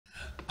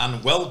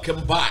and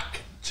welcome back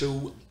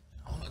to,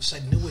 I want to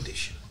say new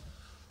edition,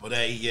 but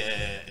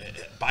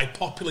by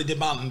popular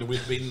demand,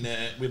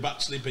 we've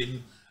actually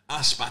been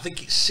asked, I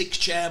think it's 6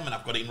 chairmen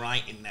I've got in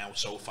writing now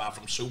so far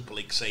from Super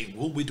League saying,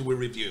 will we do a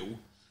review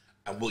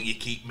and will you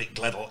keep Mick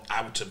Gledel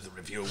out of the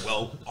review?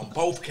 Well, on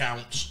both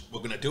counts,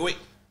 we're going to do it.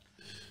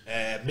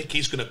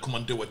 Mickey's going to come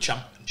and do a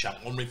Champ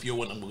 1 review,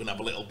 and then we're going to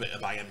have a little bit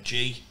of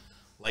IMG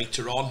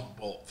later on,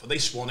 but for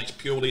this one, it's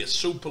purely a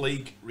Super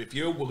League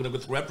review. We're going to go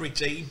through every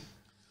team.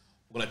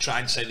 We're going to try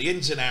and say the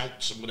ins and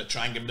outs. I'm going to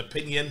try and give an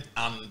opinion,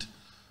 and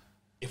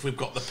if we've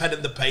got the pen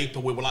and the paper,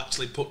 we will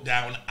actually put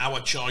down our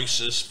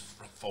choices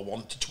for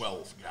 1 to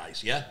 12,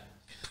 guys, yeah?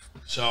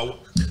 So,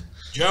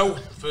 Joe,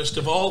 first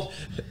of all,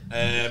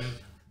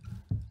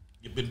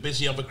 you've been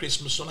busy over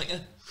Christmas, haven't you?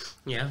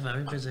 Yeah,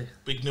 very busy.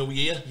 Big New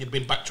Year. You've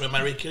been back to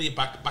America. You're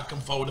back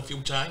and forward a few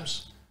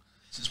times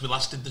since we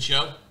last did the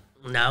show?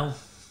 No.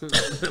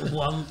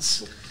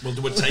 Once. We'll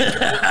do a take on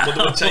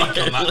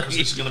that because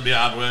it's going to be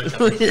hard work.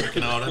 I'm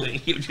freaking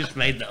already. You just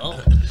made that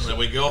up. There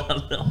we go.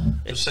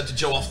 Just said to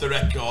Joe off the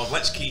record,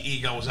 let's keep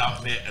egos out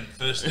of it. And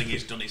first thing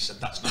he's done, he said,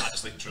 that's not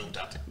actually true,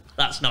 Dad.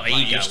 That's not like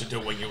ego. You used to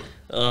do when you were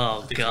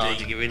Oh, 15. God,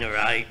 you're in a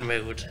right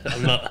mood.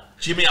 I'm not.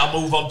 Jimmy, I'll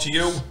move on to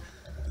you.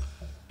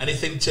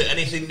 Anything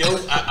new?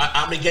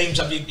 How many games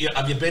have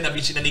you been? Have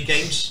you seen any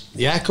games?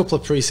 Yeah, a couple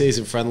of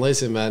pre-season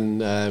friendlies, and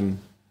then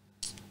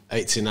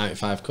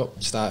 1895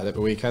 Cup started at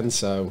the weekend,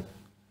 so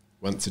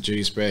went to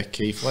Dewsbury,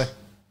 Keighley.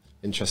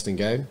 Interesting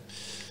game.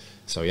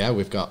 So yeah,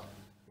 we've got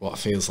what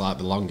feels like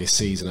the longest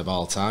season of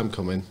all time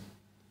coming.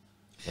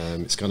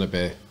 It's going to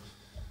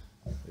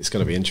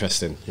be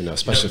interesting,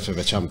 especially for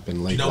the Champions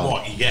League. You know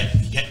what? You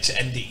get to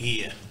end it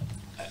here,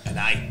 and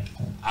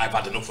I've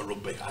had enough of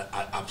rugby.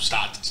 I've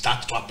started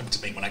to happen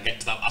to me when I get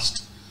to that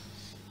last,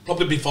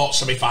 probably before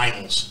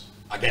semi-finals.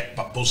 I get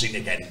buzzing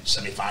again,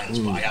 semi-finals,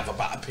 but I have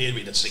about a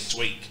period of 6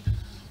 weeks.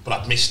 But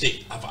I've missed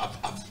it.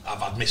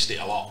 I've missed it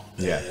a lot.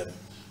 Yeah.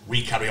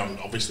 We carry on,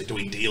 obviously,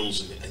 doing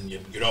deals, and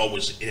you're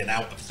always in and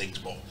out of things.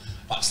 But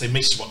I've actually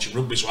missed watching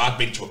rugby. So I've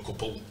been to a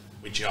couple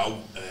with Joe,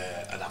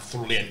 and I've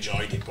thoroughly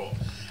enjoyed it. But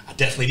I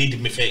definitely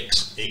needed my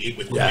fix. It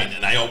was coming,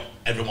 and I hope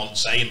everyone's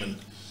same.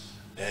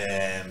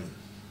 And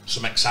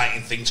some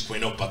exciting things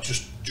coming up. But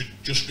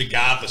just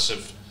regardless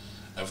of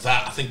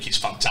that, I think it's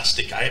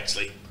fantastic. I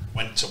actually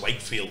went to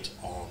Wakefield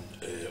on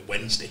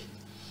Wednesday.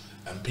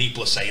 And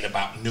people are saying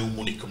about new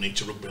money coming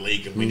into Rugby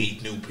League, and we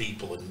need new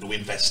people and new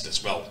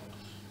investors. Well,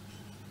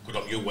 good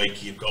on you,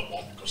 Wakey, you've got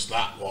one, because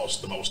that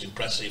was the most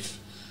impressive.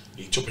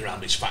 He took me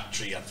around his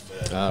factory.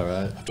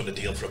 I've done a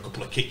deal for a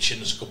couple of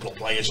kitchens, a couple of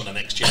players on an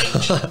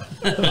exchange.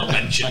 Not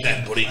mentioned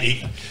them, but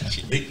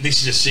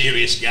this is a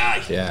serious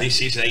guy. Yeah.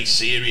 This is a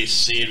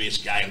serious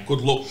guy, and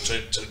good luck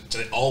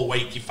to all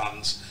Wakey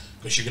fans,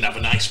 because you're going to have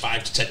a nice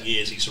 5 to 10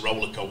 years. It's a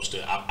roller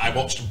coaster. I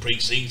watched them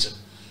pre-season.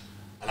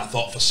 And I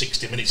thought for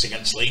 60 minutes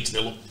against Leeds,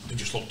 they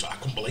just looked. I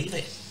couldn't believe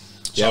it.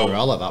 Yeah, So we're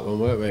all at that one,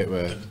 weren't we?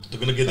 they're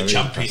going to give the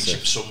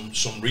championship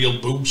some real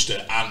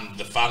booster, and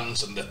the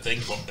fans and the thing.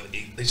 But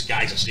this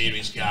guy's a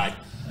serious guy.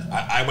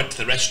 I went to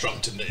the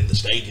restaurant in the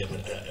stadium,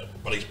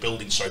 but he's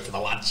building. Sorry for the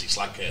lads. It's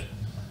like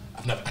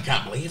I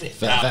can't believe it.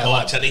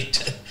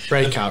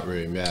 Breakout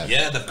room, yeah.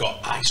 Yeah, they've got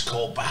ice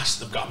cold baths.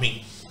 They've got. I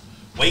mean,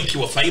 Wakey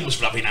were famous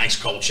for having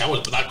ice cold showers,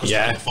 but that because they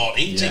couldn't afford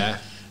eating. Yeah.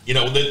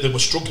 They were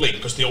struggling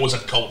because they always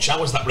had cold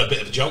showers. That were a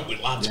bit of a joke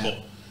with lads. Yeah.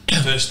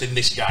 But first thing,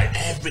 this guy,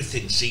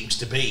 everything seems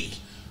to be,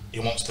 he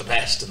wants the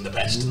best and the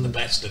best and the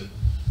best. And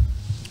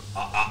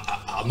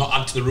I'll not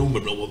add to the rumour,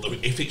 but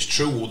if it's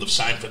true, they've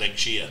signed for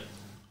next year.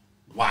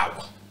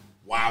 Wow.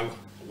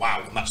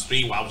 And that's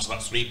 3 wows.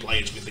 That's 3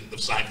 players we think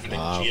they've signed for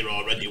next year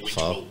already, which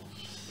will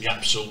be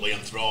absolutely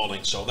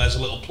enthralling. So there's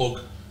a little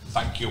plug.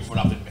 Thank you for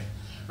having me.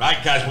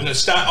 Right, guys, we're going to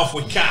start off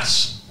with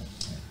Cass.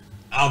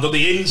 I'll do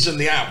the ins and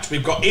the outs.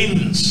 We've got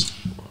ins.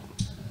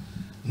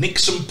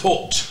 Nixon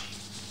Putt.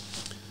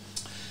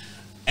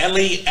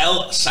 Eli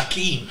El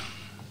Sakim.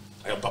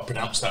 I hope I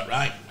pronounced that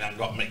right. I haven't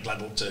got Mick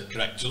Gledel to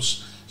correct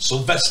us.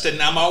 Sylvester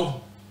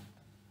Namo.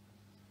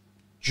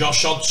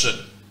 Josh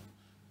Hodson.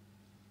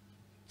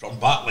 From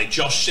Bartley.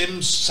 Josh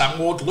Sims. Sam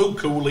Wood. Luke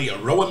Cooley.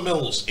 Rowan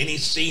Mills.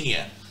 Innes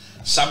Senior.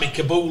 Sammy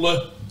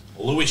Kabula.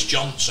 Lewis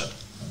Johnson.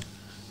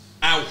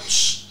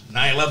 Outs.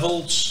 Niall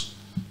Evans.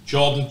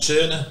 Jordan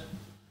Turner.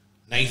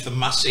 Nathan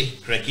Massey,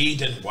 Craig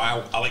Eden,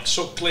 wow, Alex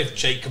Sutcliffe,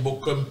 Jacob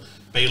Hookham,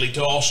 Bailey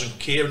Dawson,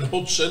 Kieran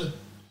Hudson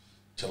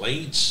to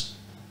Leeds.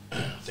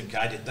 I think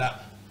I did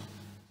that.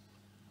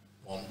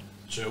 1,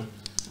 2.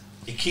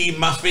 Akeem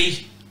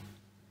Maffey,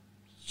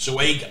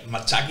 Suaig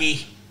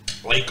Matagi,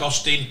 Blake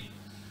Austin,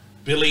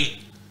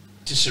 Billy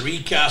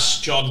Tisserikas,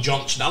 John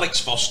Johnson,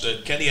 Alex Foster,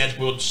 Kenny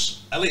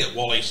Edwards, Elliot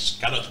Wallace,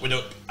 Gareth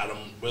Widdup,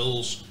 Aaron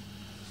Wills,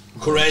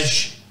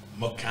 Courage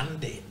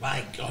Mokandi.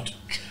 My God,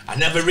 I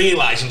never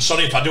realised. I'm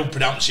sorry if I do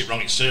pronounce it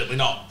wrong. It's certainly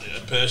not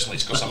personally.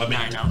 It's because I'm a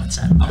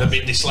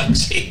bit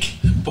dyslexic.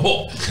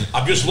 But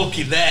I'm just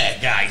looking there,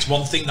 guys.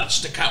 One thing that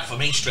stuck out for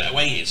me straight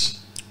away is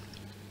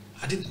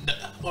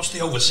what's the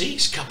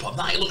overseas cap on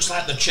that? It looks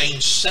like they've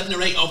changed 7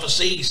 or 8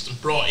 overseas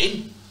and brought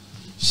in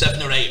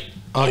 7 or 8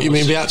 Oh, you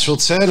mean the actual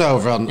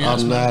turnover on?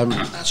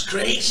 That's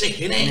crazy,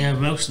 isn't it? Yeah,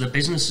 most of the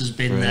business has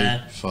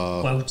been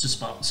 4 quota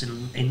spots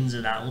in ins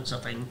and outs, I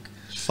think.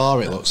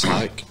 4 it looks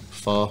like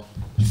 4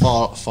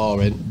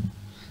 in.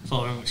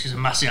 4, which is a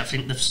massive. I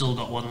think they've still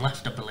got one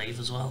left, I believe,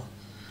 as well.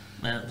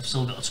 They've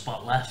still got a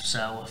spot left,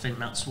 so I think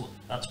that's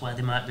where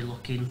they might be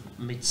looking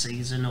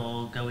mid-season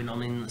or going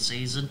on in the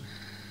season.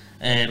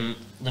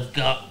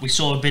 We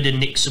saw a bit of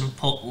Nixon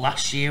Putt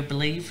last year, I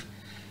believe.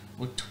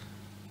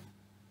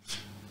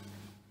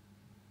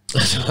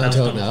 I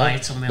don't know.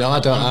 No, I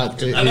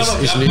don't.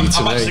 It's new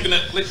to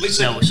me.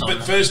 Listen,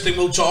 but first thing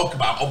we'll talk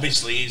about,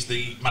 obviously, is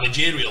the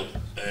managerial.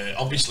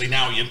 Obviously,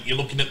 now you're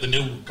looking at the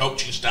new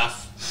coaching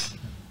staff,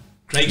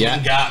 Craig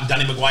Lingard and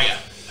Danny Maguire,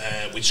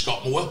 with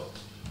Scott Moore.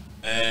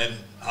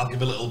 I'll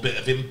give a little bit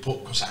of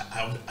input because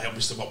I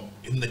obviously got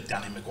in the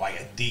Danny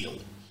Maguire deal.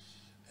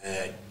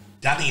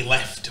 Danny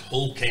left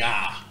Hull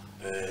KR.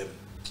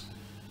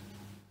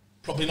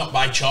 Probably not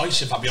by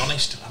choice, if I'll be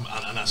honest.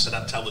 And I said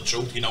I'd tell the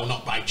truth,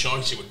 not by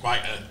choice. It was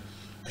quite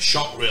a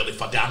shock, really,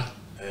 for Dan.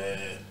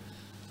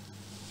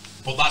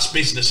 But that's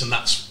business and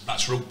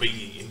that's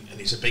rugby, and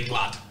he's a big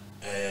lad.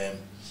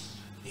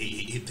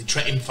 They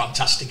treat him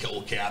fantastic at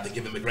OKR. They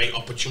give him a great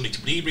opportunity,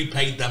 but he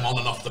repaid them on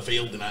and off the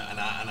field, and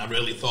I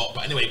really thought.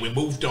 But anyway, we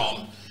moved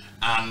on,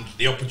 and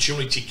the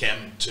opportunity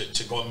came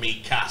to go and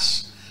meet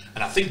Cass,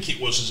 and I think it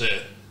was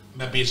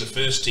maybe as a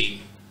first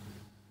team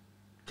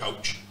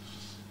coach,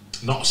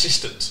 not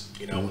assistant.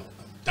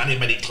 Danny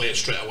made it clear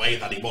straight away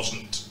that he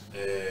wasn't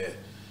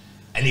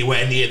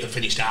anywhere near the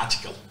finished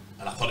article,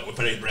 and I thought it was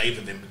very brave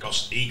of him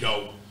because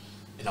ego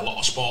in a lot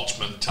of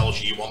sportsmen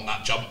tells you want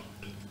that job.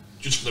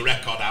 Just for the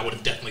record, I would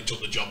have definitely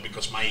took the job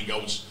because my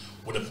egos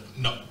would have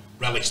not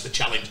relished the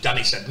challenge.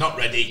 Danny said, not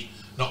ready,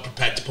 not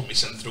prepared to put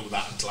myself through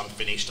that until I'm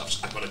finished.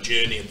 I've got a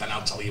journey and then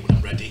I'll tell you when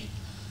I'm ready.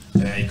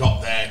 He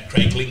got there.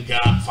 Craig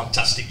Lingard,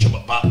 fantastic job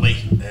at Batley.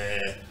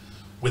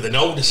 With an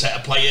older set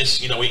of players,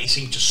 he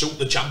seemed to suit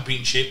the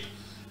championship.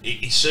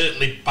 He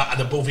certainly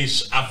batted above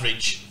his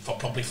average for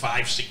probably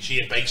 5-6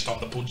 years based on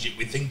the budget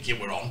we think he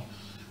were on.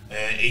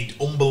 He's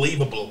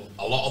unbelievable.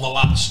 A lot of the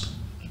lads,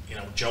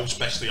 Joe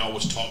especially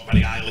always talked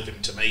very highly of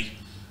him to me.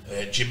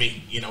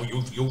 Jimmy,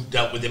 you've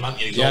dealt with him, haven't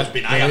you? He's always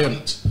been. Brilliant. I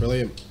haven't.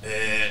 Brilliant.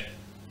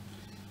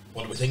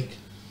 What do we think?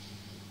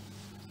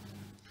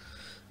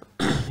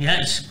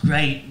 Yeah, it's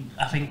great.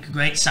 I think a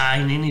great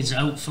signing. He's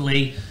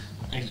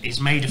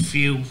made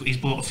he's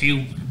bought a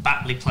few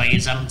Batley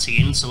players, hasn't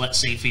he? In, so let's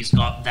see if he's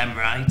got them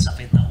right. I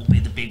think that will be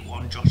the big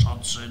one. Josh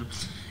Hodgson,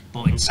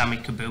 bought in Sammy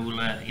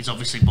Kabula. He's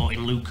obviously bought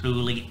in Luke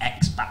Cooley,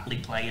 ex-Batley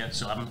player.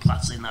 So I'm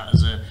classing that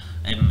as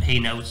he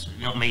knows.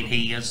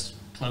 He has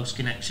close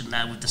connection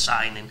there with the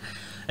signing.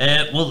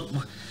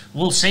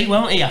 We'll see,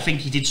 won't he? I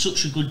think he did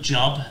such a good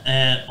job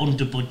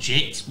under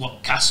budget.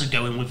 What Cass are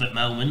going with at the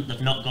moment,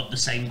 they've not got the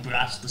same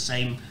brass, the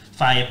same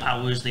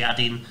firepower as they had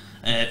in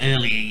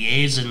earlier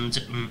years, and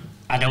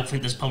I don't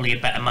think there's probably a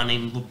better man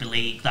in rugby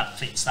league that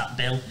fits that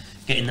bill.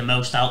 Getting the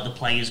most out of the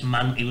players.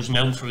 He was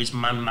known for his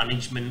man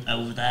management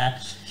over there.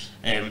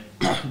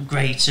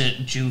 Great at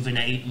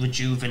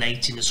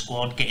rejuvenating the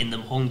squad, getting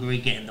them hungry,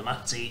 getting them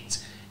at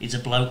it. He's a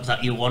bloke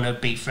that you want to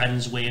be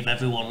friends with.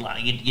 Everyone,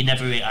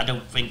 I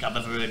don't think I've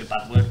ever heard a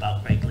bad word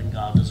about Craig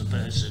Lingard as a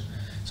person.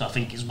 So I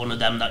think he's one of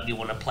them that you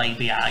want to play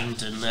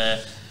behind, and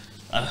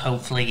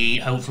hopefully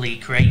he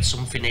creates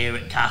something here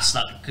at Cass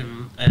that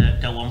can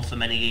go on for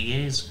many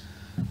years.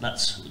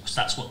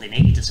 That's what they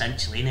need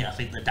essentially, innit? I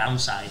think the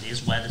downside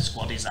is where the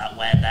squad is at,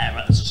 where they're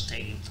at as a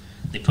team.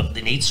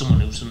 They need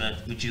someone who's going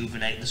to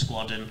rejuvenate the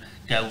squad and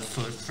go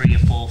for 3 or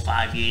 4 or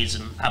 5 years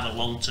and have a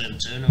long-term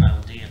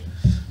turnaround here.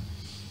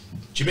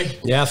 Jimmy?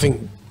 Yeah, I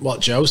think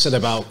what Joe said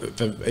about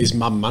his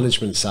man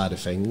management side of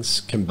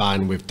things,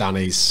 combined with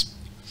Danny's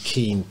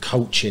keen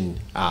coaching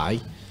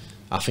eye,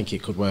 I think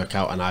it could work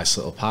out a nice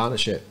little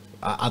partnership.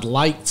 I'd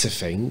like to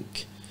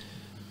think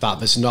that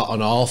there's not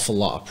an awful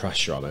lot of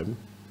pressure on him,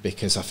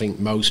 because I think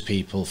most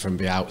people from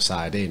the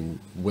outside in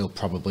will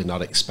probably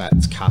not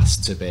expect Cass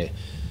to be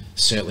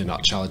certainly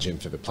not challenging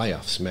for the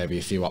playoffs. Maybe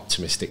a few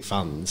optimistic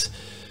fans.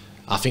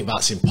 I think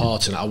that's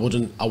important. I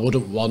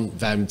wouldn't want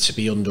them to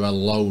be under a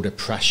load of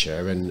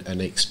pressure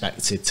and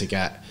expected to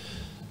get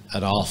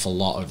an awful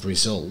lot of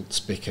results,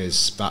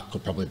 because that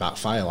could probably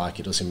backfire like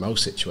it does in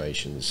most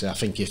situations. I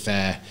think if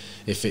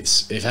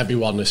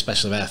everyone,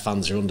 especially their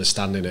fans, are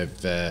understanding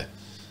of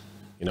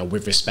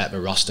with respect to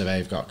the roster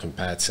they've got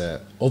compared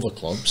to other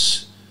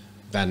clubs,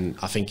 then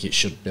I think it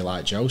should be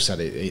like Joe said.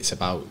 It's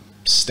about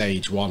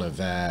stage one of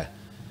their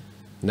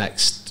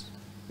next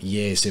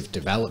years of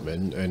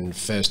development, and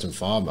first and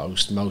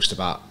foremost, most of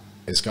that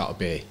has got to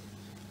be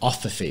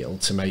off the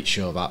field to make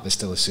sure that they're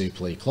still a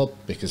Super League club,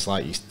 because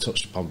like you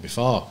touched upon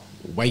before,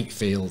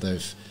 Wakefield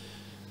have,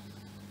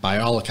 by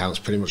all accounts,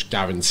 pretty much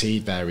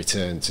guaranteed their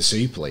return to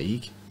Super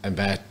League, and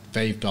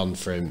they've gone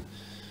from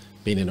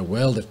being in a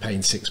world of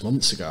pain 6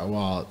 months ago,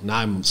 or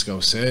 9 months ago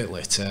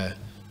certainly, to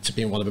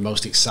being one of the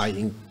most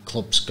exciting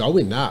clubs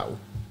going now,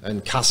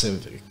 and Cass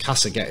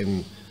are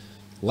getting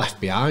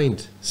left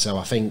behind. So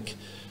I think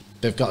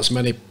they've got as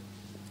many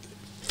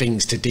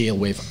things to deal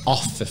with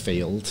off the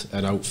field,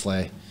 and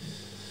hopefully,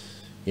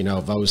 you know,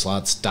 those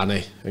lads,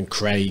 Danny and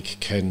Craig,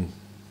 can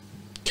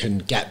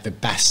get the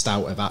best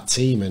out of that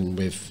team, and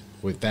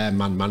with their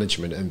man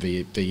management and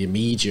the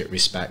immediate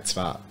respect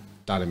that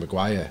Danny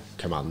Maguire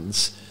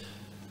commands,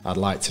 I'd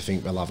like to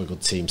think they'll have a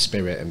good team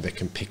spirit and they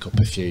can pick up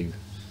a few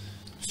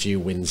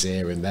wins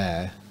here and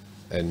there,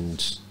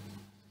 and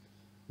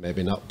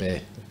maybe not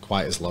be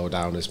quite as low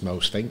down as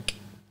most think.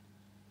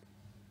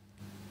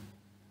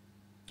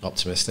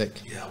 Optimistic.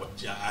 Yeah,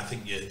 I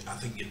think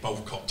you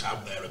both cocked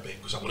out there a bit,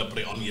 because I'm going to put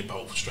it on you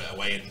both straight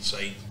away and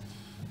say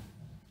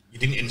you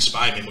didn't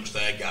inspire me much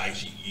there,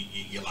 guys.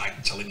 You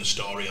like telling the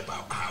story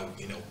about how,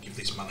 you know, give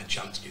this man a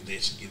chance, give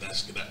this, give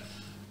that.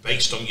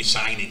 Based on your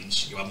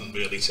signings, you haven't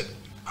really said.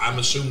 I'm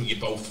assuming you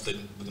both think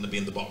they're going to be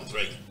in the bottom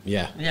three.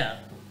 Yeah.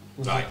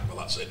 Right. Well,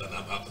 that's it.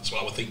 That's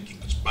what I was thinking.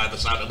 Because by the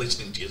side of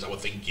listening to you, I was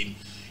thinking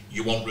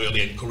you weren't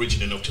really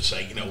encouraging enough to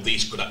say, you know,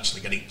 these could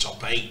actually get in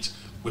top 8.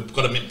 We've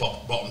got them in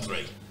bottom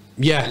 3.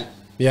 Yeah.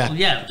 Well,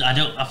 yeah,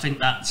 I think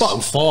that's bottom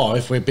 4.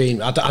 If we're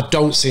being, I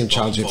don't see him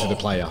challenging for the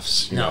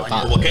playoffs. You know,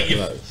 we'll get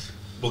you.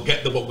 We'll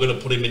get we're going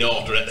to put him in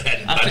order at the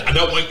end. I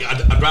don't want.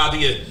 I'd rather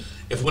you.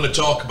 If we're going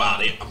to talk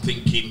about it, I'm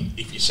thinking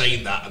if you're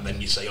saying that and then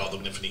you say, oh, they're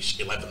going to finish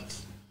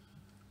 11th,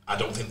 I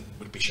don't think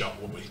we'd be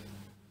shocked, would we?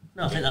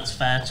 No, I think that's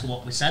fair to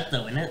what we said,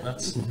 though, isn't it?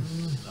 That's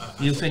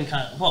you think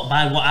what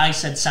by what I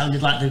said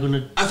sounded like they're going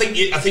to. I think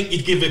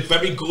you'd give a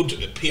very good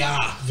PR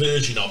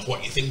version of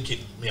what you're thinking.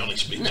 To be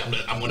honest with you,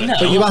 I'm going to.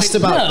 But you asked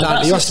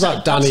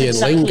about Danny and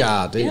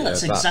Lingard, didn't you?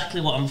 That's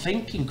exactly what I'm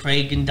thinking.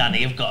 Craig and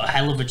Danny have got a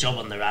hell of a job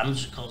on their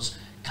hands, because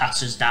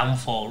Cass's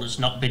downfall has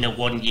not been a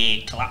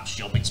 1-year collapse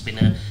job. It's been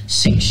a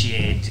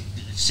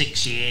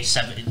 6-year,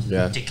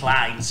 7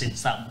 decline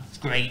since that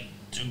great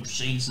 2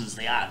 seasons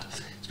they had.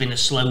 It's been a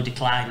slow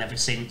decline ever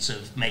since,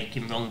 of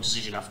making wrong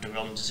decision after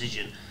wrong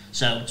decision.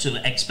 So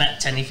to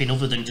expect anything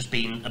other than just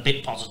being a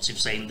bit positive,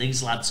 saying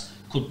these lads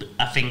could,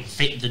 I think,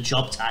 fit the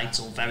job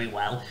title very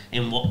well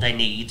in what they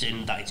need,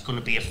 and that it's going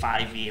to be a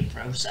 5-year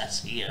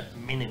process here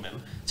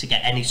minimum to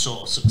get any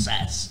sort of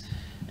success.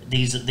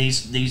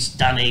 These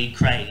Danny,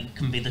 Craig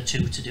can be the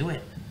 2 to do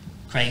it.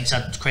 Craig's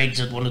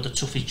had one of the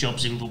toughest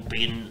jobs in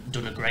rugby and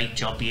done a great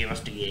job year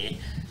after year.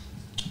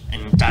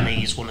 And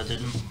Danny is one of the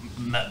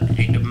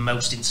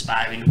most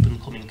inspiring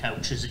up-and-coming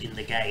coaches in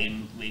the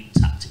game, really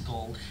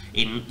tactical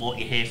in what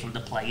you hear from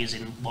the players,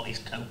 in what he's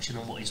coaching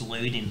and what he's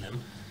learning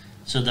them.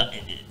 So that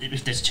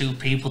if there's 2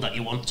 people that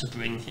you want to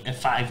bring a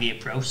 5-year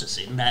process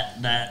in, there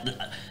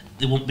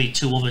won't be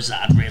 2 others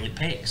that I'd really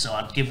pick. So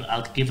I'll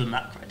give them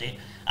that credit.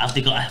 Have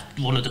they got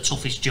one of the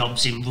toughest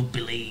jobs in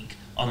rugby league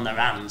on their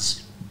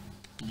hands?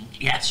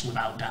 Yes,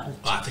 without doubt.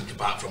 I think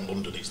apart from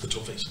London, it's the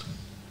toughest.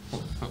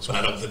 But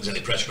I don't think there's any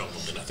pressure on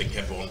London. I think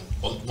everyone,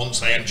 once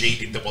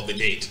IMG did what they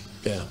did,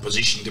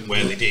 positioned them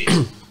where they did, I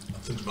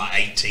think it was like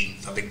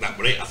 18th. I think that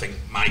were it. I think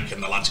Mike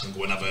and the lads can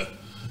go and have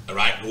a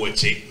right go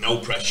at it. No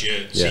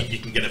pressure. See if you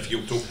can get a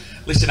few too.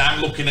 Listen,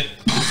 I'm looking at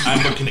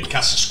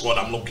Cass's squad.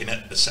 I'm looking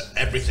at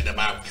everything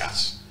about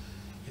Cass.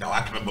 You know,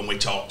 I can remember when we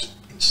talked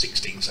in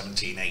 16,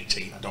 17,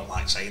 18. I don't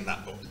like saying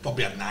that, but we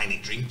probably had 9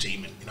 in Dream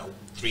Team, and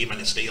 3 men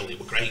of steel. It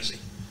were crazy.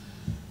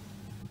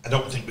 I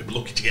don't think we'd be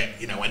lucky to get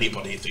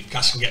anybody. If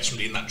Cass can get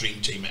somebody in that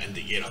Dream Team at end of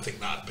the year, I think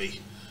that'd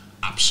be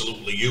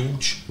absolutely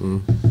huge.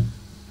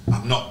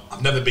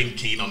 I've never been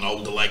keen on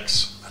older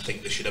legs. I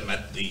think they should have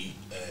met the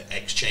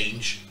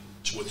exchange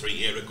 2 or 3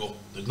 years ago.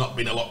 There's not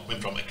been a lot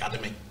coming from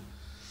academy.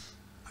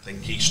 I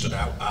think he stood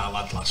out, our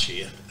lad, last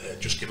year.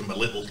 Just give him a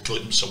little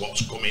glimpse of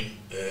what's coming,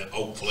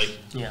 hopefully.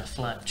 Yeah,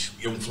 Fletch.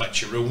 Young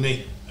Fletcher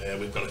Rooney.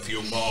 We've got a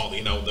few more,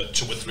 the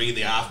 2 or 3,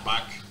 the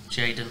halfback.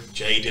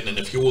 Jaden and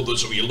a few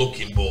others who you're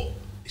looking, but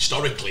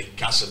historically,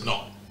 Cass have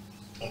not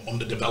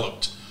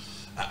underdeveloped.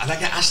 And I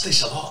get asked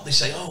this a lot. They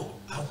say, oh,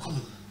 how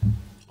come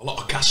a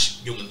lot of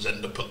Cass young'uns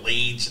end up at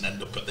Leeds and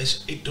end up at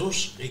this? It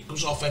does. It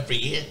goes off every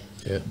year.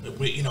 Yeah.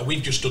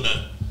 We've just done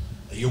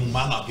a young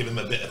man. I'll give him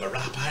a bit of a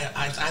rap.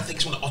 I think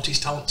he's one of the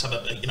hottest talents I've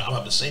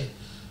ever seen.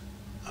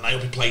 And I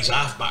hope he plays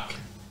halfback.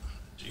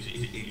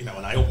 And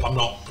I hope I'm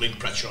not putting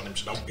pressure on him,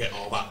 so don't get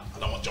all that. I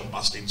don't want John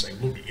Bastien saying,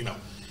 look,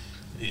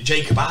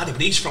 Jacob Hardy,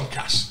 but he's from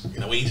Cass.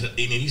 He's at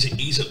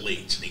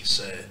Leeds, and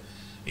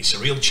it's a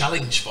real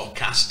challenge for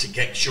Cass to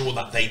get sure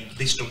that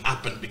this don't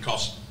happen,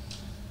 because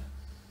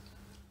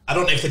I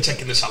don't know if they're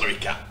taking the salary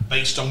cap.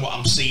 Based on what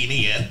I'm seeing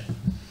here,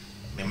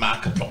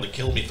 Mark could probably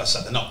kill me if I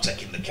said they're not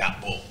taking the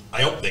cap, but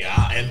I hope they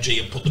are.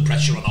 MG have put the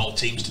pressure on all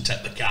teams to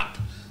take the cap.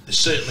 There's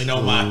certainly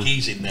no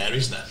marquees in there,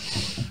 is there?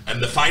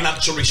 And the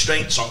financial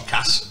restraints on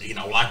Cass,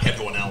 like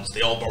everyone else,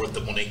 they all borrowed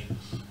the money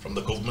from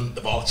the government.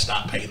 They've all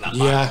started paying that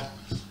back.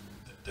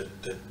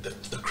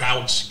 The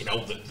crowds,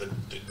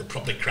 the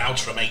probably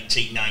crowds from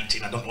 18,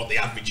 19, I don't know what the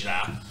averages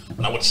are,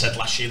 but I would have said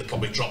last year they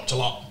probably dropped a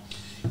lot.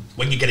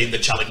 When you get in the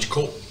Challenge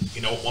Cup,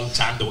 at one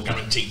time they were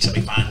guaranteed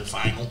semi-final,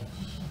 final,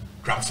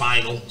 grand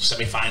final,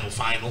 semi-final,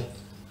 final.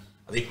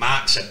 I think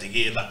Mark said the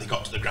year that they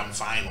got to the grand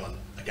final, and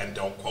again,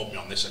 don't quote me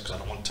on this because I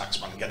don't want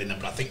Taxman getting them,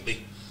 but I think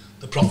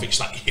the profits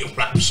that year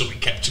were absolutely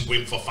kept him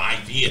going for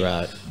 5 years.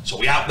 Right. So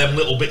we had them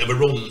little bit of a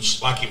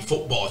runs, like in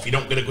football. If you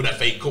don't get a good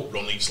FA Cup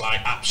run, it's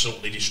like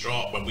absolutely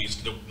distraught. When we used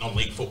to do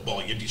non-league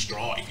football, you're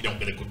distraught if you don't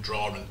get a good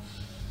draw. And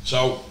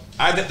so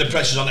I think the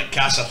pressure's on at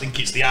Cass. I think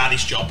it's the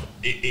hardest job.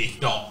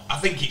 If not, I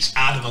think it's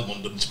harder than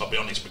London, to be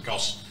honest,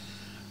 because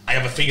I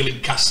have a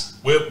feeling Cass,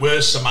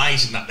 we're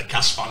surmising that the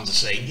Cass fans are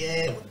saying,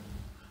 yeah,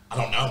 I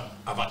don't know.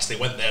 I've actually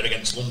went there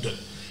against London.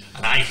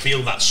 And I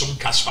feel that some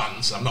Cass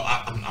fans, I'm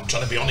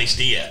trying to be honest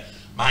here,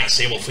 might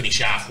say we'll finish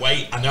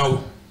halfway. I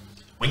know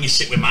when you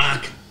sit with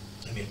Mark,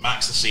 and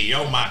Mark's the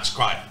CEO, Mark's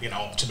quite,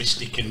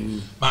 optimistic,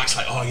 and Mark's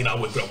like, oh,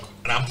 we're broke.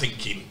 And I'm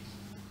thinking,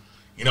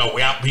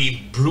 without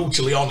being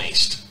brutally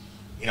honest,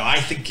 I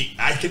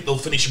think they'll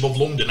finish above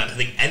London, and I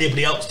think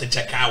anybody else to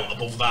take out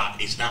above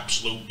that is an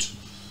absolute.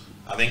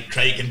 I think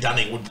Craig and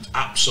Danny would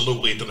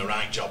absolutely have done the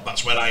right job.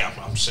 That's where I am.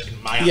 I'm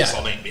sitting my hands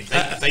on it.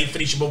 If they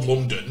finish above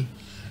London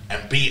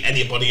and beat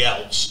anybody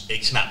else,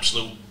 it's an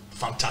absolute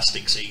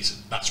fantastic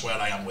season. That's where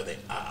I am with it.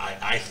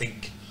 I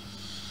think,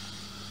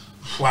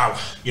 wow,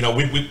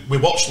 we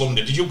watched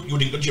London. You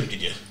didn't go, Jim,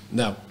 did you?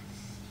 No.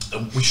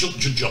 We shouldn't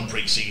judge on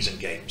pre-season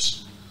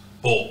games,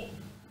 but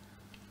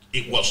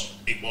it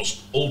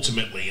was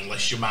ultimately,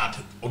 unless you're mad,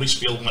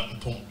 Huddersfield went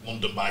and pumped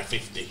London by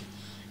 50.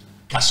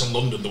 Cass and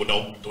London, there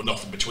were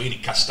nothing between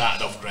it. Cass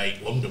started off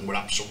great. London were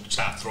absolutely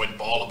started throwing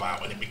ball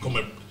about, and it become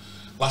a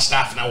last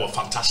half an hour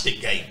fantastic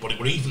game. But it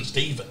were even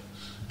Steven.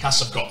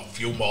 Cass have got a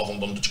few more than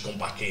London to come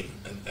back in,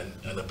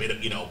 and a bit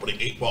of but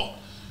it was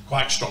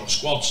quite strong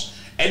squads.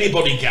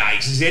 Anybody,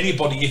 guys? Is there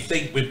anybody you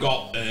think we've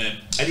got?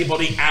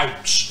 Anybody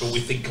out who we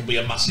think will be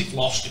a massive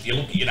loss? If you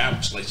look at your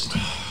outs list,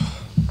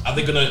 are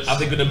they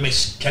gonna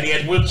miss Kenny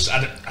Edwards?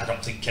 I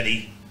don't think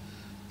Kenny.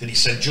 Did he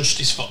send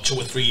justice for 2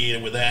 or 3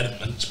 years with there,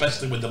 and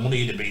especially with the money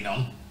he'd have been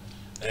on.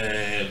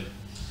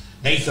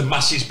 Nathan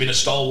Massey's been a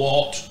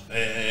stalwart,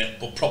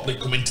 but probably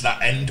coming to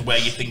that end where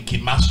you're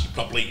thinking, Mass, you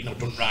probably done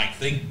the right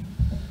thing.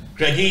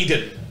 Greg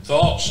Eden,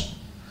 thoughts?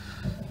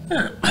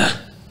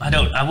 I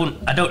don't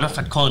know if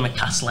I'd call him a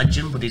Cass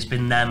legend, but he's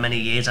been there many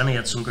years and he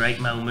had some great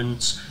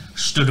moments.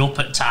 Stood up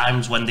at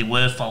times when they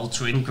were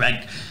faltering.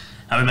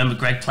 I remember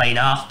Greg playing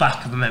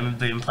half-back. I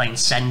remember him playing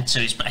centre.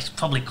 He's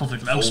probably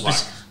covered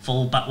most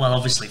full-back. Well,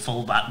 obviously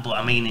full-back, but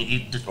I mean,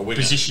 the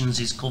positions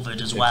he's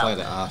covered as well. He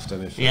played at half,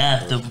 didn't he?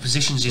 Yeah, the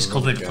positions he's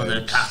covered for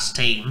the Cass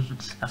team,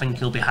 I think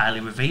he'll be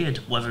highly revered.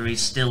 Whether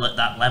he's still at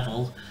that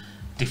level,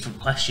 different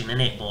question,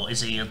 innit? But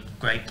is he a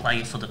great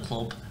player for the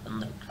club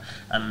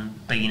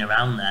and being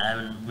around there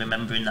and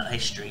remembering that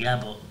history? Yeah,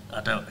 but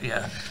I don't.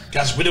 Yeah.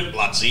 Gaz Widdop,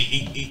 lads,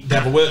 he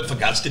never worked for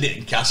Gaz, did it?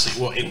 In Cass,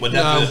 it would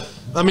never. No,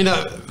 I mean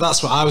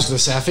that's what I was going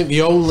to say. I think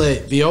the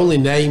only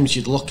names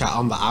you'd look at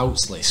on the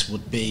outs list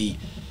would be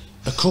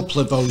a couple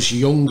of those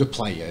younger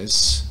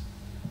players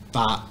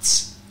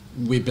that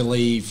we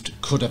believed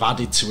could have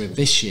added to him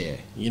this year.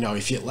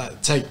 If you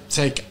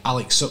take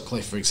Alex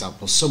Sutcliffe, for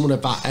example, someone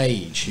of that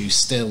age who's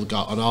still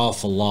got an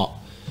awful lot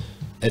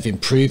of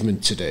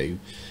improvement to do,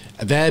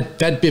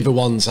 they'd be the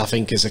ones, I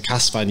think, as a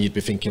Cass fan, you'd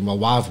be thinking, well,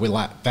 why have we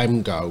let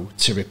them go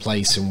to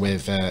replace him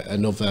with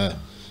another,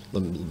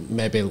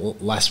 maybe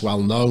less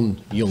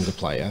well-known younger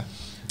player?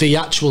 The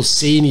actual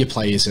senior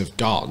players have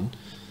gone,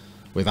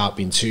 without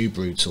being too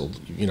brutal,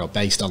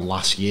 based on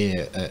last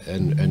year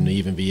and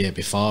even the year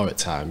before at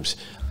times.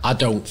 I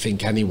don't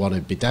think anyone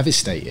would be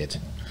devastated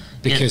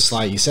because,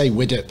 like you say,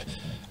 Widdop,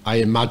 I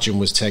imagine,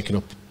 was taking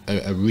up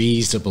a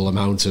reasonable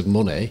amount of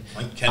money,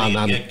 and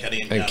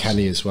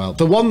Kenny as well.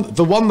 The one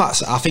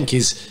that I think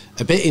is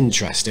a bit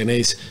interesting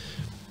is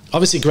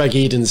obviously Greg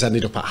Eden's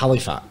ended up at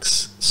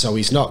Halifax, so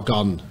he's not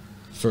gone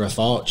for a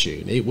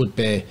fortune. It would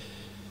be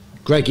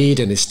Greg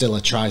Eden is still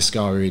a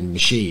try-scoring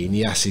machine.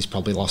 Yes, he's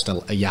probably lost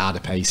a yard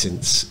of pace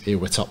since he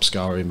was top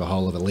scorer in the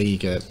whole of the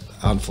league a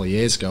handful of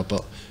years ago.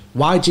 But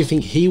why do you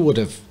think he would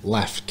have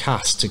left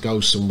Cass to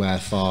go somewhere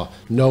for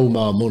no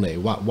more money?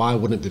 Why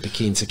wouldn't they be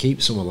keen to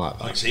keep someone like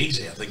that? Well, it's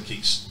easy. I think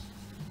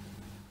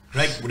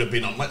Greg would have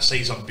been on, let's say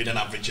he's been an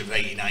average of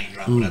 80, 90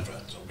 grand, whatever.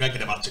 So Greg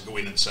would have had to go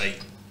in and say,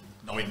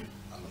 I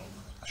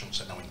shouldn't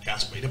say knowing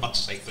Cass, but he'd have had to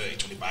say 30,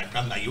 25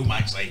 grand. Now you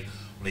might say,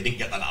 well, he didn't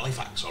get that at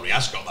Halifax, or he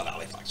has got that at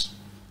Halifax.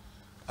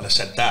 And I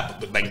said that,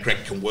 but then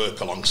Greg can work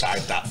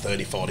alongside that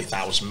 30,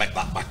 40,000, make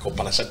that back up.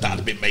 And I said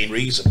that'd be the main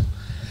reason.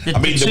 The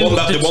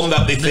one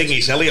that they think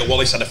is Elliot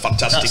Wallace had a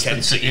fantastic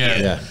end to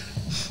year.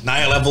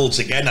 Niall Evans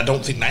again. I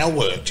don't think Niall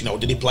worked.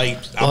 Did he play?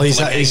 Well, he's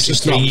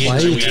just not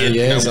played for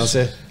years, has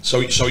he?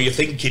 So you're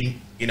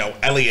thinking,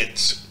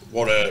 Elliot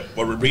were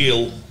a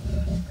real.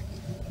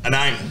 And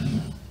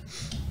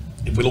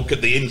if we look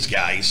at the ins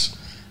guys,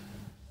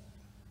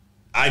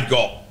 I've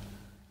got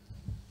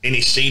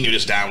Innis Senior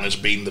as down as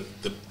being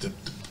the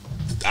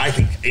I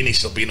think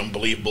Innis will be an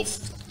unbelievable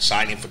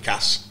signing for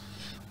Cass.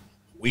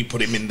 We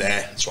put him in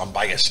there, so I'm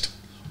biased.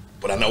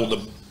 But I know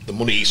the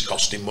money he's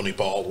costing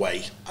Moneyball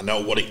way. I know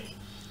what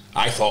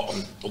I thought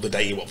on the other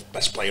day he was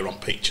best player on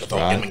pitch. I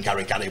thought him and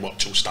Gary were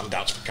 2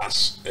 standouts for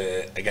Cass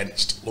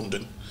against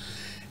London.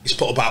 He's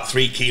put about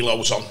 3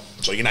 kilos on.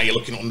 So you're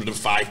looking at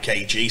 105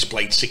 kg. He's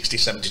played 60,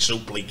 70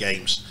 Super League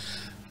games.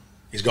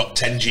 He's got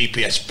 10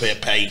 GPS per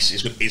pace.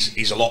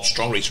 He's a lot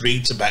stronger. His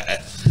reads are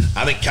better.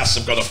 I think Cass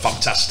have got a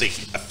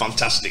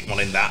fantastic one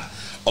in that.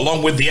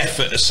 Along with the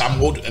effort of Sam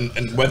Wood,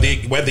 and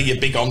whether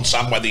you're big on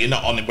Sam, whether you're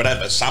not on him,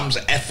 whatever, Sam's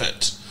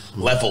effort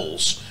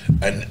levels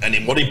and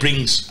in what he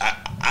brings.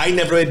 I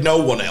never heard no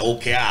one at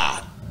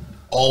LKR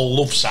all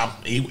love Sam.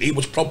 He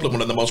was probably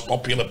one of the most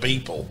popular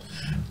people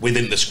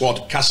within the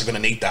squad. Cass are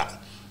going to need that,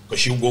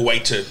 because you go away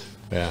to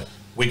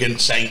Wigan,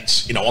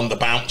 Saints, on the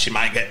bounce, you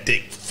might get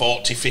Dick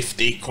 40,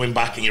 50 coming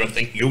back, and you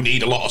think you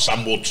need a lot of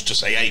Sam Woods to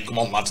say, hey, come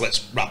on lads,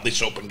 let's wrap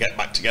this up and get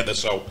back together.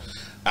 So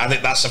I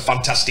think that's a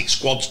fantastic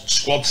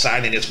squad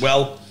signing as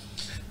well.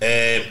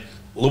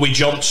 Louis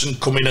Johnson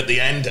coming at the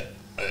end.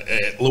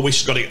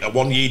 Louis got a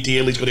 1-year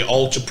deal. He's got it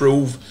all to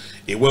prove.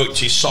 He worked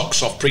his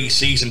socks off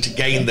pre-season to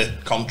gain the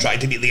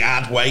contract. Did it the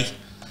hard way.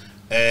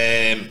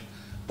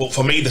 But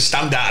for me, the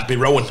standout would be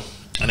Rowan.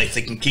 And if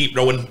they can keep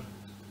Rowan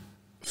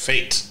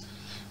fit,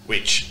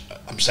 which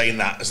I'm saying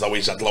that as though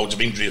he's had loads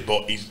of injuries,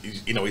 but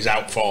he's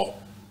out for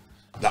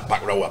that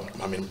back row.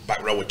 I mean,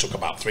 back row took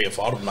about 3 or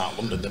 4 of them out of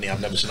London, didn't he? I've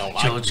never seen all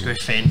like George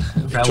Griffin,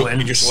 Rowan.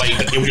 He was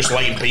just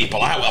laying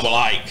people out. I was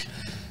like,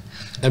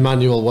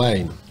 Emmanuel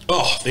Wayne.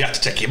 Oh, they had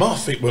to take him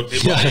off.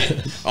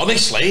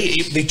 Honestly,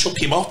 they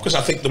took him off because I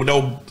think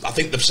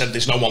they've said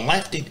there's no one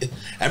left.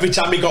 Every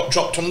time he got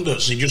dropped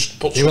unders, he just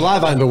put. He was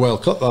live at the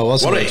World Cup though,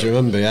 wasn't he? Do you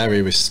remember? Yeah,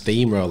 he was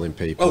steamrolling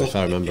people, if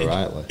I remember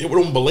rightly. It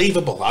was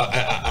unbelievable.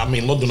 I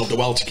mean, London will do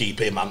well to keep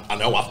him. I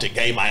know after the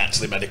game I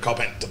actually made a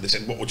comment. They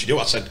said, "What would you do?"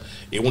 I said,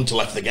 "He wouldn't have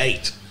left the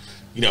gate."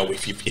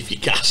 If you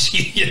cast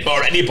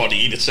or anybody,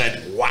 he'd have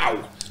said,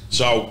 "Wow."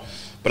 So,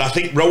 but I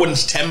think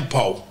Rowan's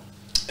tempo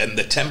and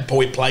the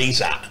tempo he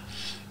plays at.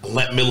 And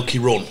let Milky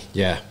run.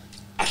 Yeah.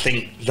 I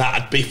think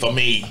that'd be, for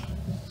me,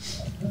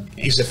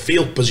 he's a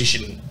field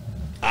position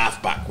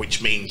halfback,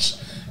 which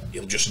means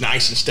he'll just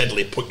nice and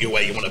steadily put you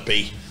where you want to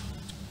be.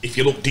 If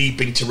you look deep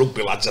into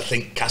rugby, lads, I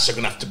think Cass are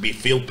going to have to be,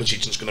 field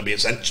position's going to be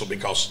essential,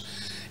 because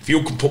if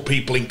you can put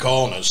people in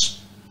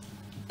corners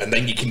and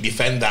then you can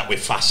defend that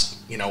with fast,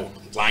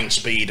 line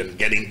speed and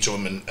get into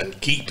them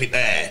and keep it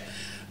there,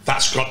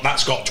 that's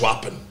got to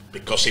happen.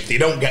 Because if they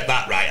don't get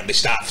that right and they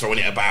start throwing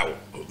it about,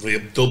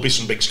 there'll be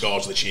some big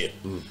scores this year.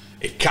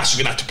 If Cass are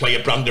going to have to play a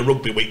brand of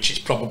rugby, which is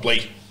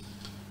probably,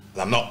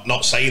 and I'm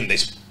not saying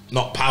this,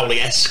 not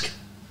Powley-esque.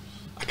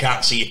 I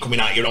can't see you coming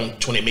out your own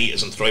 20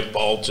 metres and throwing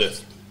ball to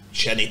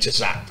Shenny, to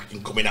Zach,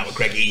 and coming out with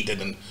Greg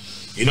Eden, and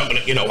you're not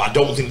going to, I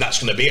don't think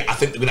that's going to be it. I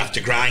think they're going to have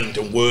to grind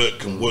and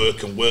work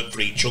for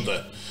each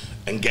other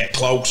and get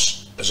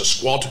close as a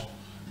squad.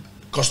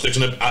 Because they're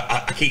going to,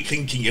 I keep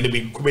thinking you're going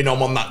to be coming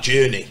on that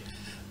journey.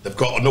 They've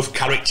got enough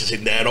characters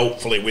in there,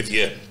 hopefully, with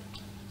your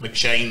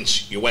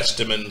McShanes, your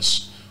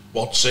Westermans,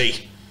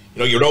 Watsy.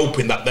 You're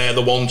hoping that they're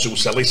the ones who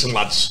say, listen,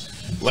 lads,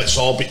 let's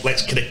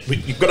connect.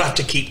 You've got to have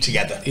to keep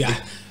together.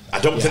 Yeah. I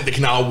don't think they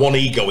can have one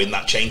ego in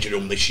that changing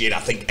room this year.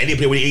 I think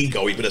anybody with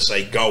ego, you're going to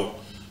say, go,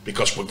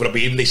 because we're going to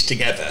be in this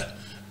together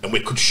and we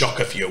could shock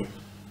a few.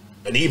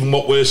 And even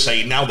what we're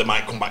saying now, they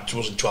might come back to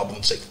us in 12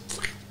 months and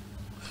say,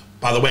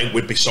 by the way,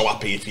 we'd be so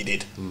happy if you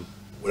did.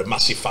 We're a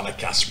massive fan of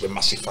Cass, we're a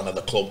massive fan of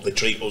the club, they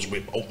treat us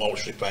with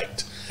utmost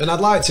respect. And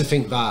I'd like to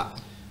think that,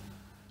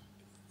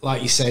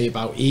 like you say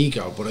about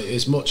ego, but it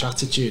is much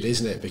attitude,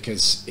 isn't it?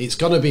 Because it's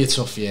going to be a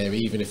tough year,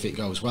 even if it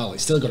goes well,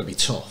 it's still going to be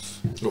tough.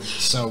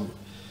 So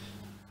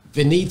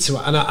they need to,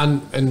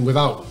 and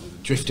without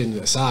drifting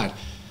aside,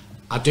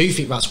 I do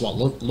think that's what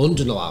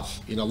London will have.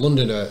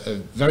 London are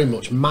very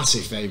much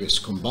massive favourites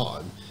to come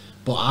bottom.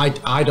 But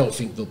I don't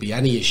think there'll be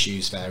any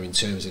issues there in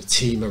terms of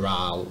team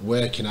morale,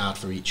 working hard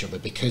for each other,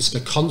 because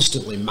they're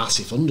constantly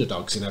massive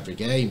underdogs in every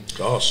game. Of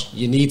course.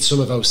 You need some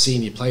of those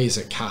senior players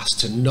at Cass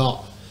to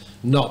not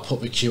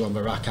put the cue on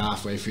the rack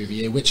halfway through the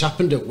year, which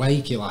happened at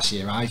Wakey last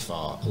year, I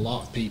thought. A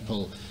lot of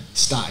people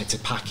started to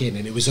pack in,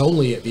 and it was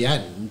only at the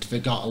end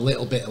they got a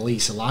little bit of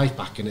lease of life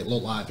back, and it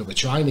looked like they were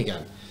trying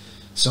again.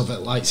 So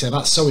that, like I say,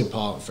 that's so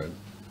important for them.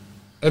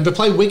 And they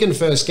play Wigan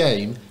first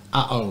game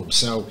at home,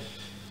 so...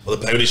 Well,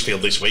 they play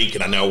Huddersfield this week,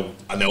 and I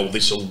know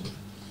this'll.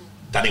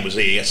 Danny was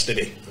here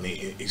yesterday, and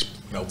he's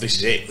this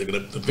is it. They're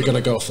going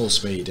to go full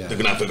speed. Yeah. They're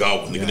going to have to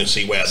go, and they're going to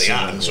see where they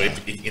are. And so, if,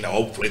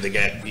 hopefully they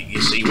get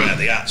you see where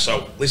they are.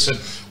 So, listen,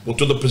 we'll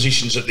do the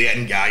positions at the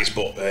end, guys.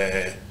 But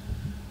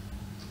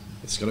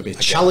it's going to be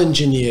a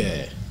challenging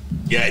year.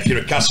 Yeah, if you're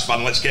a Cass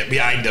fan, let's get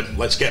behind them.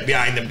 Let's get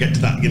behind them. Get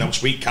to that.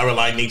 Sweet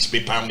Caroline needs to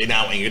be pounding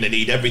out, and you're going to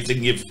need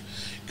everything you've.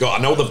 I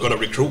know they've got a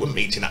recruitment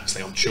meeting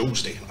actually on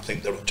Tuesday. I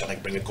think they're trying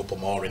to bring a couple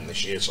more in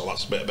this year, so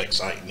that's a bit of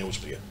exciting news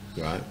for you.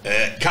 Right.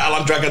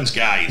 Catalans Dragons,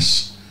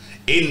 guys.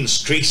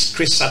 Chris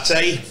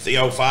Satay,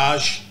 Theo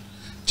Fage,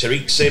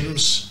 Tariq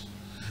Sims,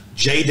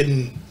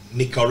 Jaden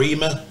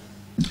Nikorima,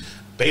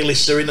 Bailey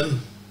Sirinen,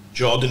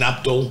 Jordan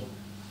Abdul,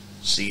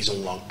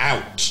 season long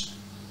out.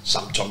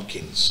 Sam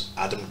Tompkins,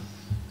 Adam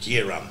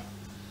Kieran,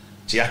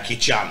 Tiaki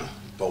Chan,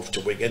 both to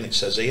Wigan, it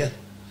says here.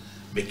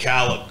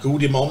 Mikhail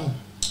Gudimon,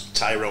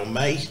 Tyrone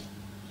May.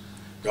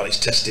 God, it's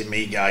testing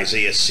me, guys.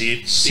 Here,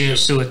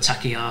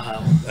 Suataki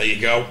Aho. there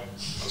you go.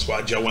 That's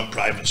why Joe went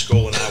private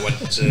school and I went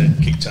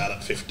kicked out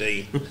at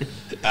 15.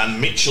 And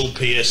Mitchell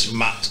Pearce,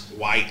 Matt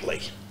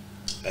Whiteley.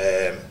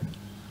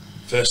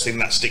 First thing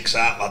that sticks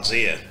out, lads,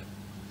 here.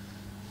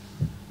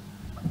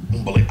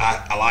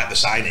 I like the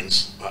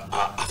signings.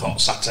 I thought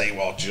Satay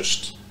was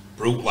just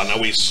brutal. I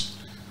know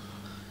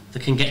they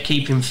can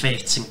keep him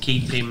fit and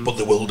keep him. But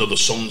the world of the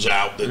sun's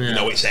out. You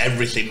know, it's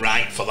everything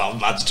right for the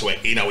lads to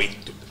it. You know,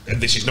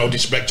 this is no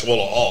disrespect to all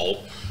at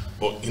all,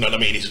 but you know what I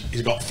mean.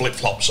 He's got flip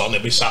flops on.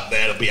 He'll be sat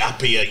there. He'll be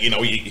happy. You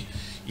know, you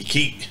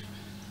keep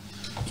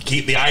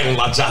the Island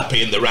lads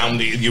happy, and the round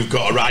you've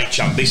got a right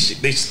chance.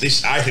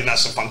 This I think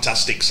that's a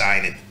fantastic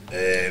signing.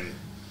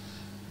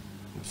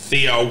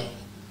 Theo.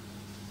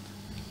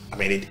 I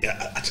mean,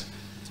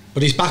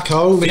 but he's back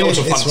home. Theo's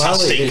a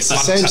fantastic. It's the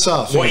same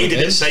sort of what he thing,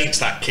 didn't say to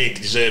that kid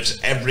deserves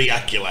every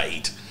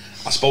accolade.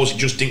 I suppose it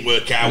just didn't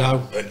work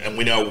out, and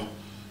we know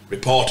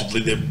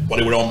reportedly what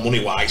he were on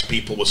money wise,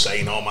 people were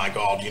saying, "Oh my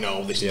God, you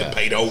know, they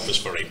paid overs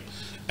for him,"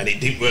 and it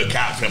didn't work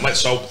out for him.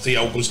 Let's hope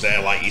Theo goes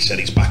there, like he said,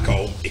 he's back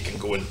home. He can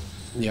go and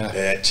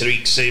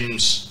Tariq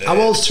Sims. How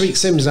old's Tariq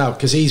Sims now?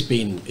 Because he's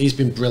been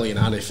brilliant,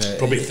 and if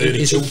probably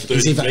 32,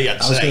 33.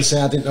 I'd say. I was going to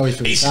say I didn't know if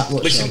he was that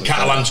much. Listen,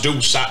 Catalans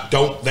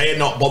they're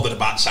not bothered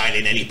about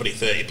signing anybody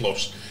 30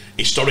 plus.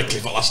 Historically,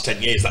 for the last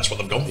 10 years, that's what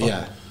they've gone for.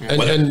 Yeah.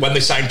 When they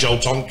signed Joe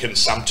Tompkins,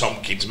 Sam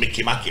Tompkins,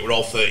 Mickey Mackey, were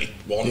all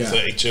 31,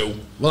 32.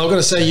 Well, I'm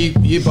going to say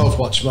you both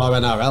watch more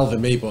NRL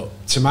than me, but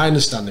to my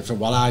understanding, from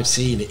what I've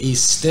seen,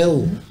 he's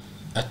still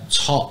a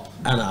top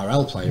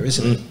NRL player,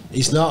 isn't he?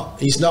 He's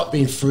not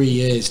been 3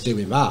 years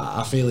doing that.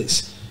 I feel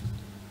he's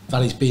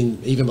been,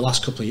 even the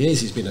last couple of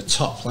years, he's been a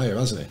top player,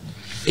 hasn't he?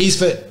 He's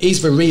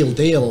the real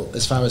deal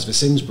as far as the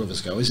Sims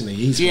brothers go, isn't he?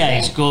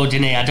 He's good,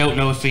 isn't he? I don't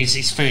know if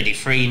he's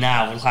 33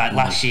 now. Like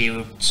last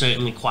year,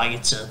 certainly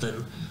quieter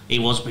than he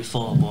was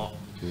before, but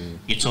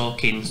you're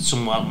talking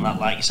someone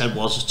that, like you said,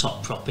 was a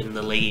top prop in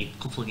the league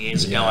a couple of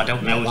years ago. I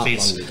don't know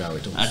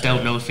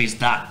if he's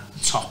that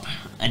top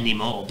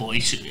anymore, but he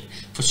should,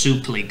 for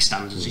Super League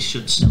standards, he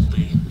should still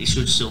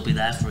be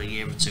there for a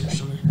year or two,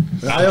 shouldn't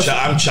he?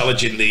 I'm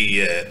challenging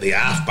the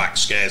halfback.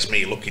 Scares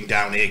me looking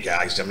down here,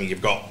 guys. I mean,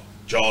 you've got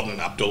Jordan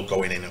Abdul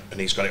going in, and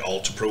he's got it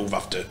all to prove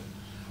after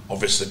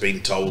obviously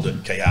being told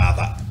at KR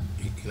that,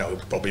 you know,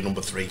 probably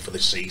number 3 for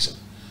this season.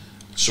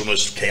 As soon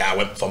as KR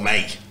went for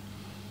May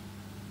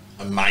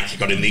and Mikey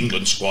got in the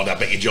England squad, I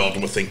bet you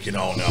Jordan were thinking,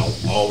 oh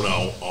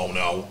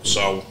no.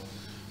 So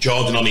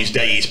Jordan on his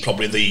day is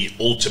probably the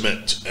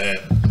ultimate,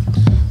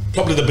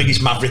 probably the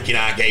biggest maverick in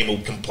our game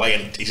who can play,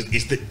 and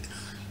he's the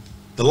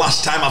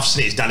last time I've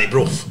seen it is Danny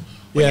Brough.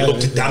 When you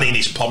looked at Danny in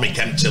his pommy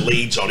came to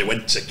Leeds, or he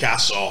went to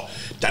Cass, or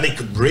Danny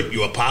could rip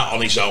you apart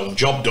on his own,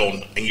 job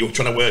done, and you were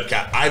trying to work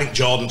out. I think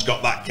Jordan's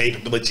got that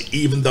capability,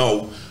 even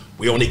though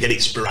we only get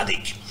it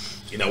sporadic.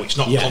 You know, it's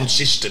not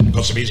consistent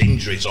because of his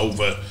injuries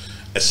over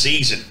a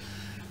season.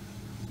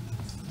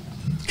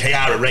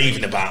 KR are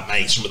raving about,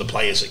 mate, some of the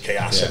players at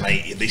KR said,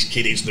 mate, this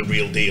kid is the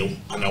real deal.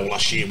 I know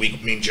last year, me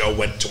and Joe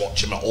went to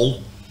watch him at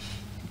Hull.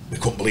 We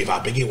couldn't believe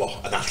how big he was.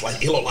 An athlete.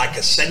 He looked like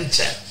a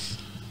centre,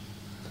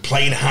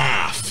 playing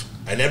half.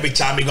 And every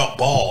time he got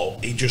ball,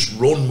 he just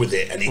run with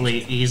it. And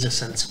he is a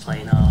centre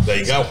playing half. There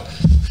you go.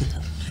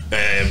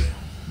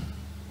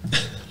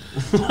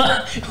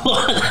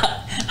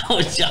 I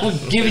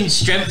was giving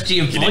strength to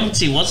your point.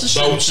 He was a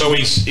centre. So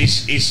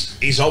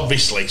he's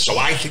obviously. So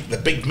I think the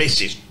big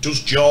miss is,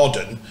 does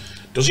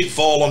it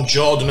fall on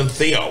Jordan and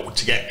Theo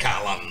to get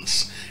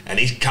Catalans? And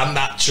can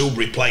that two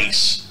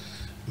replace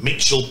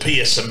Mitchell,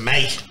 Pearce, and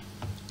May?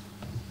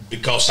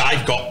 Because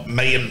I've got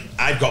May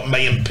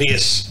and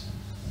Pearce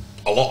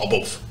a lot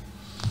above.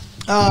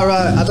 Oh,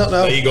 right, I don't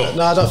know. There you go.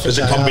 No, I don't think there's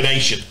a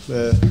combination.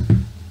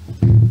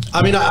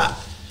 I mean,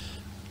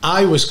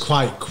 I was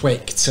quite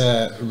quick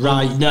to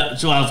write. No,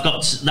 so I've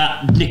got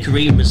that.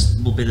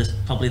 Nicarima will be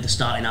probably the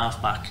starting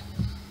halfback.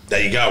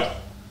 There you go.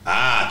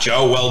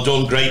 Joe, well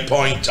done. Great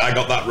point. I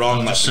got that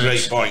wrong. That's a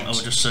great point. I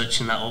was just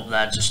searching that up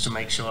there just to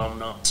make sure I'm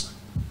not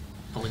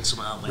pulling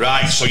something out.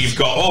 Right, so you've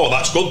got,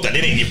 that's good then,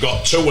 isn't it? You've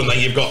got 2 and then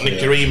you've got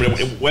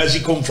Nicarima. Where's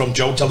he come from,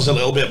 Joe? Tell us a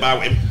little bit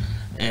about him.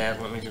 Yeah,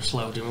 let me just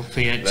load him up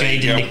here.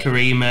 Jaden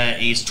Nicarima,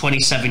 he's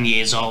 27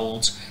 years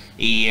old.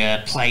 He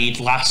played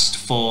last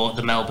for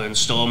the Melbourne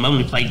Storm.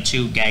 Only played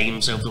 2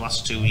 games over the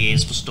last 2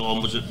 years for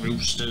Storm. Was at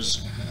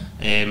Roosters.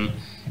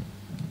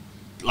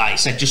 Like I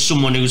said, just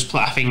someone who's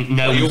I think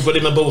you've got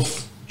him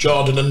above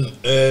Jordan and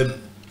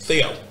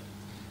Theo.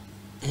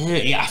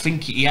 I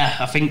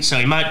think so.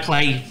 He might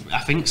play. I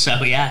think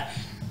so. Yeah.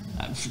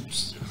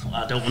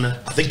 I don't want to.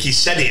 I think he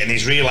said it and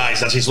he's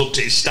realised as he's looked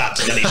at his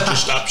stats and then he's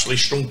just absolutely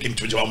shrunk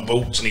into his own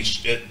boots and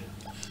he's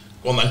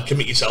go on then,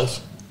 commit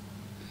yourself.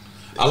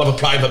 I'll have a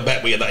private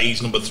bet with you that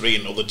he's number 3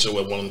 and the other 2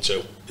 are 1 and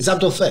 2. Is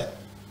Abdul fit?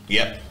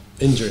 Yep.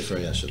 Injury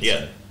free, I should say.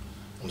 I'm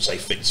going to say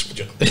fits for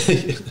you.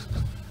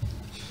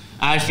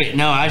 I think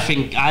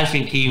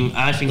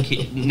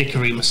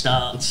Nicarima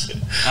starts.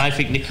 I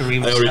think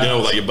Nicarima starts. I already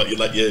know that you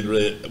let your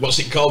what's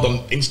it called on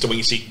Insta when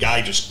you see a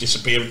guy just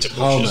disappear into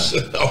bushes?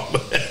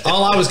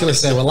 All I was going to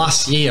say, well,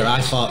 last year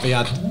I thought we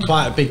had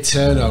quite a big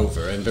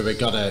turnover and we were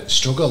going to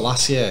struggle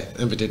last year,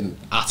 and we didn't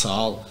at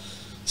all.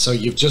 So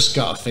you've just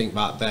got to think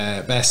that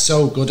they're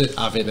so good at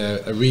having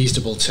a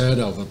reasonable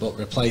turnover, but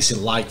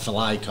replacing like for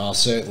like, or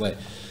certainly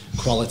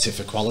quality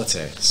for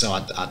quality. So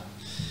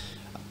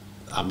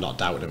I'm not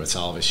doubting them at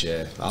all this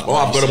year. I've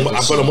got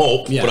them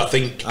up, yeah. But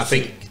I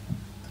think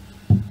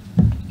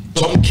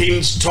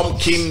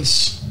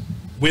Tompkins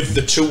with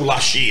the two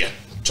last year.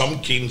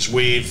 Tompkins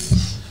with,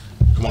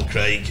 come on,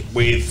 Craig,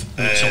 with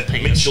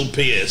Mitchell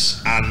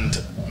Pearce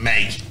and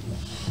May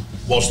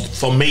was,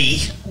 for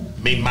me,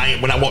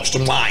 when I watched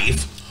them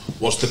live,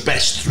 was the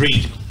best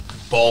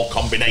 3-ball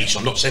combination.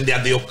 I'm not saying they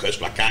had the hookers,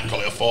 but I can't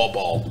call it a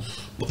 4-ball.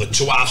 But the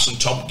two halves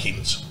and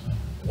Tompkins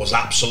was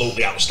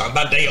absolutely outstanding.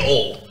 That day at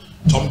all,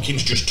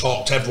 Tompkins just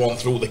talked everyone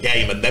through the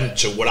game, and them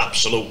two were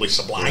absolutely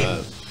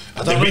sublime.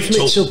 I don't know if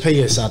Mitchell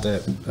Pearce had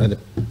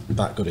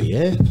that good a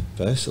year,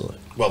 personally.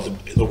 Well,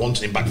 they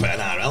wanted him back for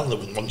NRL.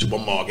 They wanted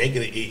one more gig,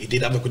 and he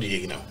did have a good year,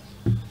 you know.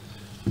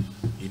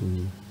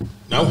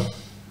 No?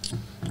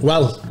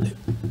 Well,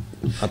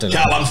 I don't know.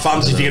 Catalan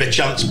fans, if you get a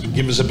chance,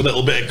 give us a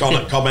little bit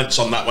of comments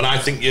on that one. I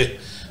think the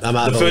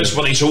first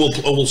one is who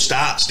will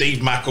start.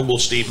 Steve Mack, who will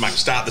Steve Mack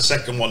start? The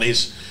second one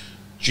is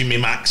Jimmy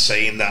Mack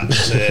saying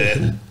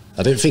that...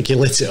 I didn't think he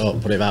lit it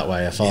up, put it that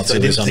way. I thought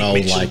it was on all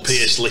Mitchell legs.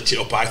 Pearce lit it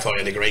up. I thought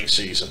he had a great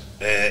season.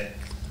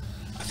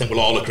 I think we'll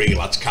all agree,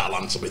 lads,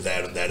 Catalans will be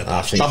there and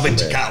thereabouts. Travelling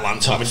to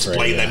Catalans, having to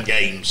play them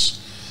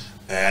games.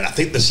 And I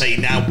think they say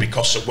now,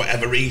 because of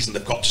whatever reason,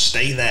 they've got to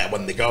stay there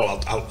when they go.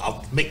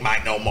 Mick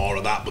might know more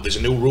of that, but there's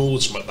a new rule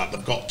that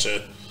they've got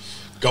to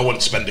go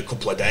and spend a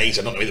couple of days.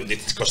 I don't know if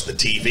it's because of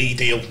the TV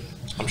deal.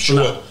 I'm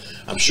sure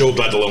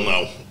Gledel will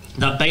know.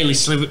 That Bailey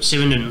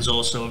Sirenan's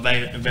also a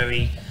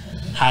very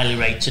highly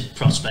rated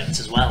prospect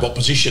as well. What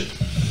position?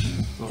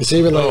 There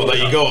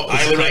you go.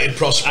 Highly rated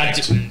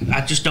prospect.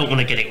 I just don't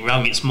want to get it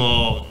wrong. It's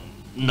more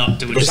not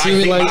doing it.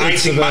 I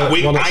think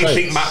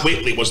Matt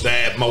Whitley was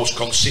their most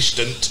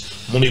consistent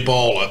money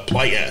baller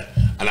player,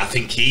 and I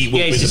think he will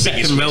be the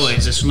second rower.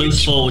 He's a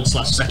loose forward /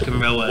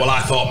 second rower. Well,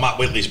 I thought Matt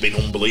Whitley's been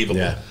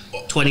unbelievable. Yeah.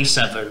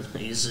 27.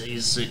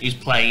 He's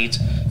played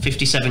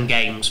 57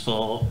 games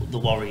for the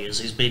Warriors.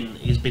 He's been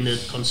a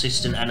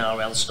consistent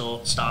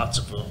NRL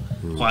starter for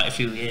quite a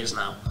few years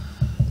now.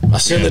 I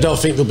certainly don't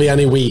think they'll be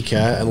any weaker,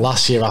 and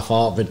last year I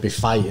thought they'd be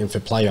fighting for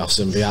playoffs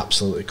and be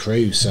absolutely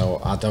cruise,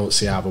 so I don't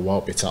see how they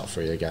won't be top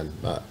 3 again,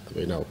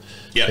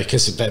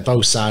 because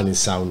both signings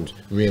sound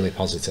really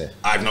positive.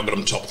 I've not got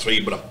them top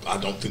 3, but I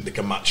don't think they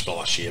can match for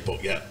last year,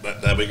 but yeah,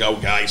 there we go,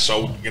 guys.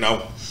 So,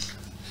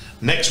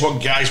 next one,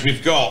 guys,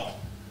 we've got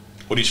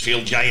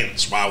Huddersfield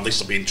Giants. Wow,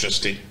 this will be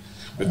interesting.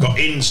 We've got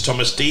Inns,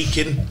 Thomas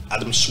Deakin,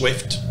 Adam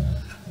Swift,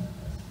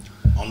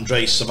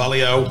 Andre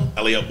Savalio,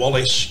 Elliot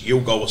Wallace,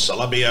 Hugo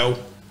Salabio,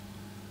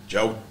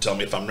 Joe, tell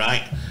me if I'm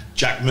right,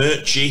 Jack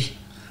Murchie,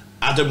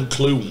 Adam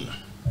Clune.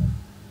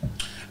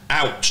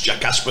 Out,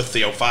 Jack Asper,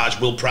 Theo Farge,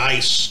 Will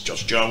Price,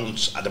 Josh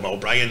Jones, Adam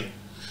O'Brien,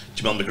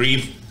 Jamel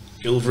McGreevy,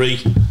 you'll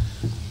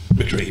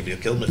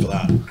kill me for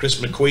that, Chris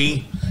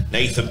McQueen,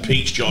 Nathan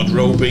Peach, George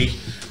Roby,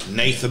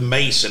 Nathan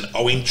Mason,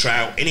 Owen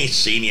Trout, Innes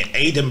Senior,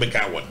 Aidan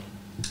McGowan,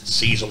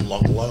 season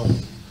long loan.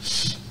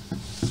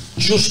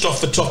 Just off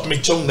the top of my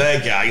tongue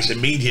there, guys,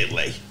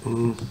 immediately.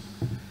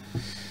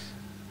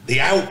 The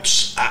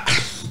outs,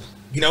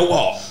 you know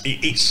what?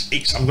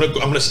 I'm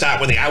going to start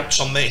with the outs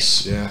on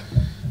this. Yeah.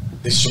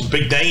 There's some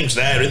big names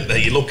there, isn't there?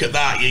 You look at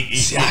that.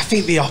 See, I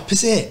think the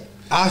opposite.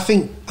 I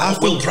think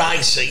Will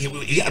Price.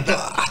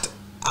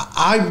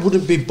 I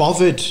wouldn't be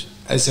bothered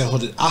as a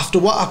Hood after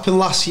what happened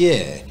last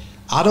year.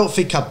 I don't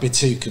think I'd be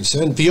too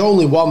concerned. The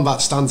only one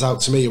that stands out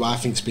to me, who I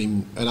think's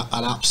been an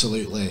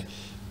absolutely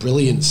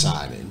brilliant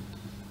signing,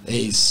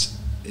 is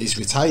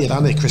retired,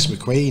 hasn't he? Chris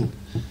McQueen.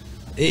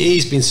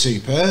 He's been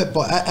superb,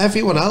 but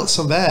everyone else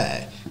on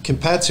there,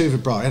 compared to who they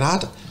brought in,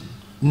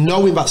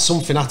 knowing that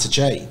something had to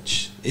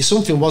change. If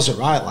something wasn't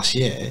right last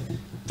year,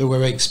 they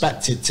were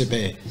expected to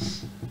be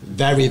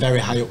very, very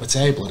high up the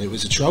table, and it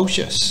was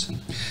atrocious.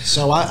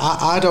 So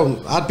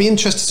I'd be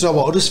interested to know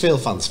what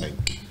Huddersfield fans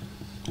think.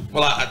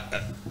 Well,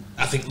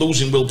 I think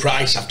losing Will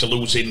Price after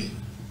losing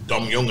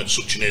Dom Young at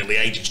such an early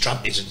age, it's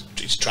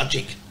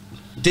tragic.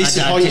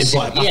 Disappointing,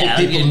 but I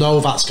think people know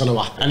that's going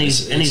to happen. And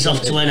he's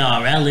off to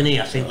NRL, isn't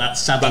he? I think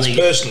that's sadly... That's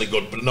personally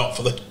good, but not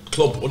for the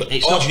club.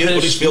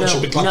 Huddersfield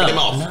should be clapping him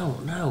off.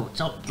 No,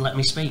 don't let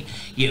me speak.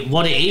 Yeah,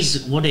 what it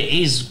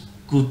is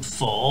good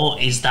for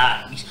is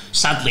that,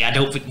 sadly, I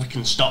don't think we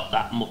can stop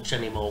that much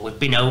anymore.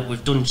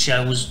 We've done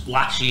shows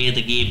last year,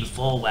 the year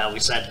before, where we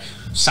said,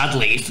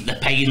 sadly, if they're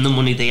paying the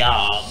money they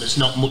are, there's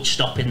not much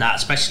stopping that,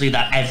 especially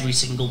that every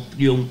single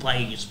young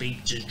player you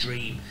speak to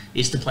dream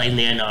is to play in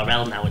the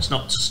NRL now. It's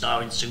not to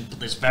star in Super.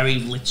 There's very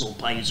little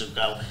players who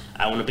go,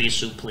 I want to be a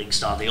Super League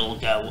star. They all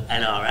go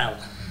NRL.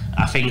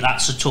 I think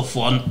that's a tough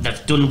one.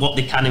 They've done what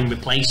they can and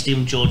replaced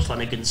him, George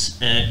Flanagan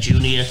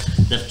Jr.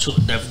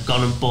 They've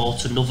gone and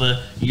bought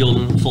another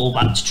young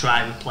fullback to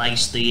try and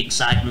replace the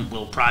excitement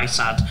Will Price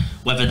had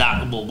Whether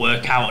that will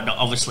work out or not,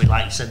 obviously,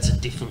 like you said, it's a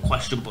different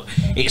question. But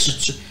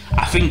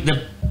I think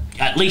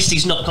at least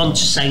he's not gone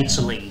to Saints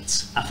or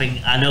Leeds.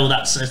 I know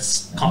that's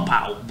a cop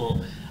out, but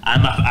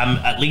I'm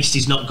at least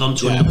he's not gone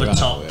to another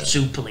top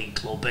Super League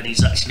club, and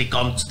he's actually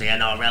gone to the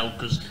NRL,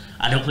 because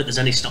I don't think there's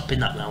any stopping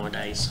that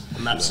nowadays,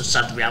 and that's a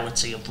sad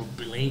reality of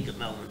rugby league at the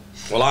moment.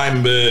 Well,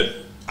 I'm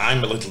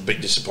a little bit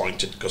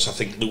disappointed, because I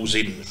think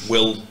losing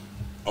Will,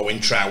 Owen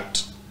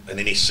Trout, and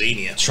in his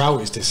senior.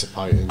 Trout is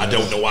disappointing. I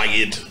don't know why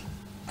you'd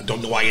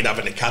have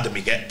an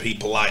academy, get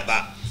people like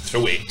that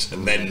through it,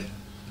 and then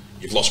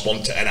you've lost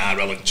one to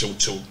NRL and two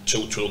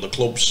to other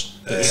clubs.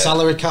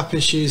 Salary cap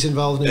issues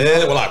involved in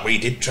that? Well, like we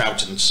did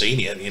Trout and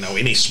senior,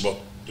 Innis were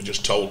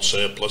just told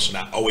surplus, and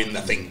that Owen,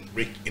 I think,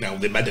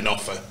 they made an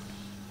offer,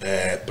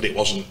 but it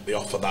wasn't the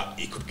offer that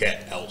he could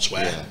get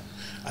elsewhere. Yeah.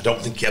 I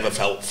don't think he ever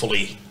felt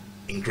fully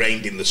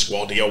ingrained in the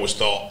squad. He always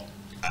thought,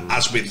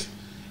 as with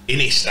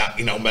Innis, that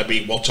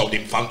maybe Watto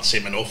didn't fancy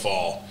him enough,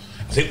 or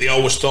I think they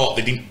always thought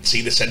they didn't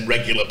see the send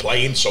regular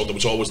playing, so there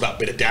was always that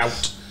bit of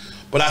doubt.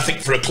 But I think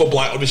for a club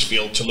like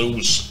Huddersfield to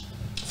lose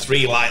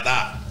 3 like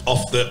that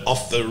off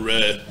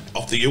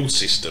the youth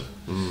system,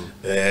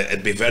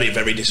 it'd be very,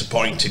 very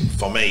disappointing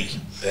for me.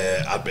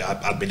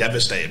 I'd be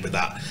devastated with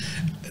that.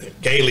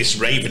 Gail is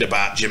raving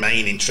about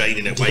Jermaine in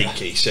training at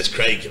Wakey. He says,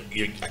 Craig,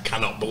 I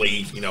cannot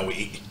believe,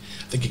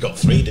 I think he got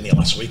 3, didn't he,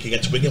 last week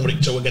against Wigan? Was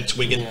it 2 against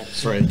Wigan? Yeah,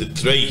 3. The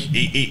 3.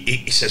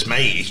 He says,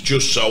 mate, it's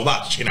just so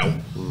that's,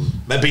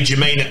 maybe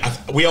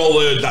Jermaine, we all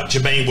heard that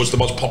Jermaine was the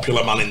most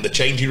popular man in the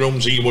changing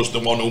rooms. He was the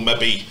one who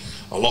maybe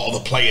a lot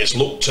of the players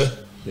looked to.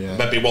 Yeah.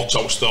 Maybe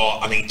Watto's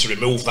thought, I need to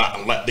remove that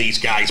and let these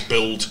guys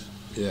build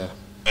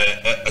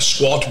a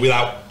squad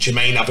without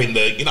Jermaine having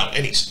the,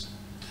 and it's,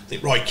 I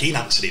think Roy Keane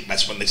answered it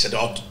best when they said,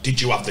 oh,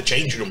 did you have the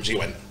changing rooms? He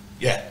went,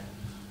 yeah.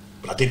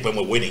 But I did when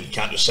we're winning. You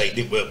can't just say it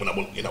didn't work when I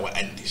won, at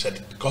end. He said,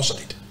 of course I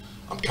did.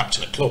 I'm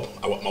captain of club.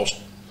 I was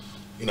most,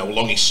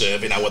 longest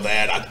serving. I were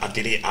there. I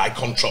did it. I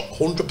control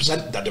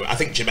 100%. Did I do it? I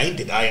think Jermaine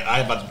did.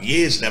 I've had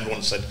years, and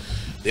everyone said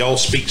they all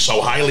speak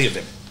so highly of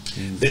him.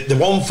 The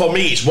one for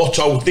me is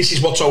Watto. This is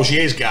Watto's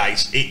years,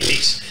 guys.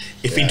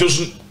 If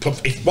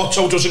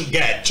Watto doesn't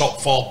get top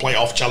 4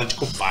 playoff Challenge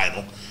Cup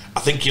final,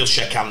 I think he'll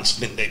shake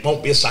hands. It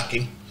won't be a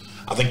sacking.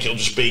 I think it'll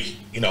just be,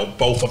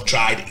 both have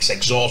tried it, it's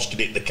exhausted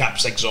it, the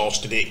cap's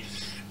exhausted it.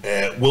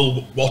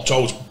 Will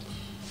Watto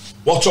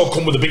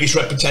come with the biggest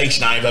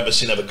reputation I've ever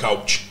seen of a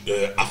coach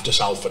after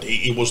Salford.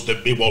 He was the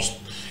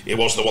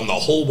one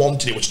that Hull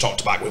wanted. He was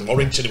talked about with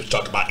Warrington. He was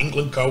talked about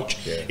England coach.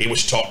 Yeah. He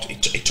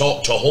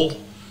talked to Hull,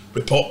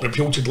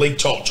 reputedly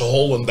talked to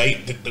Hull, and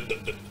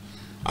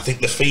I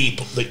think the fee,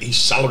 his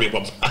salary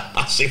was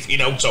massive,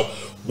 So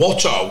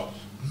Watto,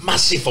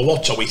 massive for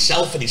Watto,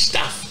 himself and his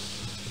staff.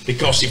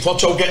 Because if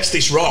Watto gets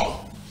this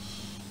wrong,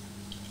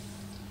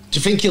 do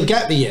you think he'll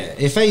get the year?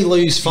 If they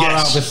lose far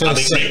out of the first I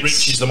think 6,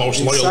 Rich is the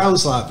most loyal.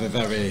 Sounds like they're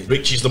very.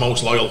 Rich is the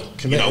most loyal.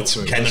 To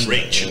it, Ken and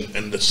Rich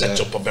and the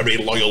setup are very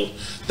loyal.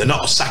 They're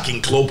not a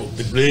sacking club.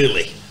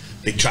 They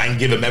try and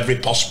give him every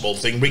possible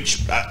thing.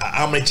 Rich,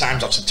 how many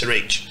times I've said to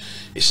Rich,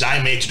 he said,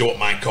 I'm here to do what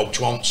my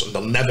coach wants, and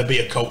there'll never be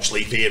a coach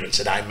leave here and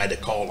said I made a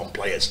call on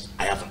players.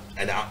 I haven't,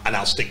 and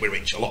I'll stick with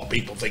Rich. A lot of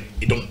people think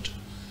he don't.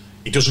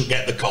 He doesn't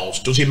get the calls.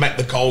 Does he make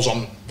the calls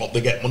on what they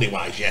get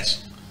money-wise?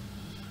 Yes.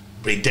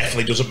 But he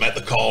definitely doesn't make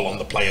the call on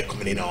the player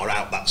coming in or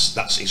out.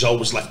 That's he's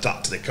always left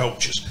that to the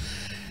coaches.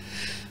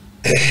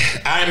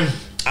 I'm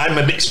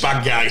a mixed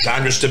bag, guys.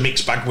 I'm just a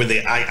mixed bag with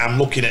it. I'm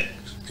looking at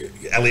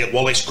Elliot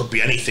Wallace, could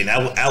be anything.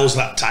 El's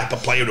that type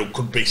of player who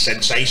could be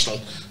sensational.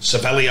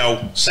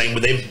 Savelio, same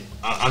with him.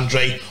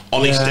 Andre,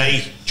 on his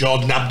day,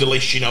 Jordan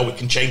Abdelish, we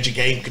can change a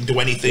game, can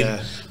do anything.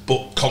 Yeah.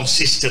 But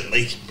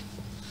consistently,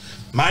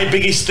 my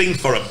biggest thing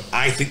for him,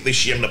 I think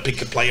this year I'm going to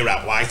pick a player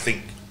out who I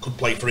think could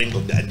play for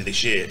England at the end of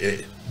this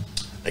year.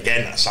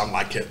 Again, I sound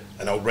like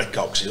an old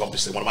record because he's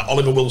obviously one of my...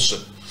 Oliver Wilson,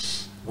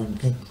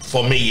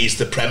 for me, is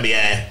the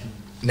premier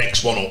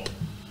next one up.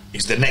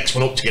 He's the next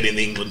one up to get in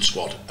the England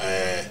squad.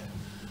 I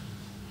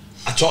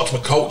talked to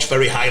a coach,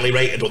 very highly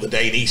rated, the other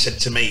day, and he said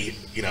to me,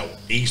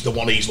 he's the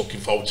one he's looking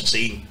forward to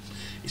seeing.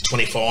 He's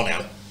 24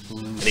 now,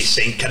 and he's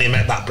saying, can he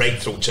make that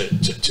breakthrough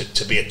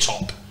to be a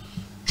top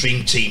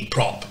dream team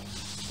prop?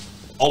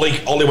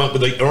 Ollie went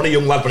with only a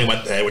young lad when he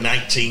went there. He was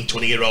 19,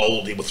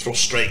 20-year-old. He was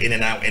thrust straight in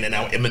and out.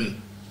 Him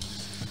and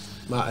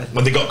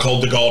when they got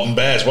called the Gordon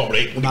Bears, what were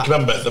it?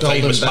 Remember the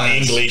famous Matt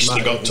English?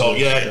 They got told,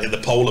 the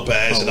Polar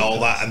Bears and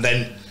all that, and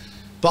then.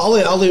 But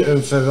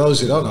Ollie, for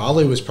those who don't know,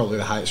 Ollie was probably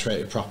the highest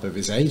rated prop of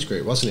his age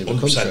group, wasn't he?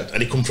 100%.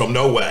 And he come from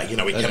nowhere. He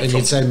came from. And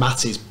you'd say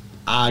Matty's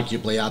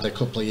arguably had a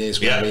couple of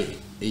years where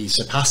he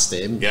surpassed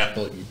him. Yeah.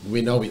 But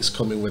we know it's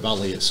coming with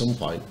Ollie at some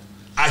point.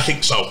 I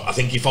think so. I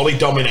think if Ollie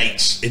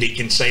dominates and he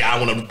can say, I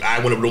want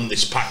to run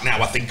this pack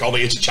now, I think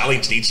Ollie is a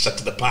challenge he needs to set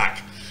to the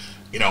pack.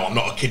 I'm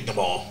not a kid no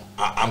more.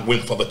 I'm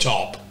going for the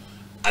top.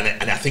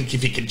 And I think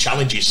if he can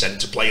challenge his centre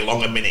to play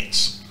longer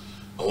minutes,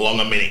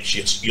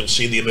 you'll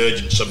see the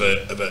emergence of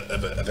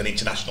an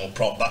international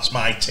prop. That's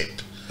my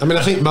tip. I mean,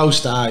 I think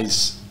most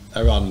eyes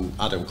are on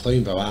Adam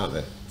Clunbo, aren't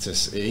they?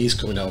 he's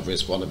coming over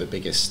as one of the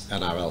biggest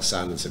NRL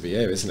signings of the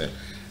year, isn't it?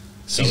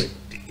 So do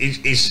you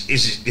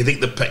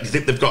think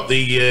they've got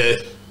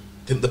the?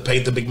 Think they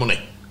paid the big money?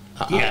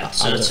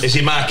 Is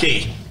he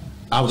marquee?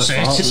 I would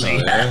have thought so,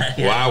 yeah.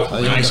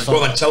 Wow. Nice.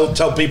 Well, then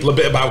tell people a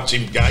bit about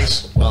him,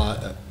 guys.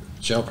 Well,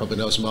 Joe probably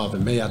knows more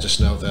than me. I just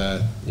know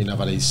that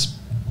that he's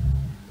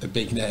a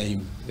big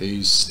name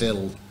who's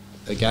still,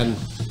 again,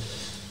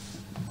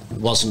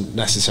 wasn't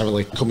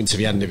necessarily coming to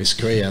the end of his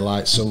career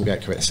like some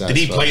get criticised. Did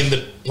he play in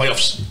the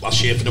playoffs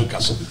last year for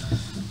Newcastle?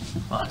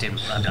 Well, I don't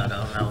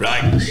know.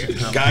 Right,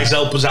 guys,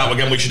 help us out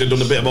again. We should have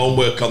done a bit of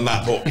homework on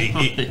that. But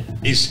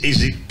is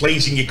it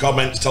pleasing your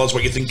comments? Tell us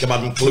what you think of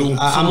Adam Clune.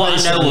 From what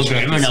I know of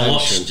him, and I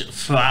watched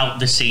throughout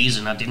the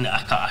season, I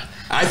can't.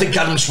 I think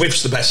Adam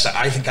Swift's the best.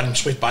 I think Adam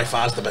Swift by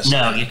far is the best.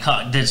 No, you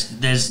can't.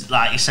 There's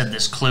like you said,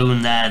 there's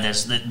Clune there.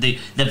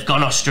 They've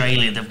gone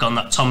Australia. They've gone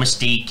that Thomas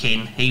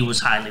Deakin. He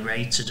was highly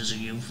rated as a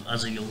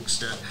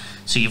youngster.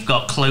 So you've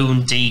got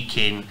Clune,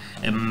 Deakin,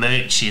 and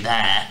Murchie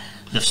there.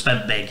 They've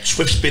spent big.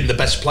 Swift's been the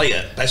best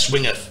player, best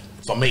winger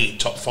for me,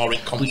 top 4 in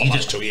comp for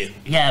last 2 years.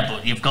 Yeah,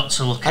 but you've got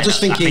to look at I just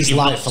think he's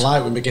like for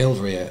like with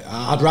McGilvery.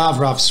 I'd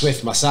rather have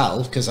Swift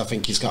myself because I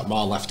think he's got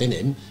more left in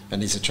him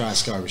and he's a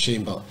try-scoring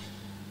machine, but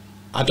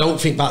I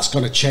don't think that's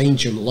going to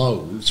change him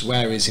loads,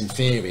 whereas in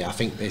theory I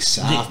think this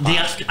I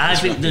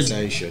think there's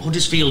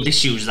Huddersfield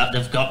issues that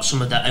they've got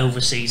some of the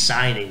overseas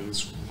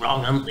signings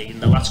wrong, haven't they,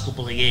 in the last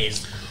couple of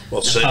years.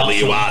 Well, certainly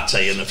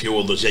Uarte and a few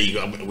others.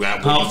 Yeah,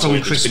 apart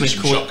from Chris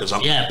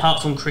McQueen. Yeah,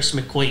 apart from Chris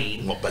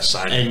McQueen. What best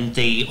signing? And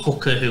the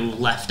hooker who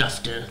left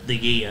after the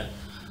year.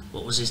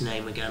 What was his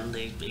name again?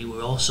 They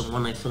were awesome,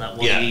 weren't they, for that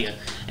 1 year?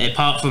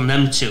 Apart from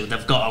them two,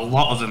 they've got a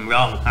lot of them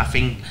wrong. I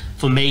think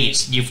for me,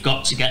 you've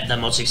got to get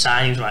them Aussie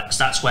signings right because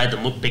that's where the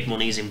big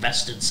money is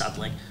invested.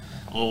 Sadly,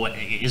 or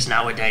it is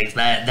nowadays.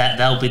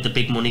 They'll be the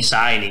big money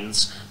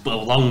signings, but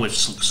along with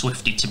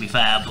Swifty, to be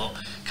fair. But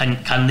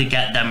can they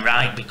get them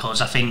right?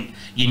 Because I think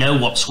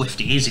what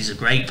Swifty is. He's a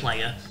great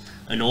player,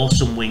 an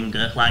awesome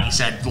winger. Like you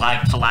said,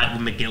 like with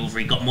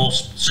McGilvery, got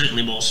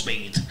certainly more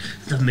speed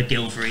than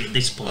McGilvery at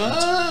this point.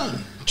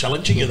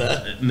 Challenging you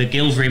there.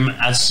 McGilvery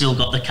has still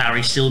got the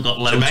carry, still got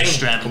loads of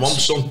strength. Come on,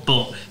 son.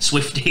 But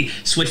Swifty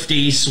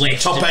is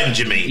Swift. Top end,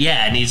 you mean?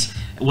 Yeah, and he's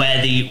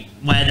where the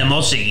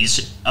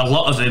Aussies, a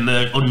lot of them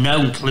are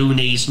unknown.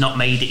 Clooney's not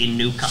made it in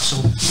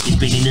Newcastle. He's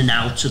been in and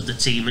out of the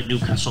team at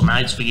Newcastle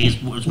Knights for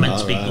years. Was meant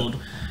to be good.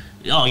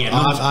 Oh yeah.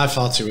 I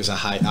thought it was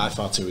I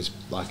thought it was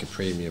like a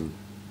premium.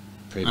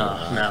 No,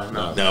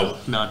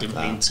 I didn't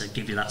mean to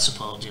give you that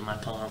support, Jim.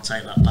 I'll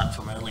take that back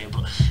from earlier.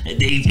 But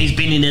he's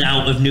been in and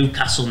out of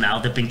Newcastle now.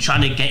 They've been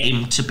trying to get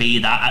him to be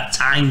that. At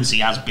times he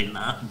has been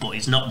that, but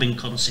he's not been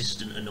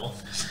consistent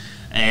enough.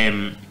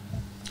 Can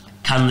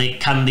they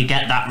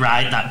get that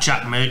right? That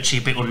Jack Murchie,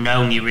 a bit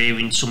unknown. You're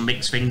hearing some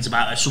mixed things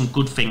about some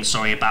good things,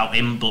 about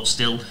him, but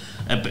still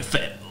a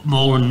bit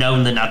more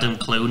unknown than Adam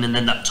Clune. And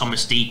then that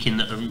Thomas Deakin,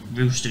 that the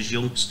Roosters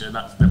youngster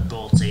that they've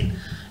brought in.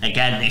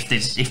 Again, if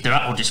they're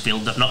at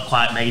Huddersfield, they've not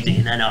quite made it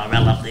in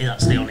NRL, have they?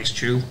 That's the honest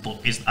truth.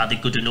 But are they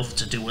good enough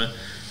to do a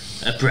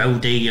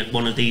Brody and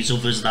one of these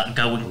others that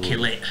go and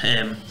kill it?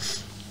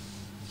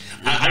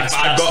 That's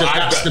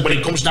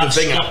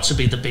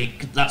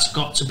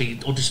got to be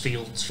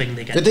Huddersfield's thing.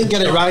 They didn't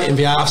get it right in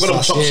the I've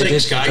got top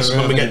 6, guys.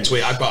 When we get to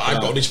it, I've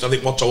got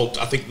Huddersfield.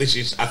 I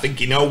think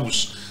he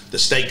knows the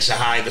stakes are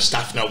high. The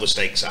staff know the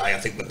stakes are high. I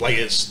think the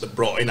players that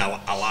brought in, I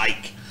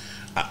like.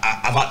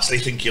 I actually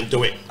think he'll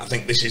do it. I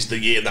think this is the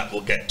year that we'll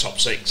get top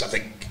 6. I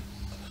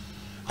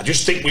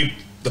just think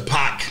the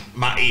pack,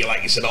 Matty,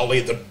 like you said,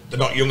 Ollie, they're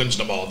not young'uns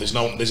no more. There's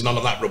none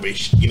of that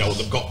rubbish.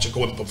 They've got to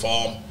go and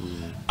perform.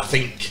 I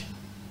think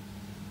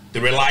they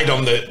relied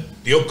on the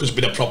hooker's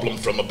been a problem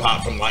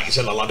apart from, like you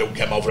said, a lad who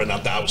came over and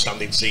had that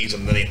outstanding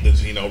season. Then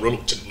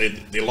reluctantly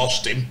they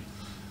lost him.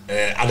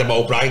 Adam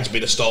O'Brien's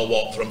been a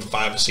stalwart for them for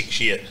 5 or 6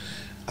 years.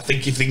 I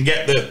think if they can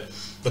get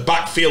the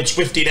backfield,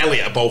 Swifty and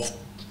Elliott are both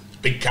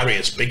big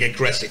carriers, big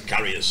aggressive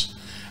carriers.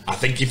 I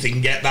think if they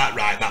can get that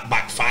right, that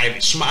back 5,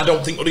 it's something I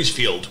don't think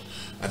Huddersfield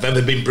have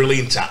ever been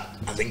brilliant at.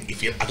 I think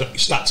your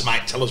stats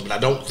might tell us, but I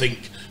don't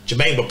think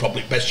Jermaine were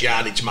probably best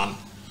yardage man.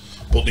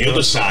 But the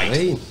other side,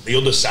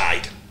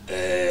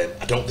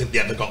 I don't think they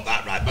ever got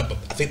that right. But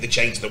I think they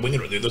changed the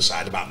winger at the other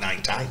side about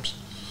 9 times.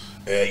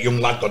 Young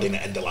lad got in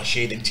at the end of last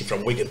year, didn't he,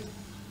 from Wigan?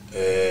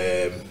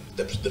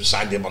 They've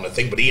signed him on a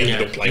thing, but he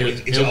ended up playing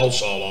with Sam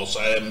Alsall.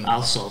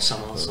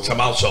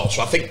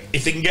 So I think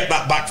if they can get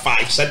that back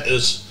 5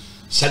 centres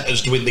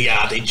doing the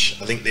yardage,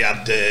 I think they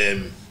had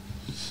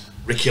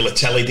Ricky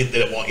Latelli, didn't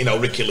they?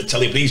 Ricky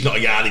Latelli, but he's not a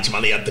yardage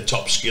man. He had the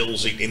top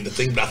skills in the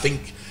thing, but I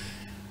think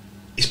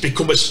it's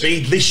become a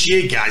speed this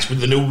year, guys,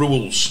 with the new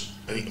rules,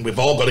 and we've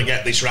all got to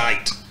get this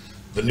right.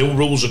 The new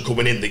rules are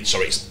coming in. It's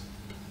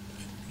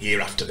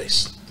year after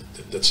this.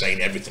 They're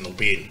saying everything will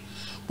be in.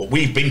 But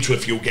we've been to a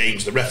few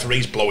games, the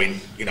referee's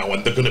blowing,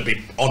 and they're going to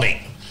be on it.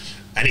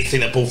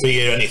 Anything above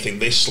here, anything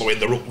this, slowing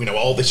the up,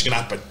 all this can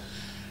happen.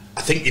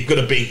 I think you've got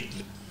to be...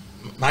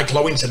 Michael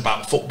Owen said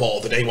about football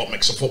the day, what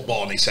makes a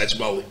football, and he says,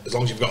 well, as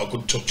long as you've got a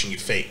good touch and you're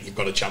fit, you've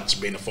got a chance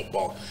of being a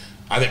football.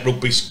 I think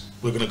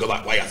we're going to go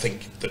that way. I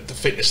think that the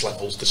fitness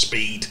levels, the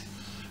speed,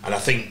 and I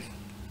think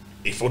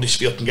if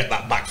Huddersfield can get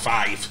that back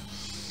five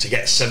to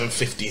get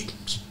 750,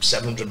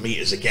 700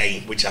 metres a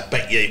game, which I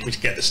bet you, if we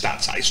get the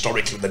stats at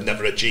historically, they've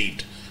never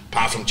achieved,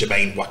 apart from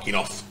Jermaine whacking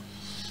off.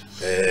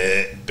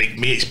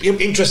 It's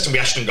interesting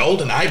with Ashton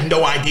Golden. I have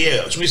no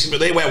idea.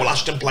 Where will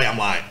Ashton play? I'm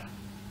like,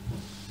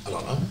 I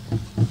don't know.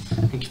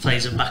 I think he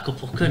plays a backup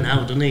hooker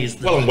now, doesn't he?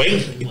 Well, on wing,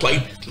 I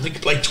think he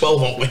played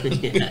 12 on wing.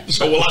 Yeah,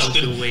 so well,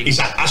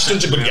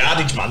 Ashton's a good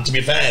yardage man. To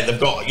be fair, they've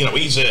got, you know,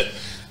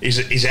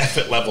 his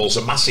effort levels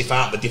are massive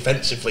out. The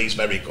defensively is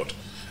very good.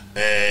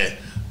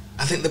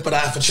 I think they've got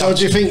half a chance. So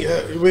do you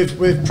think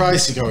with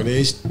Pricey going,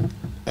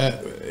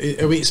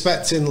 are we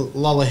expecting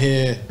Lola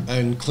here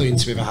and Clune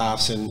to be the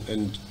halves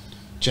and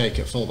Jake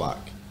at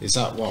fullback? Is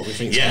that what we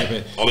think?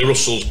 Yeah, Ollie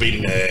Russell's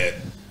been.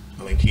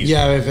 I think he's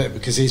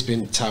because he's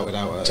been touted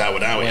out.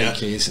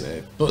 Wakey, isn't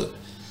it? But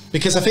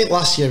because I think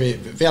last year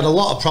they had a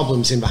lot of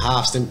problems in the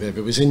halves, didn't they?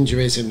 There was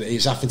injuries and he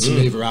was having to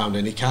move around,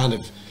 and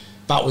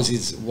that was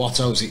his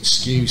Watto's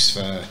excuse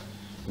for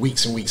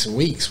weeks and weeks and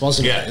weeks,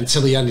 wasn't it?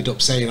 Until he ended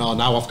up saying, "Oh,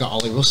 now I've got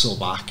Ollie Russell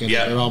back," and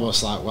they're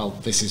almost like, "Well,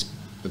 this is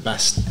the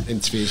best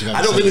interviews you've ever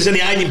I don't seen." think there's any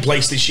hiding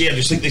place this year. I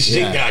just think this is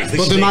it, guys.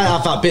 But they might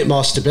have that bit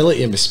more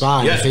stability in the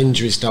spine if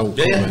injuries don't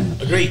come. Yeah,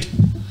 agreed.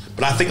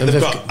 But I think they've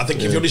got. I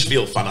think if you're a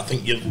Huddersfield fan, I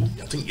think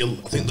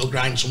they'll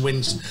grind some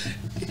wins.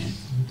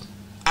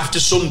 After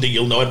Sunday,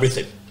 you'll know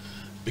everything,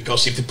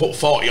 because if they put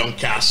 40 on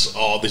Cass,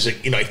 or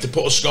if they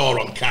put a score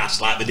on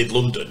Cass like they did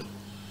London,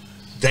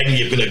 then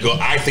you're going to go.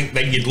 I think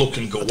then you'd look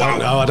and go, wow.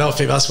 No, I don't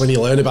think that's when you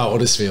learn about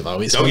Huddersfield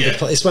though.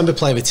 It's when they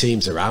play the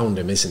teams around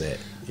him, isn't it?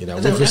 You know,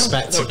 with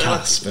respect to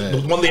Cass,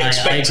 the one they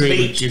expect to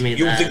beat,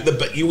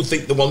 you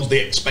think the ones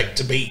they expect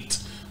to beat,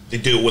 they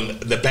do when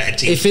the better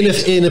teams.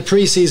 If in a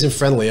pre-season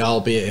friendly,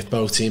 albeit if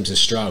both teams are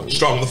strong,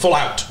 the full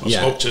out.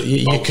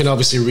 You can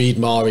obviously read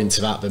more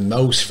into that than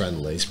most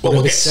friendlies. Well,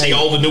 we'll get to see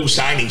all the new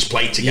signings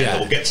play together. Yeah.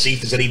 We'll get to see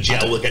if there's any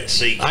gel. We'll get to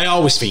see. I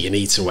always think you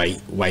need to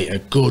wait a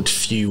good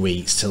few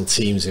weeks till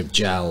teams have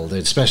gelled,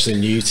 especially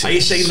new teams. Are you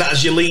saying that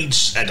as your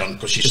Leeds head-on?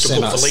 Because you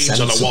stuck up for Leeds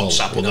on a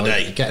WhatsApp the other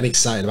day. You're getting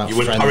excited about. You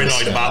were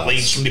paranoid about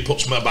Leeds. Somebody put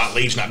something about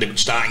Leeds and that didn't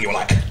start, and you were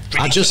like.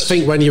 I just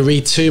think when you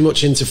read too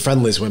much into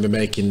friendlies, when we're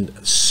making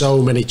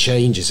so many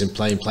changes and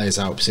playing players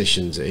out of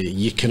positions,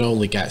 you can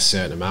only get a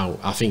certain amount.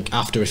 I think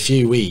after a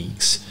few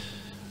weeks,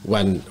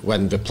 when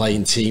they're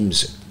playing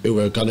teams who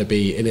are going to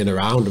be in and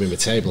around them in the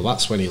table,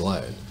 that's when you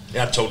learn.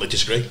 Yeah, I totally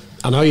disagree.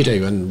 I know you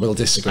do, and we'll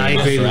disagree. I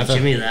agree with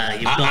Jimmy there.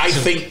 I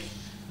think.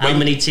 How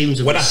many teams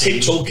have when I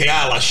tipped Hull KR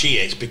last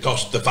year, it's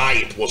because the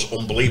vibe was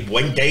unbelievable.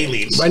 When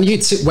Gailey when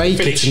you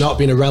waited to not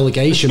be in a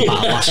relegation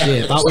battle last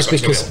year, that was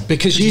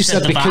because you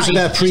said because of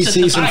their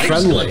pre-season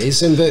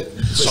friendlies and that.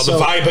 So the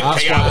vibe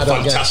at KR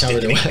was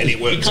fantastic, and it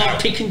worked out. You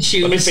can't pick and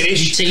choose the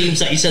teams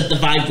that you said the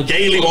vibe would.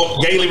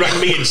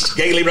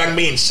 Gailey rang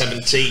me in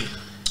 17,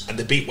 and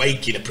they beat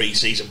Wakey in a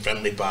pre-season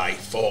friendly by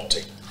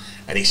 40,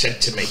 and he said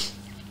to me,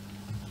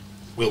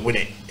 "We'll win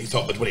it." He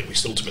thought they'd win it,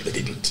 which ultimately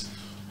didn't.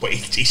 But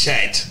he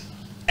said.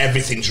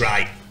 Everything's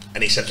right,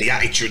 and he said the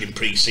attitude in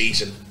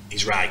pre-season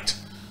is right.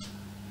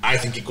 I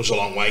think it goes a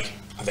long way.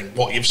 I think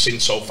what you've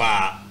seen so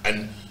far,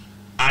 and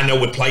I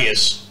know with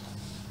players,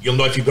 you'll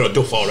know if you've got a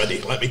duff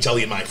already. Let me tell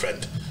you, my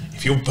friend,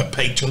 if you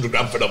pay 200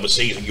 grand for another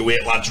season, you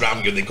 8 lads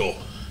round you and they go,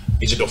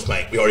 he's a duff,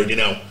 mate. We already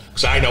know,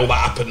 because I know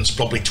that happens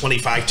probably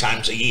 25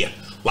 times a year.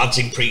 Lads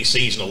in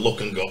pre-season will look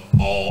and go,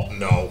 oh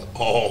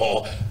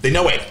no, they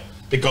know it.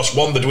 Because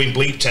one, they're doing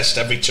bleep tests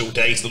every 2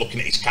 days. They're looking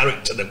at his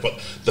character.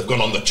 They've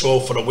gone on the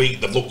tour for a week.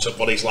 They've looked at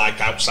what he's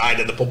like outside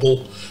of the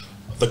bubble.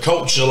 The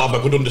coaches will have a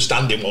good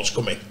understanding what's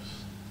coming.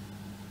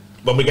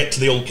 When we get to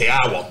the Hull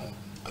KR one,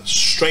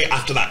 straight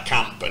after that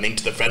camp and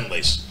into the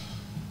friendlies,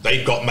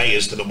 they've got May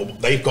as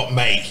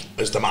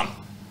the man.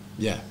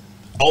 Yeah.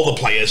 All the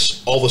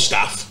players, all the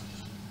staff.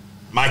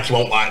 Mikey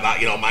won't like that.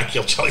 Mikey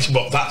will tell you,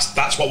 but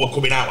that's what we're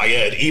coming out. I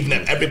heard. Even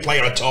every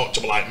player I talked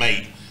to, like,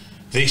 mate,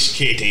 this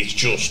kid is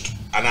just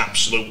an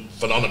absolute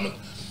phenomenon.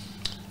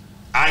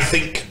 I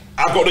think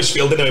I've got this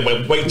field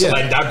anyway. Wait till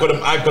end. I've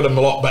got him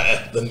a lot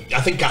better than I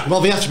think. They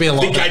have to be a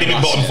lot. I think I did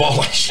him bottom 4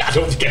 last year. I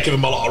don't think I gave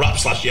him a lot of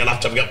raps last year. I'll have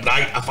to have but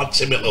I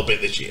fancy him a little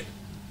bit this year.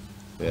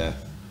 Yeah.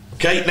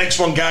 Okay, next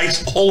one,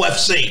 guys. Hull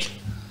FC.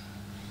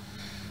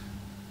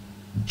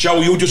 Joe,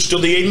 you just do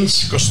the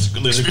ins because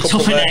there's a couple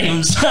of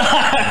names.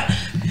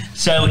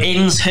 So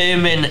Ins,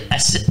 Herman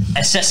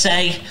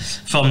SSA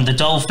from the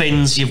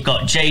Dolphins. You've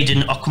got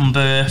Jaden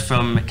Ockenburr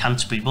from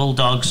Canterbury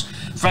Bulldogs.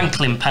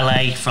 Franklin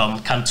Pele from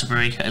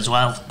Canterbury as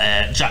well.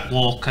 Jack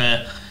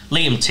Walker,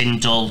 Liam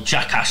Tyndall,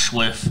 Jack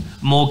Ashworth,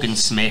 Morgan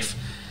Smith,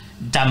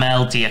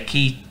 Damel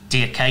Diakite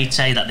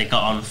that they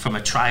got on from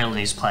a trial and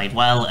he's played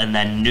well. And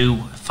then New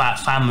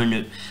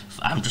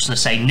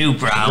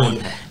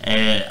Brown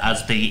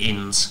as the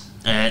Ins.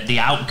 The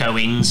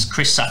outgoings,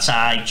 Chris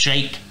Satai,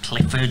 Jake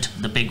Clifford,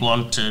 the big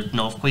one to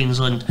North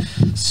Queensland.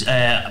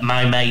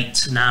 My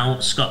mate now,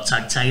 Scott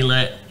Tag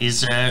Taylor,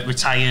 is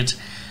retired.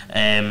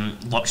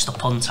 Watched the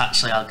punt,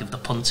 actually. I'll give the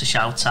punt a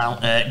shout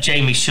out.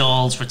 Jamie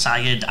Shaw's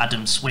retired.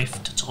 Adam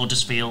Swift to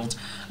Huddersfield.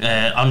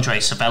 Andre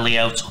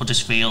Savelio to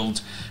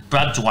Huddersfield.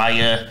 Brad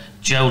Dwyer.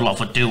 Joe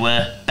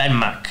Lovadua. Ben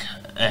Mack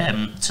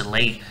to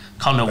Lee.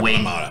 Connor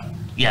Wynne.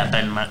 Yeah,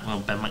 Ben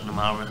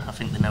McNamara. I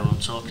think they know what I'm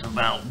talking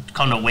about.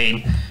 Connor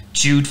Wynne.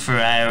 Jude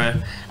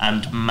Ferreira.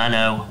 And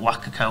Mano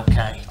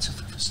Wakakoke to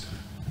Featherstone.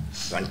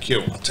 Thank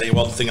you. I'll tell you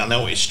one thing I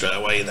noticed straight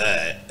away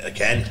there.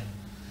 Again,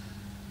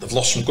 they've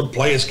lost some good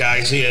players,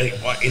 guys, here.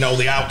 You know,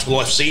 the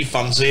Outwell FC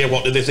fans here,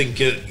 what do they think?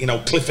 You know,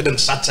 Clifford and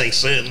Satay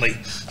certainly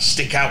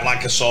stick out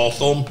like a sore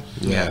thumb.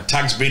 Yeah.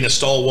 Tag's been a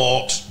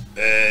stalwart.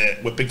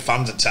 We're big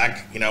fans of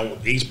Tag. You know,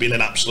 he's been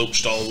an absolute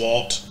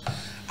stalwart.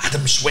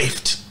 Adam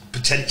Swift,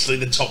 potentially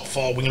the top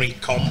 4 winger in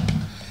comp.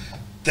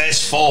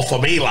 There's 4 for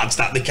me, lads,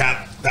 that they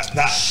can't...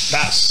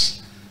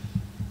 That's...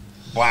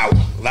 Wow.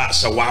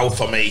 That's a wow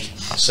for me.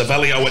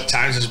 Savelio at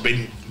times has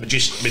been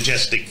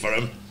majestic for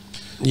him.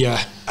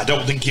 Yeah. I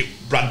don't think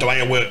Brad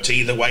Dwyer worked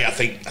either way. I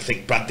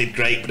think Brad did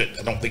great, but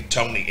I don't think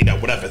Tony, you know,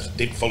 whatever,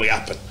 didn't fully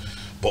happen.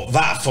 But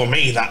that, for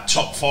me, that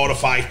top 4 or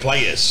 5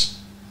 players,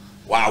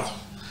 wow.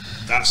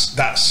 That's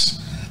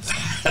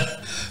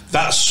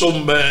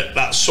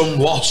some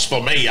loss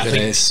for me. I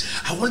think.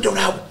 I wonder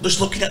how. Just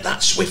looking at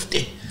that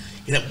Swifty,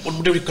 you know, I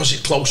wonder because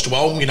it's close to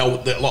home. You know,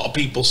 that a lot of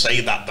people say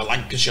that the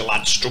Lancashire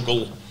lads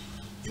struggle.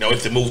 You know,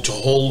 if they move to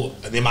Hull,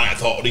 and they might have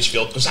thought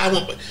Huddersfield, because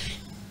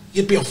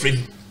you'd be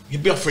offering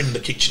the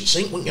kitchen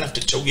sink, wouldn't you?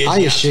 After 2 years, I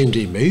assumed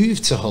he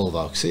moved to Hull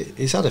though, because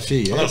he's had a few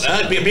years. I don't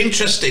know, it'd be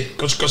interesting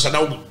because I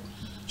know.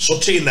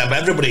 Sutty and them,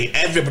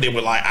 everybody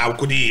were like how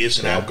good he is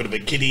and how good of a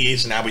kid he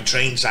is and how he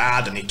trains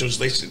hard and he does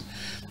this and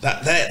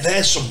that.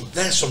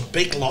 There's some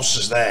big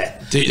losses there.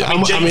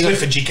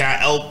 Clifford, you can't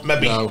help.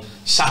 Maybe no.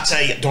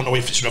 Satay, I don't know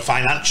if it's a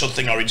financial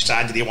thing or he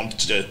decided he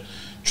wanted to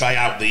try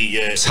out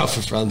the south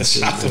of France.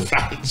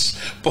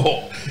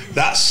 But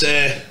that's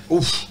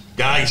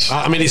guys.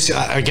 I mean, it's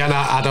again,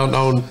 I don't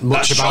know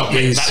much about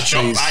these.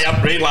 I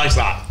haven't realised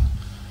that.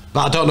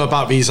 But I don't know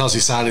about these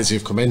Aussie signings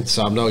who've come in,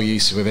 so I'm no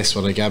use with this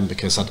one again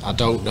because I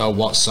don't know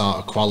what sort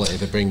of quality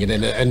they're bringing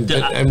in, and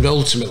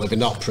ultimately they're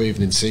not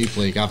proven in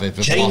Super League, have they?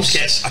 James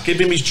gets, I give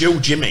him his due,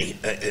 Jimmy,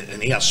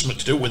 and he has something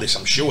to do with this,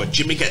 I'm sure.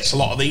 Jimmy gets a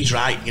lot of these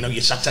right. You know, you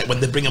sat at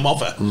when they bring him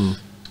over.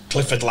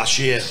 Clifford last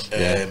year,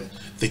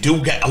 they do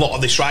get a lot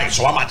of this right,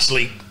 so I'm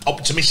actually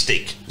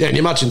optimistic. Yeah, and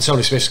you imagine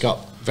Tony Smith's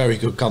got very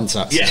good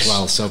contacts as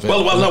well. So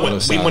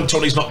when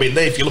Tony's not been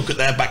there, if you look at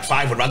their back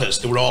 5 runners,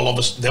 they were all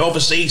they're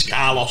overseas.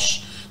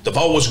 Carlos. They've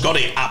always got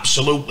it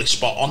absolutely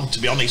spot on, to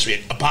be honest with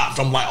you, apart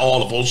from like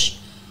all of us,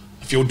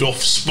 a few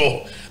duffs,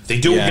 but they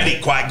do get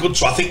it quite good,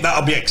 so I think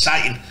that'll be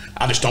exciting.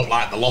 I just don't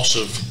like the loss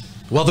of...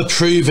 Well, the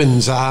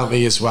provens, aren't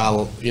they, as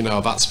well? You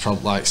know, that's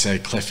probably, like, say,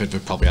 Clifford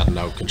would probably had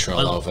no control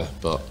over,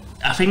 but...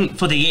 I think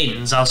for the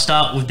ins, I'll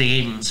start with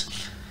the ins.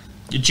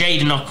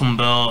 Jaden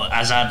Ocumbo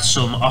has had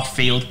some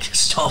off-field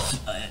stuff,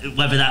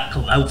 whether that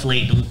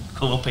hopefully it'll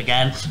come up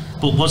again,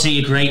 but was he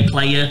a great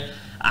player?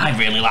 I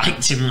really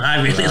liked him.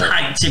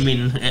 Liked him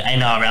in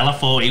NRL. I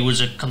thought he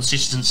was a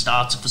consistent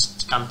starter for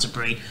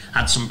Canterbury.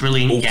 Had some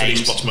brilliant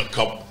games.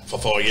 For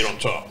 4 years on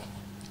top.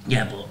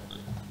 Yeah, but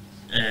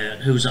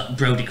who's that?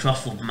 Brodie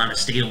Crawford, Man of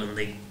Steel, and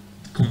they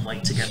couldn't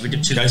wait to get rid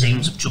of 2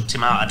 teams. Have chucked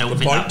him out. I don't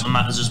think that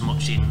matters as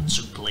much in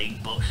Super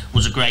League, but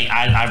was a great.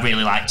 I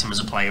really liked him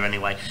as a player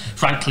anyway.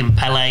 Franklin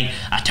Pele,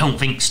 I don't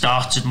think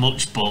started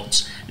much,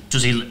 but.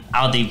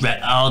 Are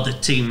the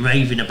team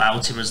raving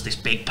about him as this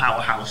big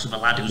powerhouse of a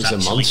lad who's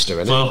actually a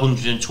monster,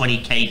 420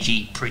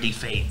 kg pretty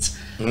fit?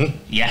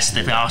 Yes,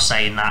 they are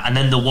saying that. And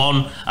then the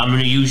one, I'm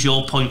going to use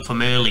your point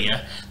from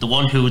earlier, the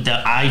one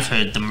that I've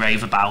heard them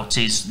rave about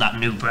is that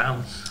New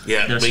Brown.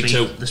 Yeah, me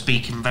too. They're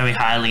speaking very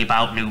highly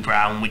about New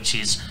Brown, which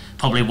is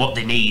probably what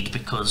they need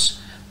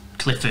because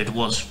Clifford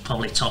was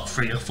probably top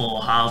 3 or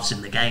 4 halves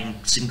in the game,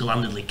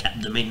 single-handedly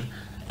kept them in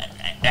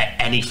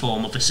any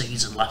form of a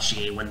season last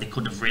year when they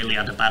could have really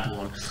had a bad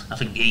one. I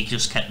think he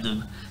just kept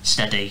them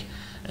steady.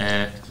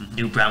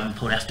 New Brown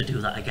would have to do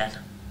that again.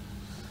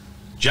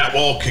 Jack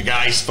Walker,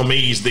 guys, for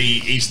me is the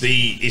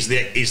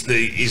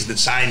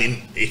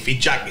signing.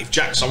 If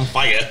Jack's on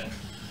fire,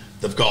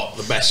 they've got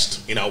the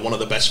best, you know, one of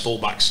the best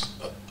fullbacks.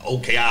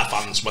 OKR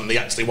fans, when they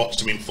actually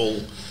watched him in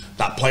full,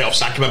 that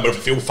playoffs, I can remember a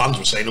few fans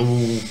were saying,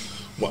 "Ooh,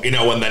 what," you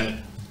know, and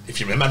then. If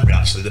you remember,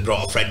 actually, they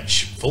brought a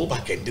French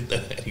fullback in, didn't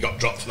they? And he got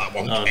dropped for that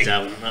one game.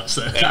 Damn, that's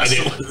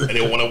and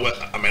he'll want to work.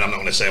 I mean, I'm not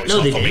going to say it's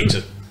not for me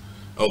to.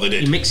 Oh, they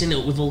did. You're mixing it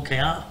up with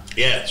OKR.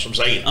 Yeah, that's what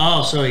I'm saying.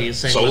 Oh, sorry, you're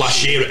saying. So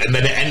last year, and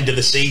then at the end of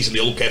the season, the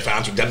UK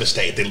fans were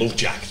devastated. They loved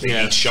Jack.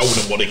 He'd shown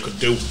them what he could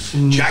do.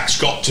 Jack's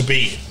got to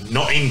be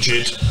not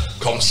injured,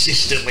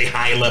 consistently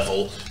high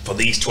level for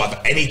these to have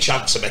any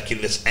chance of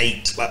making this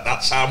 8.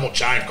 That's how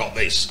much I've got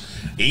this.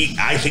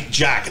 I think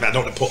Jack, and I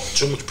don't want to put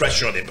too much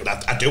pressure on him, but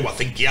I do. I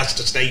think he has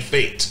to stay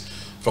fit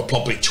for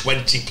probably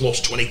 20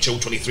 plus 22,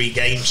 23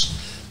 games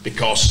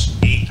because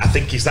I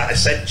think he's that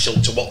essential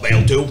to what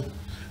they'll do.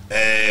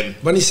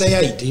 When you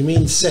say 8, do you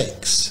mean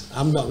 6?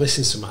 I'm not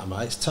missing some of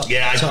mate. It's top.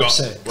 Yeah, top got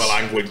 6. Well,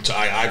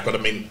 I've got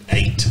them in 8.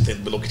 I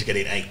think we're looking to get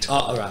in 8. Oh,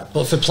 all right.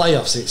 But for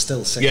playoffs, it's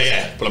still 6.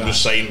 Yeah. But I'm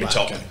just saying, we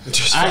top. Okay.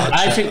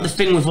 I think the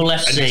thing with Hull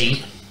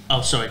FC.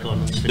 Oh, sorry, go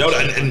on. No,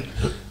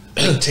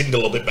 and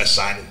Tyndall will be best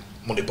signing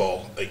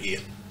Moneyball a year.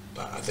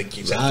 I think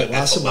he's Right,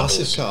 that's a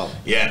massive call.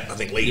 Yeah, I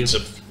think Leeds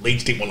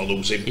didn't want to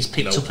lose him. He's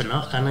picked up a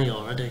knock, hasn't he,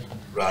 already?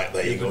 Right,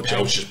 there you go.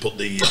 Joe's just put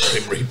the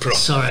Tim Reaper on.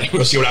 Sorry.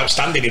 Because you were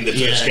outstanding in the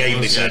first game,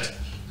 they was, said.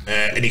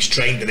 And he's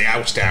trained in the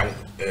house down.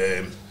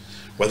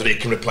 Whether he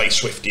can replace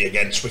Swifty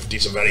again,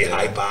 Swifty's a very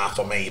high bar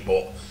for me,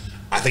 but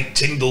I think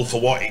Tyndall, for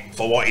what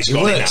he's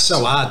got in that.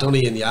 So hard, don't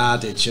he, in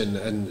yardage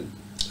and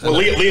well,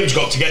 Liam's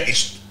got to get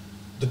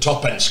the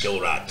top end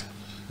skill right.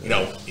 You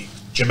know,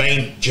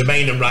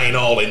 Jermaine and Ryan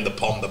all in the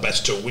pond, the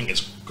best 2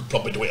 wingers, could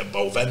probably do it at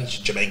both ends.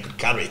 Jermaine could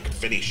carry, could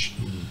finish.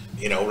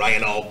 You know,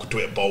 Ryan all could do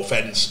it at both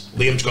ends.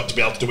 Liam's got to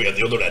be able to do it at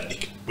the other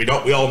end. We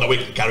all know he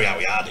can carry out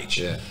yardage.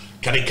 Yeah.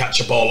 Can he catch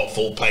a ball at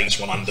full pace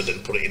one-handed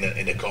and put it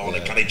in a corner?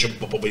 Yeah. Can he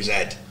jump up his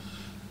head?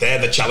 They're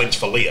the challenge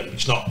for Liam.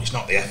 It's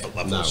not the effort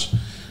levels.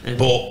 No.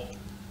 But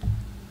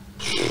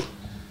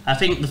I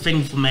think the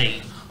thing for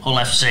me, Hull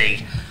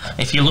FC,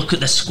 if you look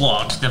at the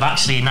squad, they've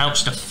actually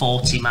announced a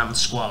 40-man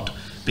squad,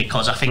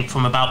 because I think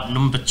from about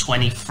number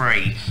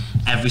 23,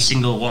 every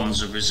single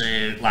one's a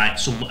reserve, like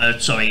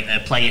a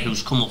player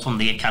who's come up from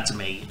the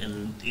academy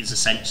and is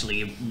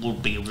essentially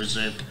would be a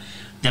reserve.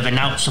 They've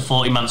announced a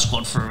 40-man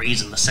squad for a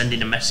reason. They're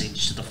sending a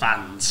message to the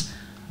fans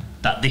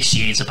that this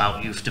year's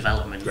about youth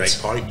development. Great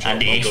point, Joe.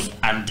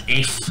 And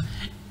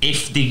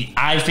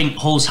I think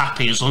Hull's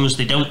happy as long as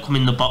they don't come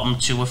in the bottom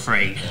 2 or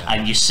 3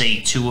 and you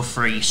see 2 or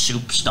 3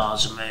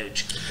 superstars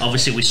emerge.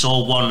 Obviously, we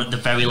saw one at the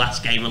very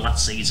last game of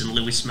last season,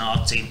 Lewis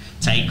Martin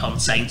take on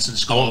Saints and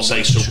score. I won't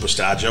say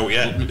superstar, Joe.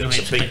 Yeah,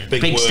 it's a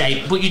big word.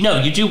 State, but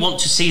you do want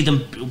to see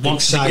them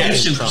want to become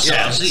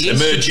superstars. Yeah,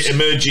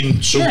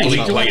 emerging Super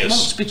League players.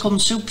 Want to become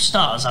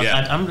superstars.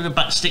 I'm going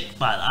to stick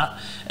by that.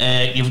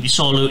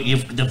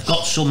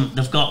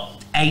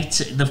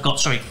 They've got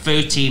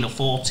 13 or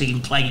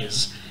 14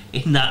 players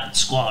in that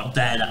squad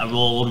there that are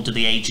all under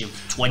the age of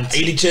 20. Are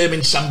you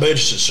determined Sam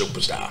Burgess's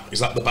superstar?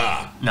 Is that the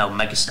bar? No,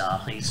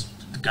 megastar. He's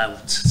the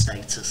GOAT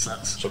status.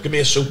 So give me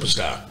a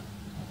superstar.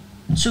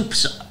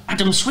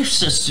 Adam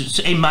Swift's,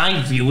 in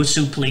my view, a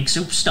Super League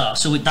superstar.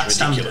 So that's ridiculous.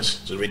 standard.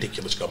 It's a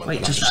ridiculous comment.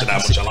 Wait, I've just said how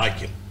much I like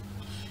him.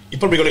 You've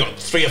probably only got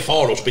 3 or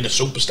 4 who's been a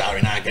superstar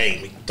in our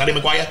game. Danny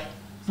Maguire.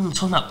 I'm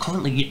talking about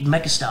currently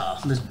megastar.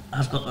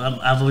 I've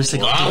obviously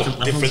got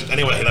different levels.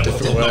 Anyway,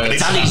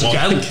 Danny's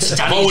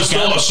GOAT. I've always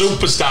thought a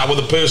superstar with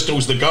a person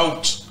who's the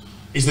GOAT.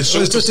 He's the superstar.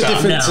 There's just a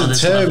difference in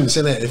terms,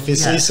 isn't it? If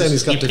he's saying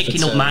he's got different terms. You're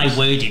picking up my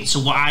wording. So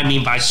what I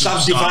mean by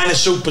superstar. Sam, define a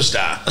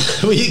superstar.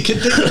 Well, you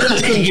could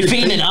You're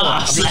being an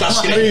arse. I'm just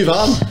asking. Move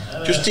on.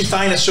 Just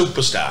define a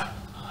superstar.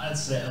 I'd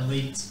say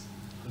elite,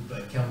 but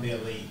it can be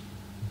elite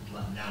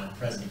like now,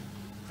 present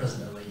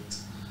elite.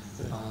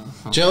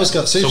 Joe's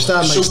got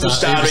superstar,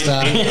 hyperstar.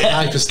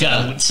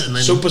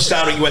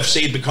 Superstar in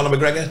UFC would be Conor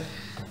McGregor?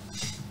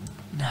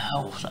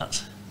 No,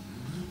 that's...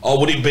 Or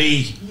would it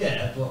be...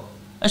 Yeah, but...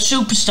 A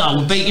superstar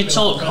would be, you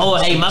talk,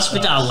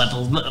 Masvidal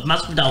level.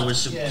 Masvidal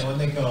was... Yeah, when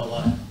they go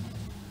like...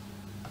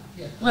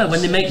 Yeah. Well,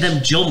 when they make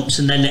them jumps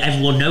and then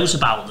everyone knows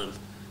about them.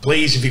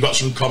 Please, if you've got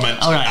some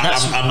comments. All right,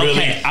 I'm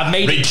really I've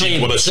made it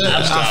clear.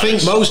 I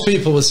think most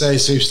people would say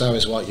superstar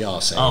is what you're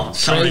saying. Oh,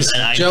 sorry.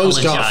 Joe's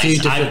got a few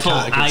different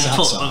categories. I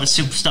put a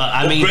superstar.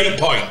 I mean, great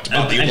point.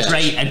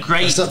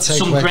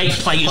 Some great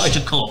players to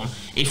come.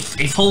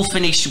 If Hull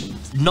finish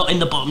not in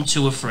the bottom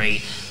 2 or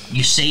 3,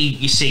 you see.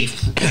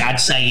 I'd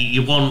say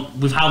you want,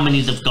 with how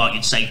many they've got,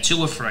 you'd say 2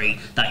 or 3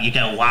 that you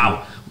go,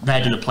 wow, they're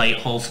going to play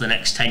at Hull for the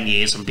next 10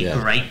 years and be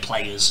great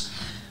players.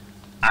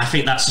 I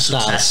think that's a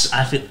success.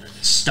 I think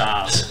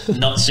stars,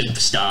 not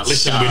superstars.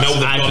 Listen, stars. we know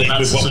they've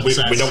got it.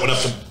 We don't want to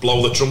have to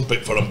blow the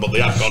trumpet for them, but they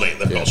have got it.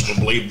 They've got some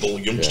unbelievable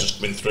youngsters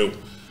coming through,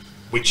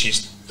 which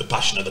is the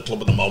passion of the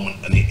club at the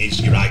moment. And it is,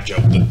 you're right, Joe,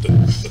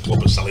 the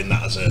club are selling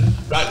that as a...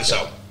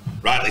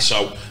 Rightly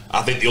so.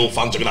 I think the old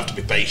fans are going to have to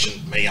be patient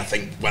with me. I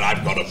think when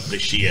I've got them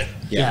this year,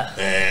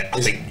 I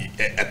think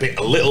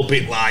a little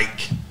bit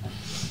like,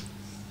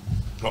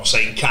 I'm not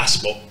saying Cass,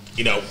 but,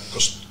 you know,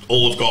 because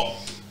all have got...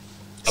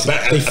 I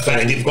bet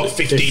you've got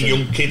 15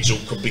 young kids who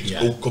could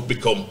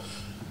become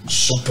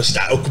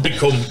superstar, who could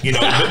become, you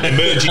know,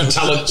 emerging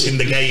talents in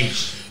the game.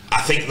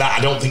 I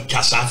don't think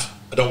Cass have.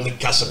 I don't think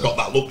Cass have got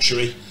that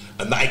luxury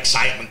and that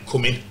excitement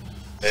coming.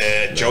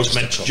 Joe's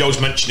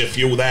mentioned a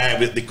few there.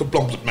 They could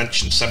probably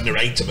mention 7 or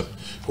 8 of them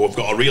who have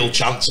got a real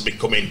chance of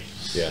becoming.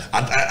 Yeah.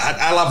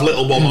 I'll have a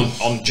little one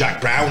on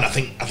Jack Brown. I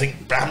think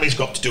Brownlie's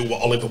got to do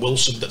what Oliver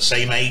Wilson, that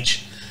same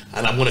age,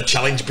 and I'm going to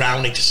challenge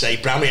Brownie to say,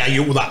 Brownie, are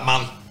you that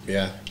man?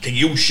 Yeah. Can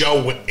you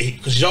show?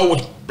 Because he's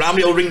always,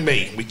 Brownie will ring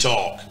me and we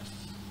talk,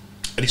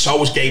 and it's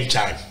always game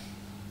time.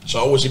 It's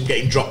always him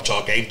getting dropped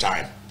or game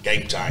time,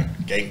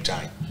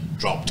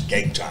 dropped,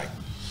 game time.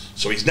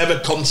 So he's never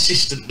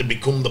consistently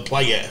become the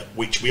player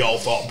which we all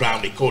thought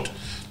Brownie could.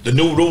 The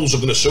new rules are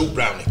going to suit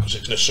Brownie because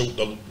it's going to suit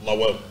the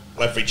lower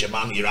leverage a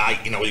man. You're right.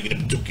 You know, you're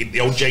going to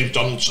the old James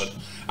Donaldson.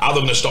 How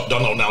they're going to stop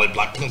Donald now in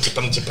black penalty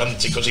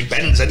because he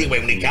bends anyway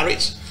when he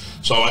carries.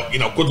 So you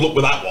know, good luck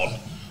with that one.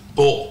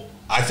 But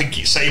I think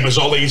it's same as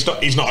Ollie. He's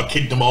not a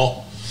kid no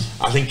more.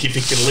 I think if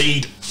he can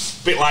lead, a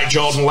bit like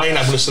Jordan Lane,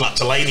 I've listened to that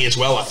to Laney as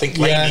well. I think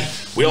Laney,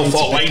 we all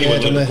thought Laney was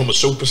going to become a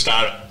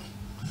superstar.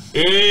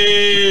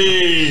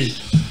 Hey!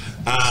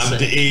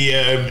 And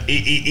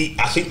he,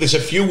 I think there's a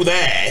few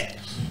there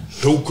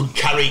who could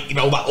carry, you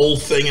know, that whole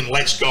thing and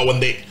let's go.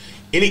 And isn't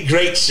it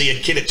great to see a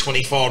kid at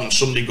 24 and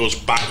suddenly goes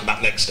back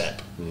that next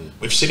step?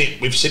 We've seen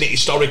it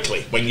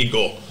historically when you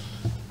go,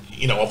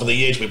 you know, over the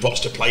years we've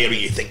watched a player and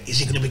you think, is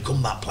he going to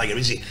become that player?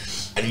 Is he?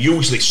 And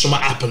usually something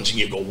happens and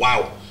you go,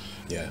 wow.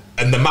 Yeah.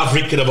 And the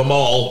maverick of them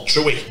all,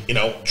 Truey, you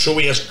know,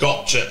 Truey has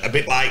got to, a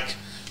bit like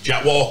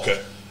Jack Walker,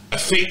 a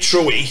fit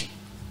Truey.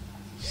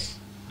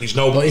 There's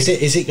no. But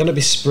is it going to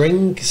be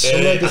spring,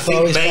 summer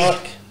before he's back?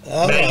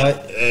 Oh, May, well,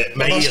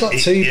 that's not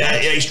too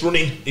bad. Yeah, he's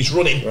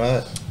running.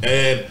 Right.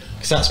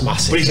 Because that's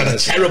massive. But he's had a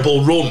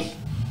terrible run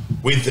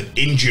with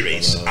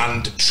injuries,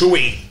 and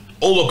Truey,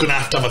 all they're going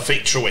to have a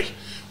fit Truey.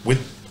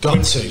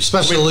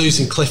 Especially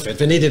losing Clifford.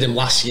 They needed him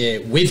last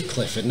year with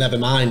Clifford. Never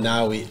mind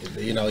now.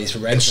 He's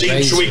ready.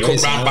 Seeing Truey come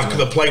round back of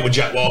the play with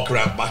Jack Walker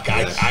out back,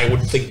 I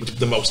would think would be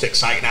the most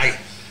exciting.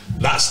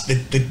 That's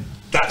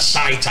that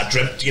sight I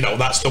dreamt. You know,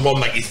 that's the one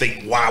that you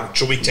think, wow,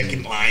 Truey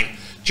taking line,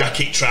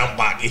 Jackie Trout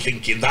back. You're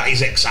thinking that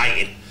is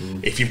exciting.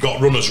 If you've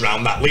got runners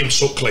around that, Liam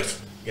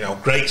Sutcliffe, you know,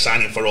 great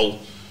signing for Hull.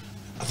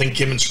 I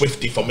think him and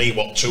Swifty for me,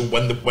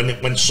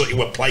 when Sutty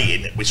were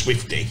playing with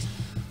Swifty.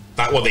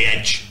 That was the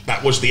edge.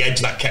 That was the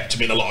edge that kept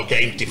him in a lot of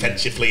games,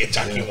 defensively,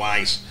 attacking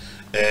wise.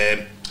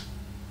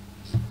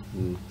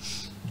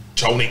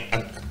 Tony,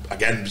 and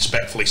again,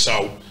 respectfully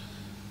so,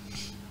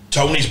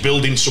 Tony's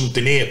building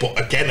something here, but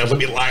again, a little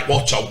bit like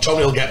Watto.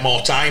 Tony will get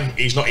more time.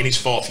 He's not in his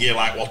fourth year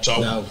like Watto.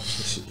 No.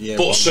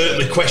 But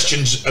certainly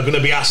questions are going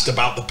to be asked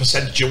about the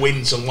percentage of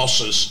wins and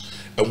losses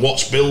and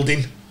what's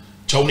building.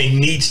 Tony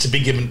needs to be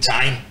given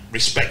time,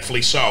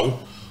 respectfully so,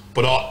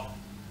 but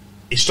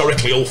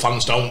historically all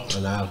fans don't. I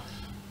know.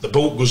 The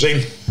boot goes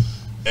in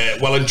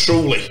well and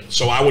truly.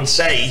 So I would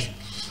say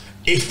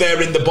if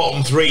they're in the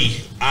bottom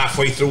three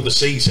halfway through the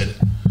season,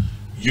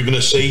 you're gonna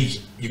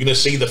see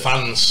the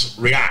fans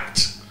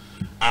react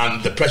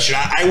and the pressure.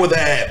 I were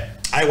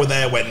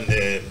there when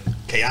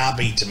KR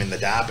beat him in the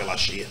derby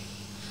last year.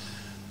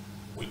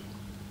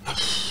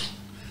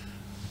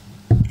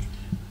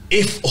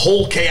 If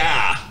Hull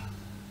KR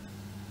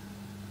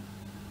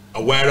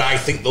are where I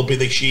think they'll be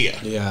this year,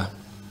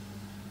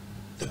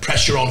 the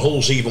pressure on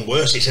Hull's even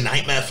worse. It's a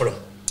nightmare for them.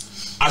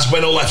 As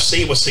when Hull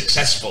FC was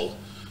successful,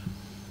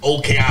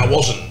 Hull KR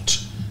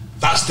wasn't.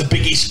 That's the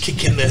biggest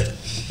kick in the.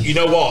 You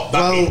know what?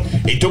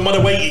 It don't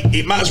matter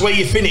it matters where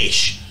you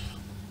finish.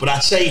 But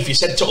I'd say if you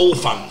said to Hull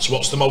fans,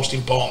 what's the most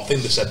important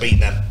thing? They said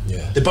beat them.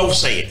 Yeah. They both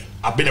say it.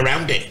 I've been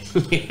around it.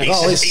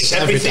 It's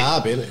everything.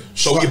 Derby, isn't it?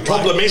 So your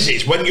problem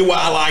is when you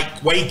are like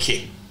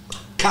Wakey,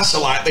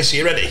 Castle like this,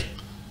 you ready?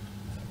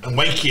 And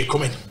Wakey are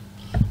coming,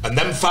 and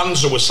them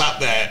fans who were sat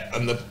there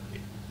and the.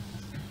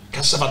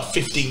 Cass have had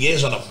 15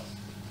 years on them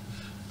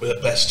at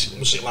best.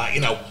 Was it like,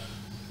 you know,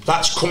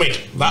 that's coming,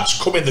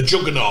 the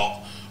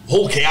juggernaut.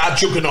 Hull KR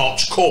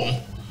juggernauts come,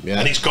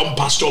 and it's gone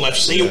past Hull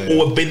FC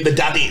who have been the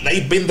daddy.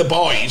 They've been the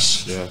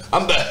boys,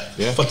 and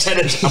for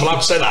tenants. I'm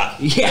allowed to say that.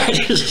 Yeah,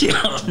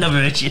 I've never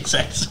heard you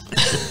say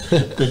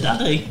the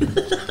daddy.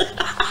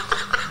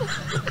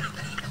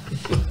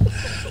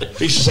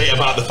 He used to say it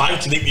about the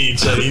fighting, didn't you? He'd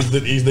say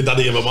he's the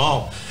daddy of them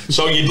all.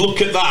 So you'd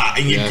look at that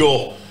and you'd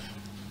go,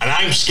 and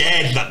I'm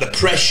scared that the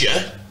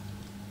pressure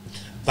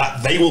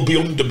that they will be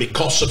under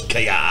because of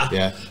KR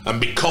and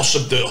because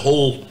of the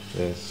whole,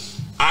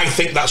 I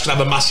think that's going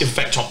to have a massive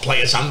effect on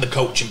players and the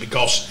coaching,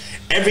 because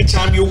every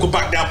time you go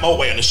back down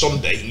motorway on a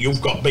Sunday and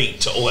you've got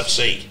beat to Hull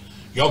FC,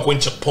 you're going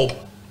to pub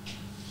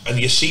and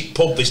you see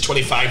pub, there's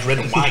 25 red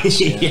and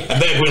whites and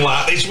they're going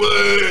like this,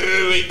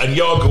 and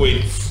you're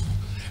going,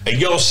 and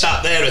you're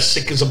sat there as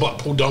sick as a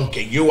Blackpool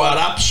donkey. You are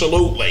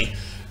absolutely,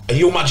 and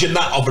you imagine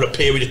that over a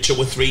period of 2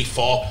 or 3,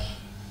 4,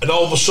 and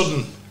all of a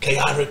sudden,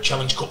 KR at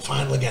Challenge Cup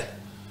final again.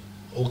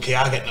 All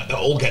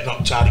get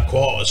knocked out in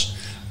quarters.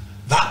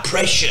 That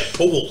pressure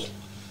pool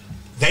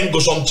then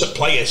goes on to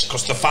players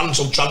because the fans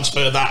will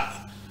transfer that.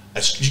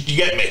 You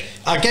get me?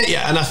 I get you,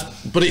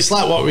 but it's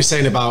like what we were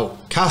saying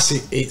about Cass.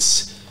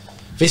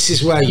 This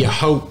is where you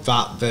hope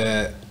that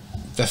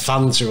the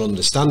fans are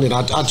understanding.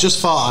 I just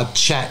thought I'd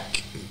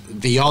check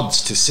the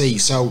odds to see.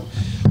 So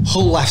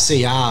Hull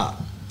FC are.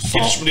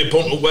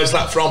 Where's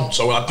that from?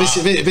 So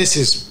this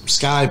is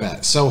Sky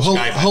Bet. So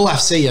Hull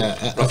FC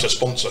are not a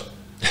sponsor.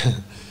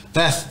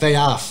 They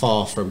are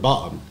 4 from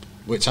bottom,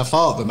 which I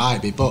thought they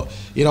might be. But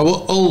you know,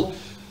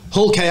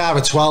 Hull KR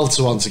are 12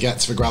 to 1 to get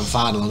to the grand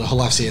final, and Hull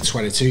FC are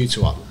 22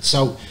 to 1.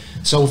 So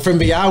from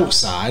the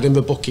outside, and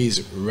the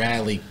bookies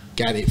rarely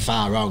get it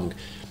far wrong.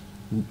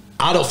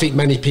 I don't think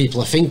many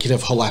people are thinking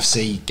of Hull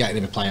FC getting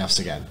in the playoffs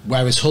again.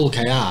 Whereas Hull KR,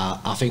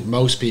 I think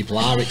most people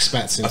are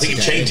expecting. I think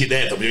you've changed it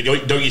there, though.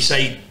 Don't you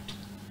say?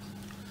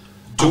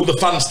 Do the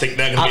fans think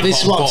they're going to be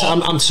this is what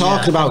I'm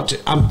talking about.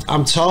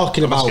 I'm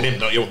talking about. Him,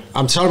 not you.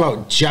 I'm talking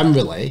about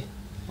generally.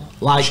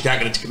 Like, you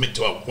can't get to commit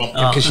to it.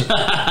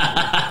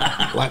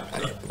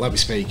 Let me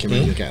speak and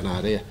you'll get an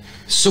idea.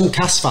 Some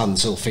Cast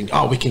fans will think,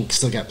 we can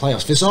still get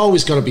playoffs. There's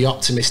always got to be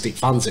optimistic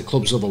fans at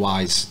clubs,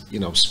 otherwise,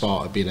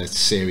 sport would be a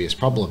serious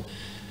problem.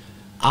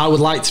 I would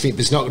like to think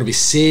there's not going to be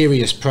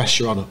serious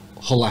pressure on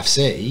Hull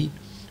FC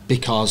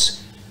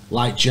because,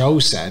 like Joe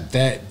said,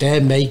 they're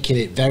making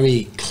it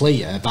very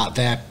clear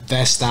that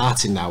they're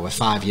starting now a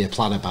 5-year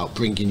plan about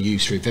bringing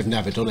youth through. They've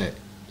never done it.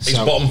 Is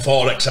bottom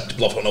 4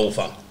 acceptable for an Hull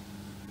fan?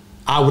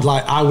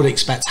 I would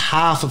expect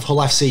half of Hull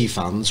FC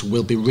fans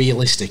will be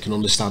realistic and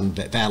understand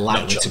that they're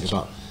likely to be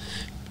back.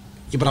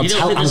 Yeah, but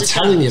I'm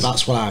telling you,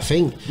 that's what I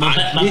think. My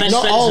best friend's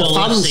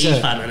an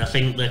FC fan, and I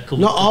think they're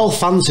not all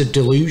fans are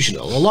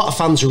delusional. A lot of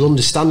fans are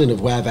understanding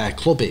of where their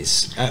club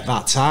is at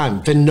that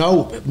time.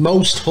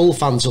 Most Hull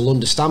fans will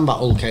understand that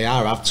Hull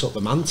KR have took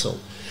the mantle.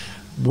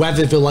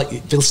 Whether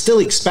they'll still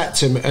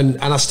expect him, and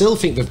I still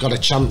think they've got a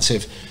chance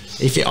if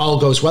it all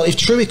goes well. If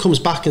Truey comes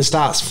back and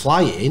starts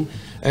flying,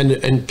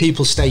 and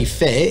people stay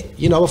fit,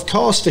 of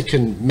course they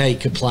can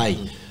make a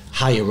play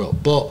higher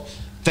up, but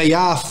they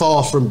are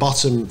 4 from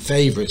bottom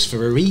favourites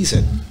for a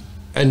reason.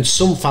 And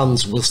some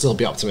fans will still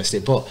be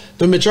optimistic, but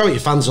the majority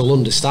of fans will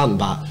understand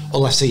that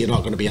Hull FC are not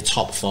going to be a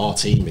top 4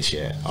 team this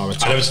year. Or a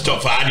top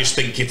I just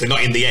think if they're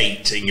not in the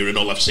 8 and you're an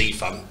Hull FC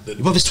fan...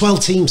 Well, there's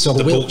 12 teams, so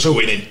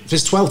winning.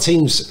 There's 12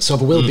 teams, so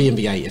they will be in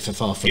the 8 if they're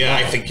 4 from Yeah,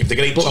 bottom. I think if they're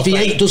getting top 8... But the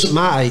 8 doesn't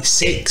matter, it's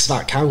 6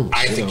 that counts.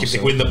 I think if they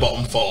win the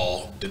bottom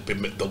 4, the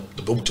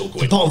boot will go in.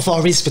 The bottom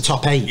 4 is for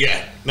top 8.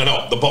 Yeah,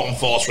 no, the bottom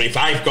 4. So if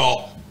I've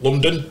got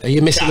London... Are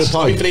you missing the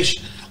point?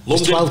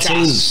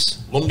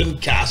 London,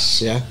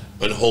 Cass,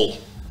 and Hull.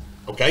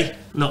 Okay?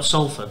 Not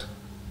Salford.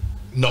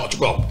 I'm going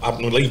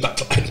to leave that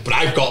to end,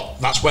 but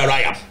that's where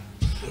I am.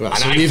 Right,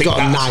 so you've got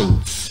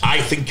 9th.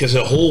 I think as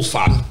a Hull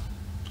fan,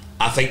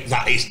 I think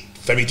that is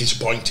very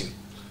disappointing.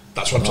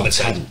 That's what I'm trying to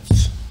say.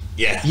 10th.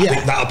 Yeah, I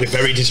think that'll be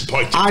very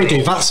disappointing. I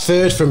do. That's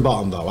 3rd from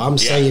bottom, though. I'm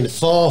saying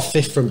 4th,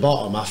 5th from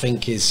bottom. I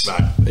think is.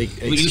 Right.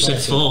 Well, you said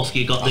 4th.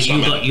 You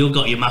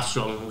got your maths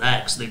wrong there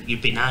because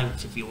you'd be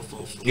 9th if you were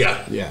 4th.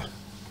 Yeah.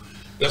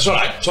 That's all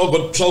right. It's all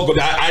good. It's all good.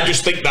 I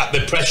just think that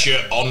the pressure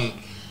on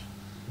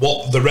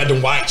what the red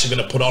and whites are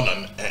going to put on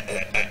them.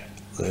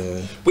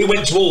 We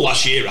went to Hull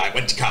last year, right?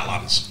 Went to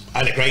Catalans. I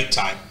had a great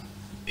time.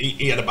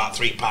 He had about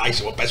 3 pies.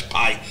 He was best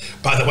pie.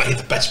 By the way,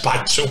 the best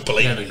pie in Super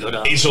League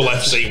is Hull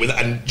FC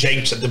and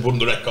James said they've won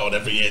the record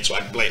every year, so I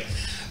can play.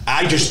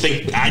 I just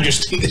think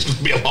there's going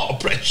to be a lot of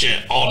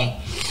pressure on,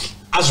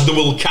 as there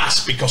will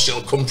Cast, because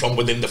it'll come from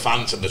within the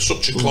fans, and there's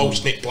such a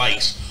close-knit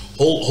place.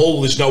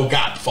 Hull, there's no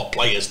gap for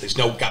players, there's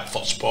no gap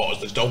for supporters,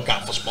 there's no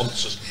gap for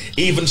sponsors.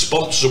 Even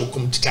sponsors who will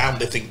come to town,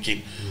 they're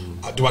thinking,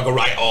 do I go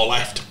right or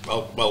left?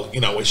 Well,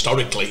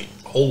 historically,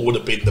 Hull would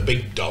have been the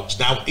big dogs.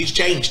 Now it's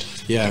changed.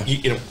 Yeah.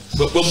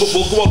 We'll go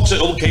on to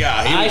Hull KR.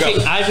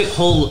 I think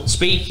Hull.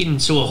 Speaking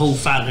to a Hull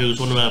fan who's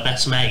one of our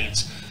best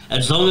mates,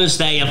 as long as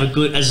they have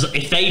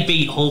if they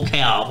beat Hull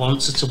KR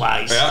once or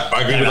twice,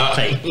 I agree with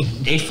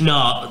that. If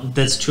not,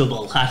 there's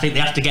trouble. I think they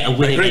have to get a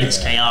win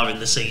against KR in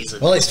the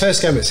season. Well, it's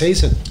first game of the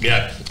season.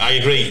 Yeah, I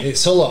agree.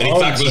 It's all and if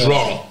that goes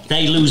wrong,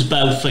 they lose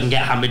both and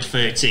get hammered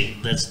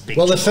 13. There's big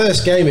trouble. The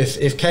first game,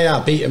 if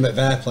KR beat them at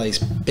their place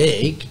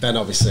big, then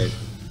obviously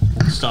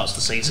starts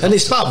the season. And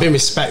it's about being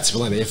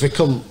respectable, isn't it? If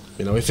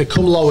they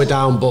come lower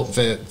down, but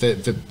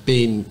they're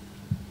being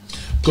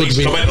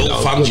please comment,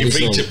 Hull fans. You're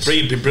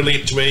free to be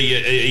brilliant to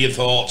hear your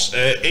thoughts.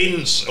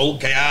 Inns, Hull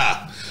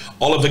KR,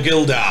 Oliver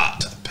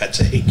Gildart,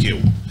 Petter Hickey,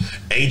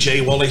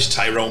 AJ Wallace,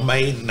 Tyrone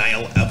May,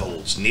 Niall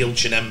Evans, Neil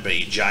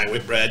Chinembi, Jai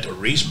Whitbread,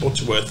 Reece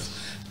Butterworth,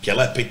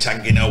 Gillespie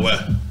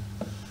Tanginoa,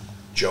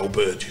 Joe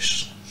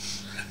Burgess.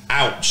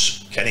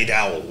 Outs, Kenny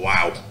Dowell,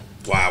 wow.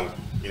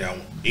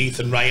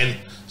 Ethan Ryan,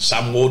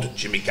 Sam Wood,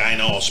 Jimmy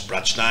Kynors,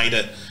 Brad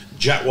Snyder,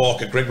 Jack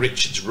Walker, Greg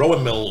Richards,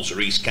 Rowan Mills,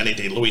 Reece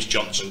Kennedy, Lewis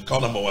Johnson,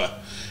 Conor Moore,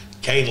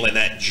 Kane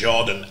Lynette,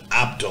 Jordan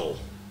Abdul.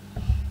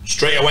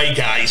 Straight away,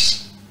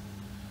 guys,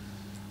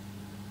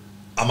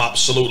 I'm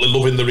absolutely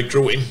loving the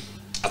recruiting.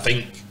 I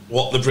think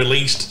what they've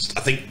released,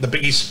 I think the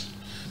biggest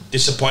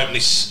disappointment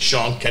is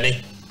Sean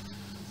Kenny.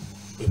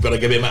 We've got to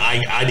give him,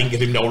 I didn't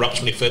give him no raps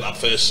when he first that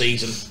first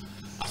season.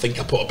 I think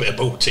I put a bit of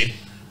boot in.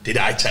 Did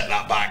I take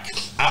that back?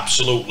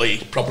 Absolutely.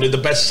 Probably the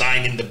best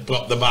signing they've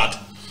had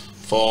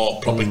for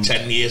probably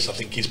 10 years. I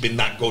think he's been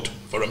that good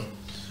for them.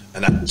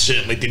 And I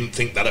certainly didn't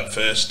think that at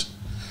first.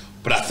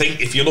 But I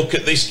think if you look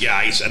at this,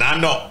 guys, and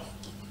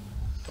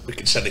we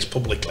can say this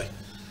publicly,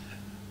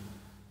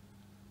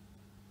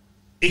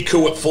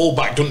 Iku at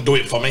fullback doesn't do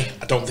it for me.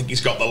 I don't think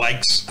he's got the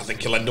legs. I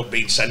think he'll end up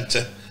being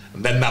centre.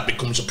 And then that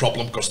becomes a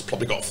problem because they've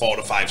probably got 4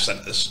 or 5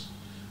 centres,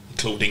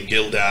 including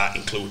Gildart,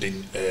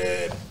 including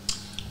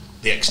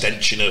the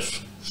extension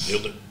of the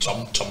other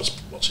Thomas,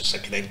 what's his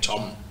second name?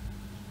 Tom,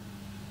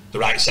 the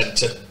right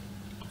centre.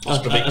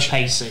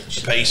 Pasic.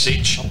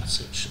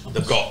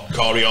 They've got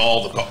Corey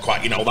Hall, they've got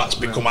quite, that's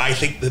become, I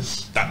think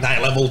that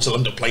Night Levels will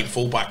end up playing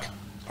fullback.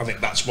 I think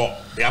that's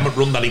what, they haven't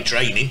run that in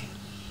training,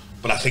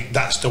 but I think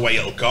that's the way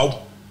it'll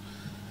go.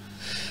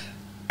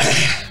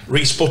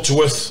 Reece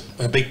Butterworth,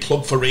 a big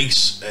plug for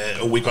Reece,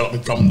 who we got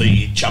him from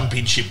the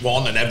Championship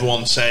 1, and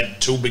everyone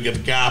said too big of a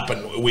gap,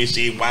 and we're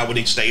seeing why would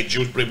he stay at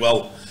Dewsbury?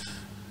 Well,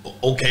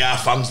 OKR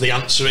fans, the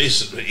answer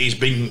is he's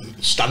been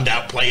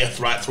standout player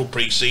right through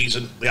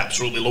pre-season. They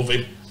absolutely love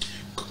him.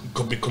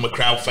 Could become a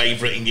crowd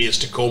favourite in years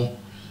to come.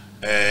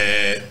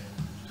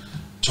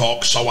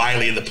 Talk so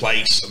highly of the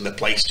place, and the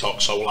place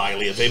talks so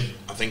highly of him.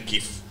 I think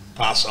if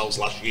Parcells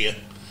last year,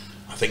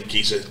 I think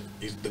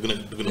they're going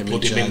to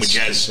plug him in with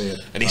Jez,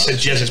 and he said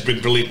Jez has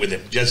been brilliant with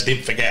him. Jez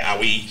didn't forget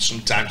how he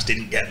sometimes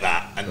didn't get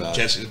that, and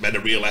Jez has made a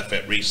real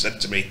effort. Reece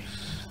said to me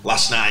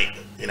last night,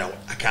 you know,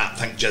 I can't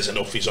thank Jez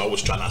enough. He's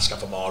always trying to ask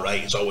for more, right?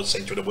 He's always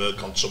saying to the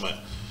work on something.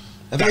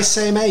 Are they the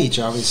same age,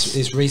 or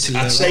is Reece?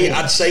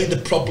 I'd say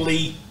they're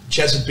probably,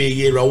 Jez would be a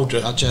year older.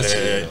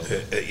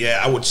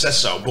 Yeah, I would say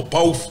so. But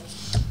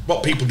both,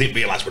 what people didn't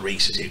realise with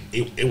Reece is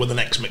he was the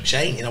next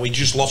McShane. You know, he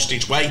just lost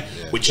his way,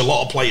 which a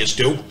lot of players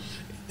do.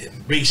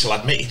 Reece will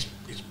admit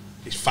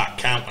his fat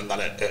count and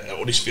that at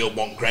Huddersfield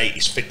wasn't great.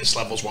 His fitness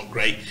levels weren't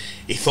great.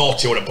 He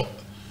thought he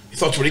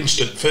were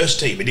instant first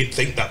team. He didn't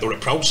think that there were a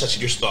process.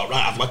 He just thought,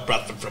 right, I've left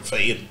Bradford for a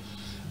fee. And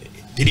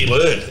did he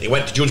learn? He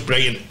went to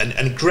Dewsbury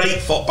and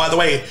great thought. By the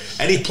way,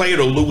 any player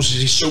who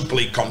loses his Super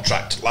League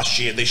contract last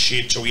year, this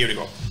year, 2 years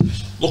ago,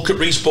 look at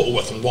Reece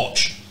Butterworth and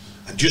watch.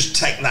 And just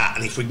take that,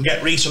 and if we can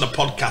get Reece on a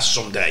podcast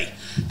someday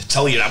to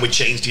tell you how he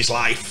changed his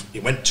life. He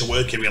went to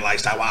work, he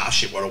realised how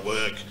harsh it were at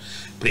work,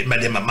 but it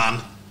made him a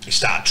man. He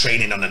started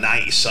training on the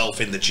night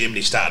himself in the gym,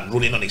 he started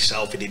running on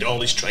himself, he did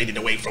all his training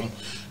away from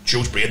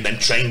Dewsbury and then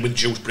trained with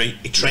Dewsbury.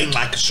 He trained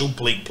like a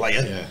Super League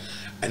player,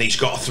 and he's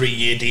got a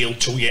 3-year deal,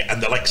 2 year,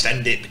 and they'll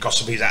extend it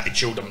because of his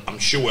attitude, I'm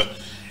sure.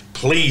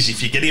 Please,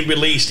 if you're getting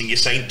released and you're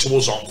saying to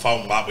us on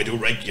phone like we do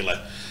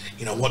regular,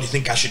 you know, what do you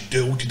think I should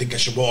do? Do you think I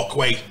should walk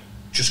away?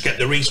 Just get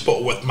the Reece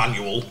Butterworth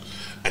manual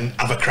and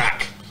have a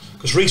crack.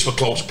 Because Reece were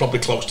probably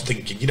close to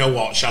thinking, you know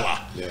what, shall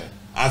I? Yeah.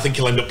 I think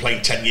he'll end up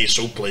playing 10 years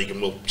Super League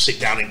and we'll sit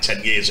down in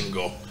 10 years and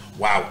go,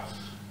 wow,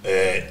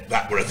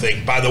 that were a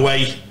thing. By the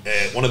way,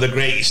 one of the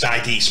greatest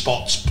ID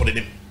spots putting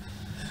him.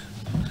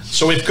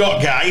 So we've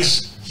got,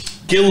 guys,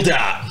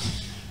 Gildart.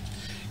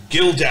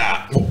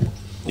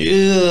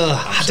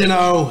 Yeah, I don't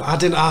know.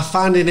 I'm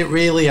finding it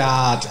really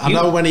hard. I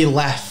know when he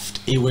left,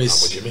 he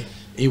was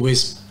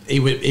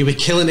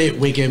killing it,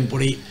 Wigan,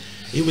 but it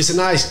was a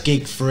nice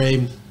gig for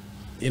him.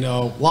 You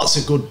know, lots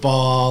of good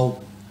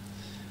ball,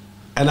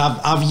 and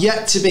I've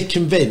yet to be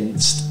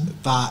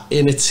convinced that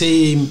in a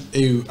team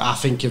who I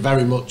think are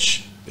very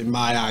much, in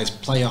my eyes,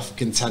 playoff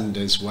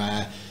contenders,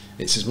 where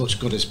it's as much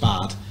good as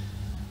bad.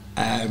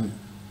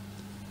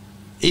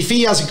 If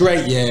he has a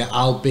great year,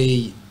 I'll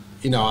be,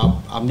 you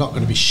know, I'm not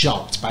going to be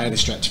shocked by any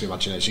stretch of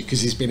imagination because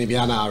he's been in the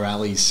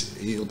NRL.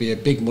 He'll be a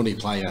big money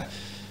player.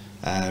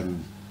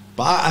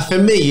 But for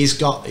me,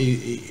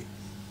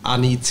 I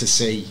need to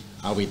see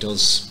how he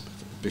does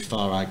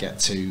before I get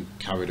too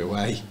carried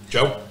away.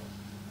 Joe?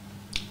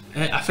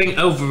 I think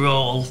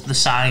overall, the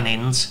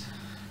signings...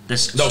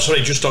 No,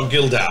 sorry, just on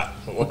Gildart.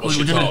 What's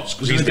your thoughts?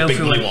 Because he's the big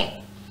money one.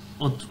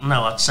 Well,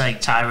 no, I'd say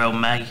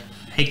Tyrone May.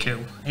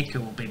 Hiku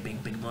will be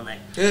big money.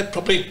 Yeah,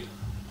 probably...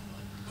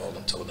 Well,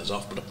 I'm telling us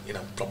off, but, you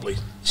know, probably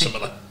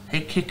similar.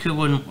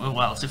 Hiku and...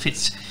 Well, if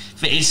it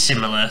is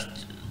similar...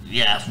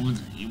 Yeah,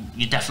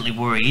 you're definitely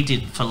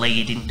worried. For Lee,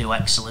 he didn't do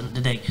excellent,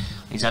 did he?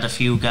 He's had a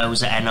few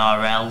goes at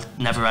NRL,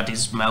 never had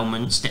his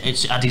moments.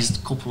 It's had his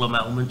couple of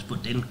moments,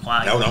 but didn't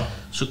quite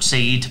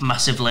succeed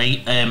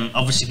massively.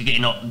 Obviously, you're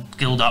getting up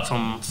Gildart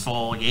from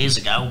 4 years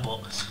ago,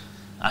 but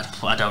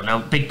I don't know.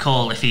 Big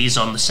call if he's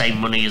on the same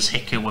money as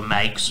Hiku and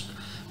May.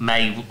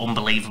 May,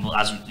 unbelievable,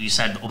 as you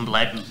said,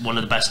 one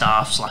of the best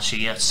halves last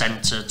year.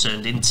 Centre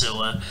turned into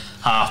a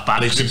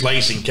half-back. And he's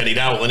replacing Kenny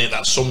Dowell, isn't it?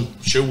 That's some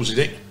shoes, is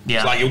it? Yeah.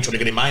 It's like you're trying to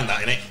get in mind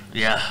that, isn't it?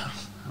 Yeah.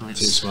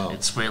 It's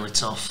really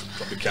tough.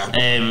 Probably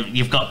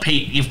you've got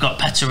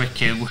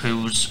Peteriku,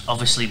 who's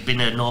obviously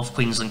been a North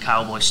Queensland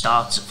Cowboys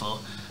starter for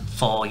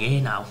 4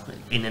 years now,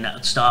 in and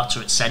out starter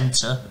at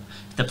centre.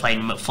 They're playing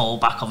him at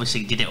full-back.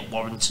 Obviously, he did it at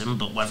Warrington,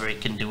 but whether he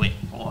can do it,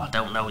 I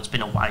don't know. It's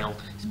been a while.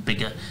 He's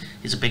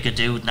a bigger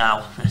dude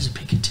now. He's a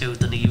bigger dude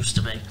than he used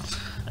to be.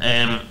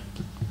 I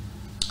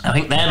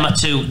think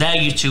they're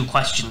your two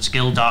questions,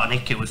 Gildart and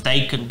Hiku. If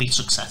they can be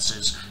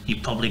successors,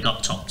 you've probably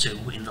got top two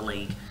in the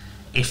league.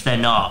 If they're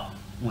not,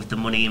 with the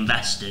money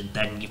invested,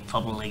 then you're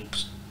probably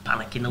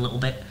panicking a little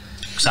bit.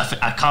 Because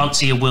I can't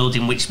see a world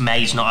in which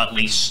May's not at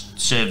least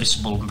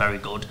serviceable and very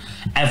good.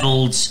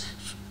 Evalds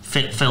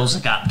fills the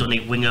gap, doesn't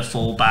he? Winger,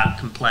 full-back,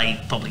 can play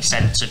probably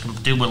centre, can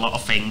do a lot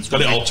of things.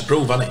 Got it all to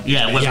prove, hasn't he?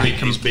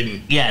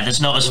 Yeah,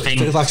 there's not as thing.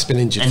 Feels like it's been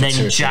injured. And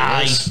then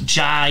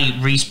Jai,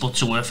 Reece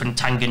Butterworth, and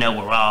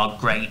Tanganoa are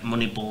great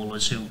money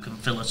ballers who can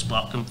fill a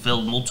spot, can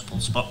fill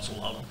multiple spots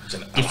along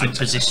different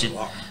positions.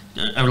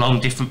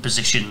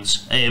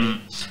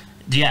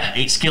 Yeah,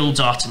 it's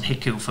Gildart and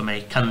Hiku for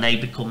me. Can they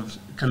become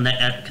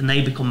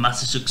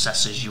massive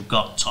successors? You've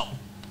got top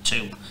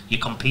two. You're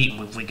competing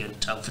with Wigan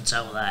toe for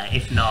toe there.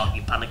 If not,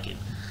 you're panicking.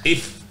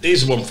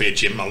 Here's one for you,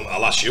 Jim.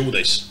 I'll ask you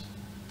this.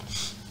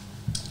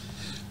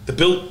 They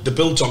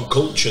built on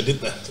culture,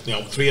 didn't they? You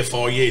know, 3 or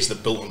 4 years they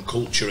built on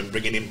culture and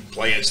bringing in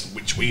players,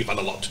 which we've had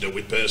a lot to do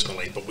with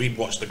personally. But we've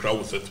watched the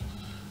growth of,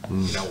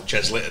 you know,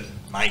 Ches Litton,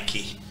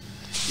 Mikey.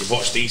 You've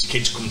watched these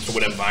kids come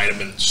through an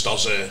environment.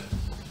 Stozzer.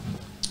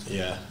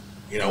 Yeah.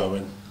 You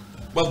know.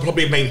 Well,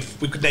 probably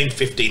we could name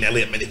 15.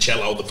 Elliot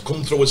Minicello. They've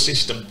come through a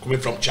system coming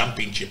from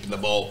Championship, and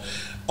they've all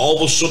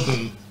of a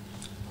sudden,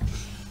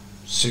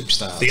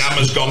 superstars. The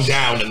hammer's gone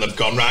down, and they've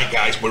gone, right,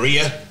 guys, we're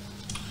here.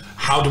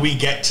 How do we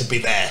get to be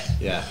there?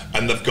 Yeah.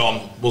 And they've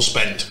gone, we'll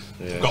spend.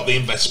 Yeah. They've got the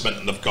investment,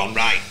 and they've gone,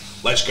 right,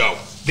 let's go.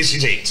 This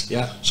is it.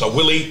 Yeah. So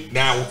Willie,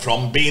 now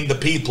from being the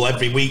people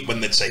every week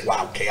when they'd say,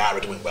 wow, KR are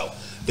doing well.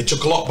 They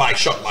took a lot by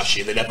shock last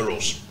year. They never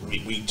us.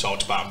 We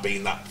talked about them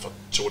being that for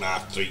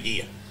 2.5, 3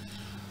 years.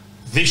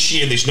 This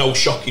year, there's no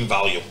shocking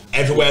value.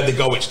 Everywhere they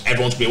go, everyone's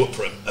going to be up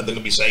for him, and they're going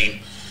to be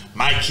saying,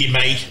 Mikey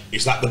May,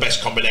 is that the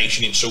best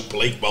combination in Super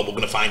League? Well, we're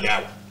going to find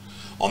out.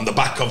 On the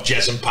back of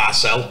Jez and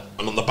Parcell,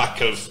 and on the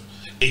back of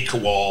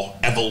Iku or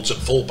Evans at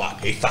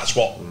fullback, if that's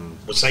what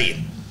we're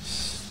saying.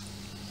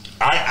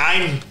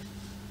 I'm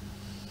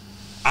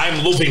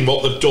loving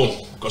what they've done,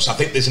 because I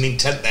think there's an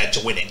intent there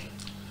to win it.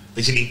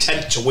 There's an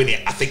intent to win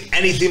it. I think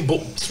anything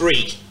but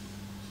 3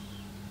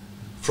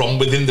 from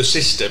within the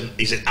system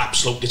is an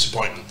absolute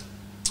disappointment.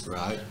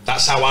 Right.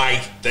 That's how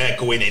they're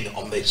going in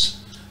on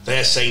this.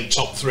 They're saying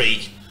top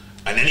 3,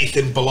 and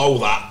anything below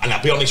that, and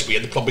I'll be honest with you,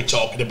 they're probably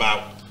talking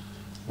about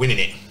winning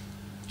it.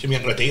 Jimmy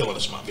ain't got a deal on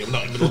us, man. I'm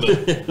not in the middle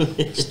of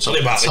the... Tell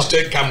you about this.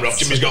 Turn camera off.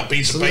 Jimmy's got a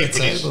piece of paper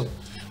in his...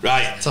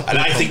 Right. And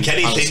I think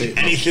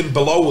anything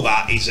below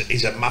that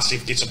is a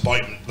massive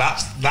disappointment.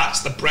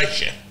 That's the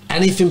pressure.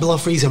 Anything below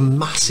 3 is a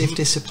massive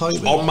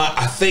disappointment.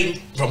 I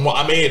think, from what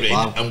I'm hearing,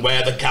 and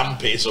where the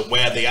camp is and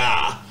where they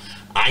are,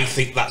 I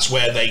think that's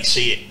where they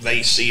see it.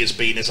 They see us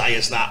being as high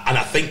as that, and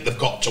I think they've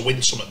got to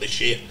win something this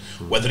year,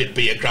 whether it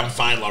be a grand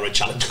final or a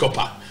Challenge Cup.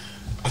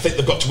 I think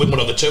they've got to win one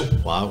of the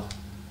 2. Wow.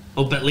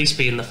 Well, but at least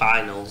be in the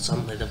finals,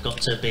 haven't they? They've got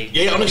to be.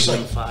 Yeah, honestly,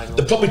 in the finals.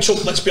 they probably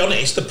took. Let's be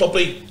honest. They're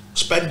probably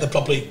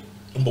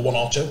number 1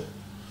 or 2.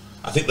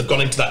 I think they've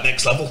gone into that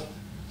next level.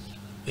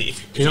 Do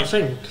you not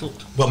think?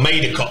 Well,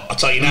 I'll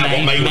tell you now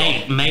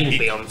May will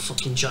be on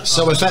fucking Jack.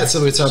 So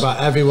effectively, we're talking about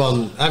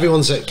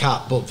everyone's at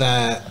cap, but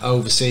they're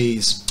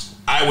overseas.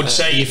 I would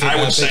say.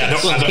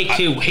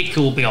 Hickey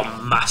will be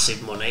on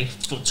massive money.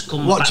 But to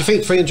come what do you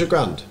think? 300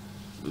 grand?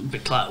 Be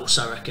close,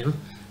 I reckon.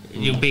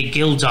 You'll be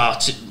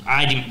Gildart.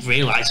 I didn't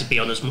realise he'd be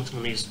on as much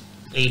money as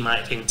he might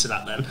have hinted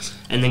at then.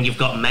 And then you've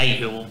got May,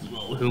 who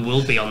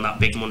will be on that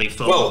big money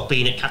for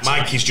being at Catalans.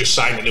 Mikey's just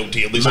signed a new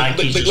deal. Let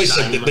me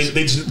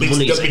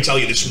tell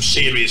you, there's some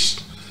serious.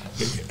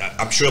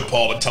 I'm sure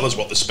Paul would tell us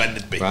what the spend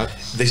would be. Right.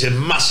 There's a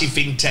massive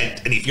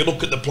intent, and if you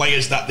look at the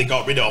players that they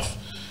got rid of,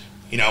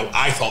 you know,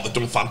 I thought they'd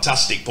done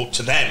fantastic, but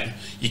to them,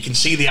 you can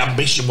see the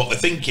ambition, what they're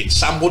thinking.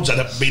 Sam Woods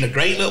had been a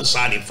great little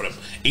signing for him.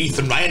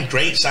 Ethan Ryan,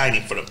 great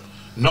signing for him.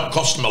 Not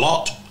cost him a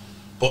lot,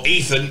 but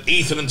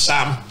Ethan and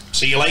Sam,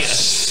 see you later.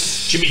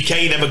 Jimmy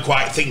Kay never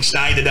quite think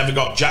Snyder never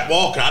got Jack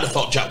Walker. I'd have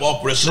thought Jack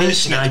Walker was a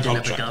Snyder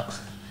never got.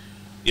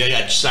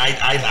 Yeah.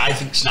 I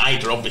think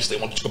Snyder obviously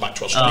wanted to go back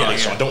to Australia,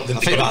 so I don't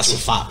think that's a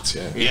fact.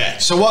 Yeah.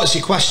 So what's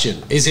your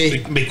question? Is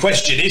it? My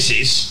question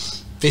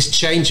is this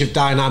change of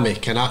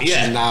dynamic and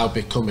action now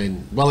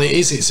becoming? Well, it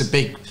is. It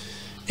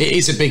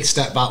is a big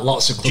step back.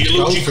 Lots of clubs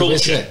go through,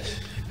 isn't it?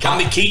 Can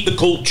they keep the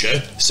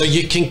culture? So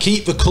you can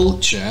keep the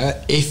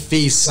culture if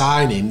these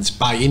signings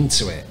buy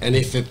into it, and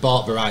if they've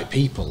bought the right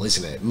people,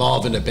 isn't it? More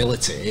than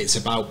ability, it's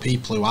about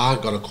people who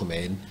aren't going to come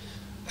in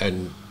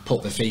and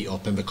put their feet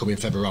up and they're coming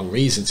for the wrong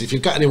reasons. If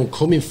you've got anyone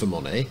coming for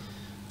money,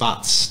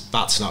 that's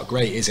not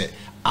great, is it?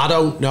 I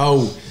don't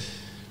know,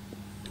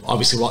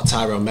 obviously, what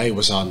Tyrone May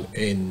was on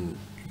in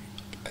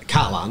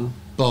Catalan,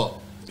 but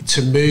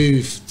to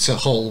move to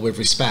Hull with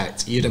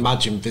respect, you'd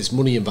imagine there's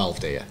money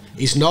involved here.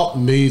 He's not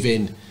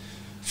moving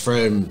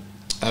from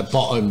a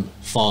bottom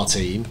 4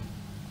 team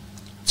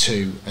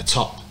to a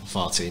top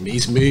 4 team.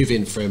 He's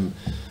moving from,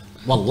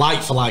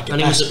 like for like, and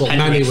he was at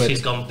Penrith,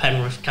 he's gone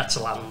Penrith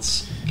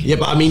Catalans. Yeah,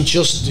 but I mean,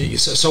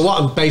 so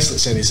what I'm basically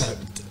saying is that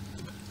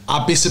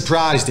I'd be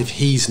surprised if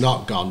he's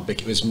not gone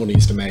because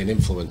money's the main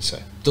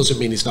influencer. Doesn't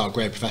mean he's not a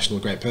great professional,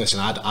 great person.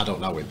 I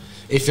don't know him.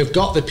 If they've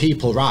got the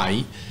people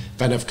right,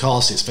 then of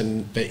course it's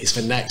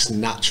the next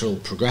natural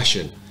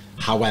progression.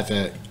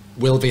 However,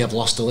 will they have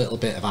lost a little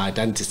bit of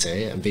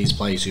identity, and these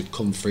players who've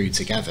come through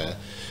together?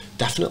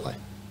 Definitely.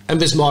 And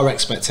there's more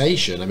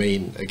expectation. I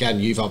mean, again,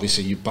 you've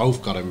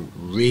both got him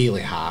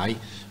really high.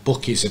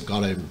 Bookies have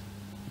got him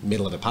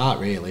middle of the park,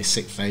 really.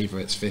 6th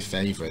favourites, 5th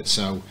favourites.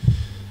 So,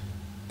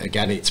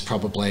 again, it's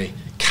probably...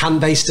 Can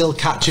they still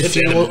catch a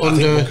few under... I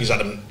think Bookies had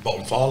them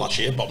bottom 4 last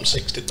year, bottom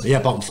 6, didn't they?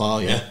 Yeah, bottom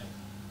 4, yeah.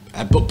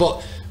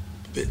 But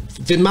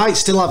they might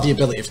still have the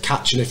ability of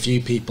catching a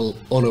few people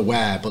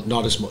unaware, but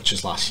not as much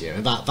as last year.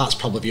 And that's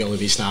probably the only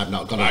reason I've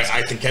not gone.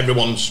 I think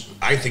everyone's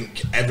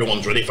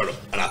ready for them,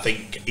 and I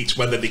think it's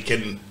whether they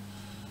can.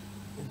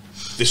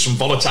 There's some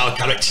volatile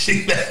characters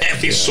in there.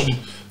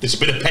 There's a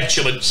bit of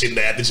petulance in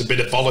there. There's a bit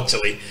of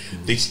volatility.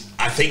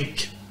 I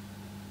think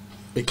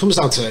it comes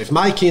down to if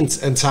Mikey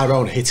and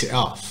Tyrone hit it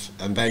off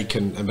and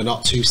they're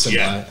not too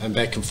similar and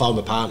they can form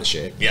a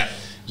partnership. Yeah.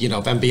 You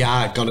know, then we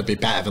are going to be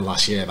better than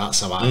last year.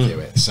 That's how I view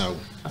it. So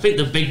I think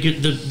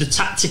the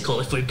tactical,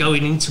 if we're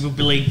going into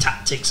rugby league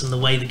tactics and the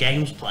way the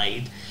game's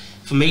played,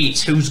 for me,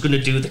 it's who's going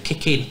to do the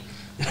kicking.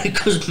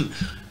 Because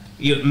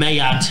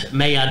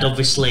Mayad,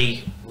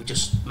 obviously, we're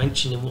just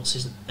mentioning what's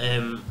his.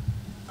 I'm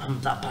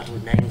that bad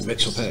with names.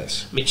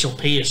 Mitchell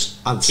Pearce.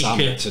 And Sam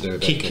to do a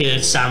bit kicker,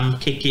 Sam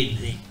kicking.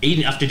 He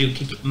didn't have to do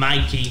kicking.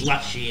 Mikey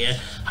last year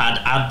had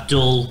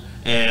Abdul,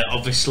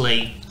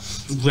 obviously,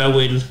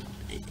 Rowan.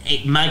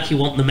 Mikey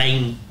wasn't the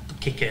main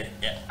kicker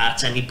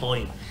at any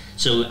point.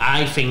 So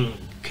I think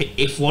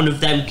if one of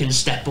them can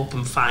step up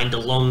and find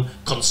a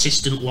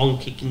consistent long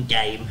kicking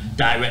game,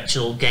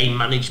 directional game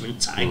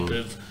management type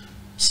of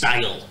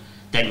style,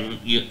 then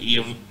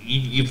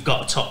you've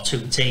got a top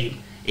 2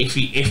 team. If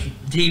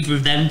either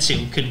of them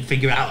two can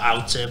figure out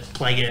how to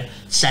play a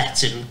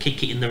set and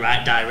kick it in the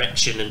right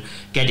direction and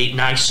get it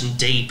nice and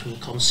deep and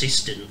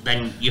consistent,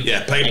 then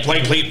play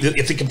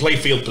if they can play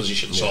field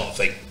position sort of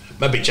thing.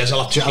 Maybe Jez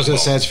will have to. I was going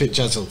to say, I think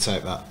Jez will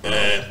take that.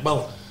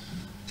 Well,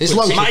 it's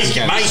long for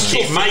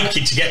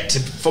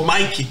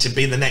Mikey to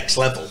be the next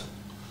level.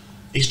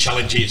 His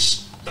challenge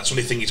is that's the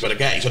only thing he's going to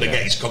get. He's going to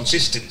get his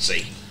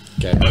consistency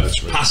of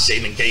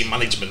passing and game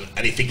management,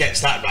 and if he gets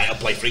that right, he'll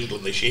play for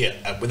England this year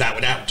without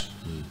a doubt.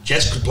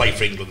 Jez could play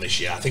for England this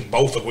year. I think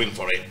both are going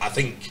for it. I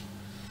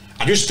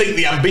just think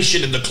the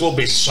ambition in the club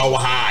is so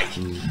high,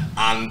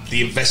 and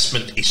the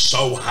investment is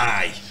so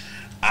high,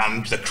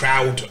 and the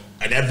crowd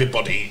and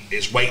everybody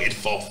is waited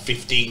for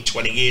 15,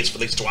 20 years for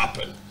this to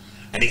happen,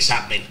 and it's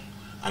happening.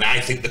 And I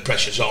think the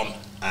pressure's on.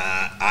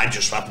 I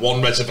just have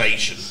one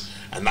reservation,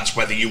 and that's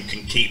whether you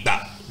can keep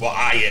that. What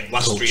I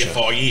last culture. 3 or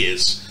 4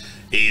 years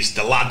is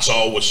the lads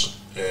always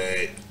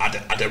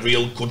had a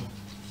real good.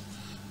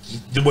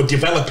 They were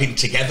developing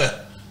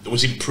together. They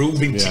was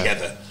improving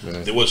together.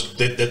 Yeah. There was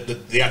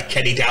they had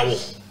Kenny Dowell.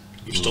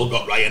 You've still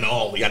got Ryan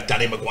Hall. You had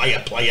Danny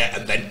Maguire, player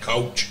and then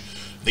coach.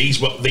 These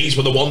were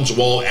the ones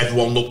who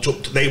everyone looked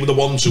up to. They were the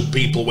ones who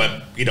people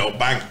went,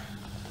 bang.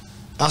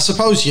 I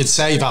suppose you'd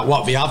say that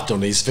what they have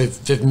done is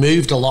they've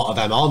moved a lot of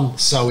them on.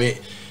 So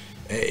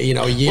you're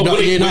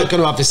not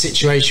going to have a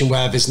situation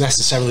where there's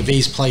necessarily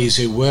these players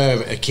who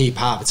were a key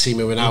part of the team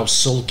who are now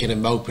sulking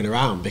and moping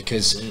around,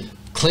 because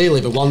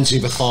clearly the ones who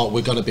thought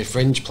were going to be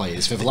fringe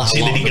players, they've let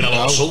a lot of them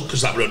go.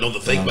 Because that were another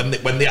thing.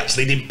 When they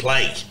actually didn't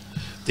play,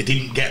 they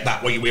didn't get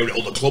that way where at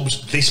other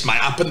clubs. This might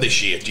happen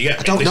this year. Do you get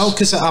me? I don't know,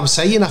 because I'm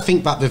saying I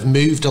think that they've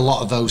moved a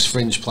lot of those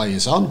fringe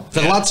players on.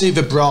 The lads who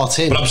they've brought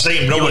in. But I'm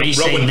saying Rowan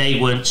they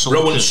weren't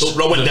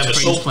Rowan never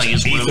sulked.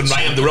 Ethan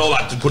Ryan, they're all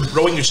like good.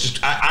 Rowan used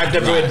to. I've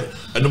never heard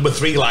a number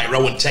 3 like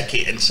Rowan take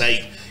it and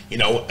say,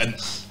 and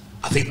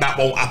I think that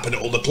won't happen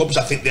at other clubs.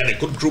 I think they had a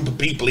good group of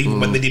people even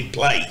when they didn't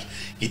play.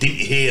 You didn't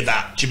hear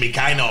that Jimmy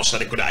Kynors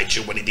had a good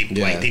attitude when he didn't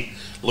play.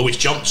 Lewis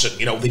Johnson,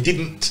 they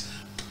didn't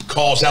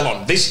cause hell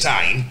on. This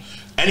time,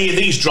 any of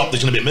these drop,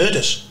 there's going to be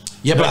murders.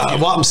 Yeah, but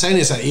what I'm saying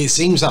is that it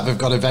seems that they've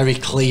got a very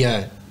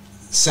clear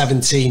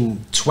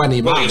 17,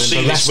 20 man. Well, you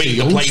see this week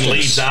they're playing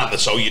Leeds, aren't they?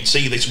 So you'd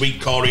see this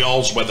week Corey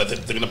Halls, whether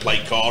they're going to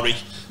play Corey.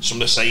 Some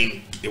are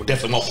saying he'll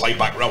definitely not play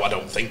back row, I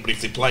don't think. But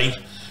if they play,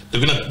 they're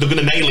going to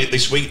nail it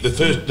this week.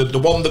 The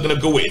one they're going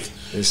to go with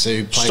is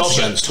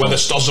Stozza, whether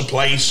Stozza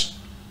plays.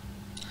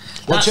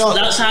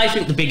 That's I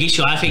think the big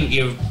issue. I think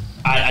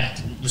I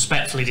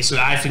respectfully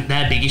disagree. I think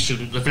their big issue,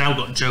 they've now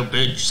got Joe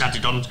Burgess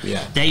added on.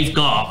 They've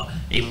got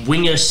in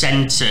winger,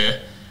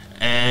 centre,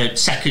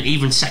 second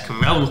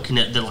row. Looking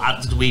at the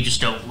lads, we just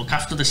don't look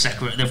after the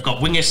second row. They've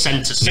got winger,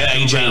 centre,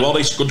 second row.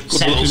 Wallace, good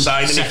little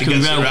signing if he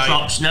gets it right.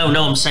 Props. No,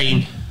 I'm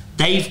saying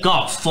they've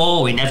got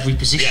 4 in every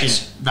position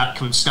that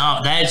can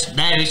start. Their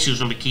issue is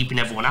going to be keeping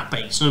everyone happy.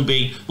 It's going to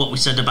be what we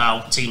said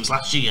about teams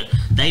last year.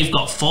 They've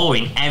got 4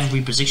 in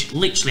every position,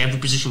 literally every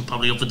position,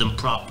 probably other than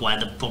prop, where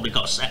they've probably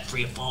got set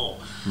 3 or 4.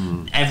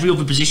 Every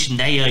other position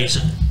they is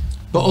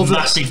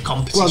massive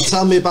competition. Well,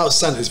 tell me about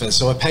centres then.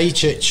 So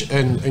Pejcic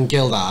and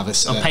Gilda have a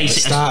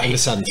start in the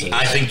centre.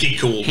 I think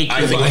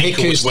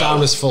Hiku's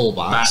down as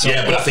fullback.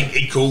 But I think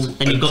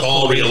Hiku and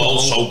Corey will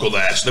also go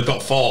there. So they've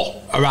got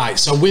 4. All right.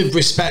 So with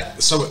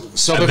respect, so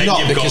they've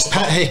got, because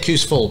Pet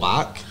Hiku's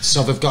fullback.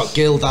 So they've got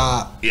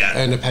Gilda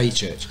and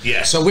Pejcic.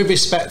 Yeah. So with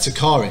respect to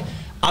Corey,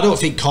 I don't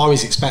think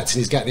Corey's expecting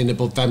he's getting in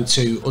above them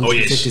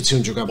 250,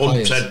 200 grand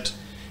players. 100%.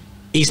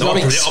 He's not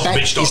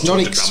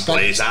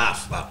expecting. He's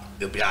half that.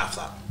 He'll be half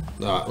that.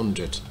 No,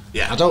 100.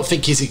 Yeah. I don't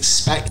think he's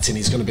expecting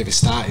he's going to be the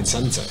starting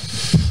centre.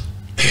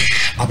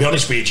 I'll be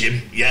honest with you,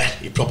 Jim. Yeah,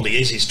 he probably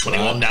is. He's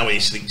 21 now. He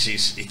thinks.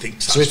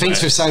 So he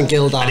thinks we've signed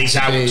Gildart and he's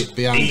out.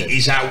 Behind him.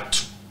 He's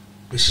out.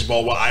 This is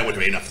more what I would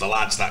read off the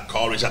lads, that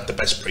Corey's had the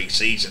best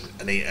pre-season,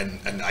 and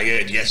I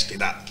heard yesterday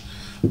that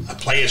a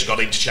player's got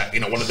into chat.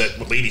 One of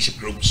the leadership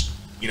groups.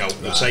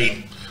 They're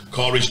saying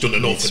Corey's done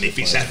enough, and if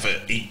it's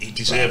effort, he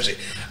deserves it.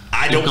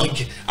 I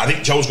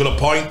think Joe's got a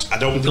point. I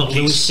don't think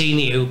Lewis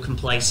Senior who can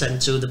play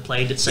centre that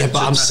played at centre. Yeah,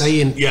 but I'm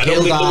saying I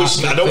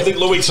don't think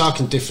Lewis.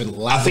 Talking different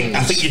levels.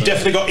 I think you've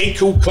definitely got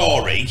Iku,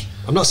 Corey,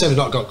 I'm not saying we've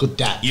not got good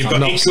depth. You've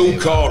got Iku,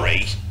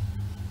 Corey.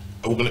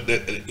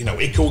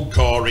 Iku,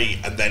 Corey,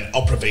 and then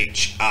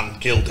Oprovic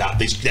and Gildat.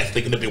 There's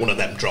definitely going to be one of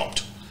them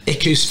dropped.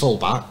 Iku's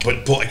fullback.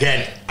 But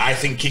again, I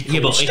think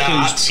Iku will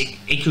start.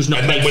 Iku's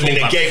not and then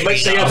within a game,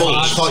 let's say I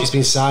Evans. thought he's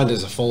been signed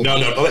as a fullback.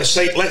 No. Let's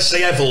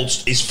say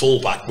Evans is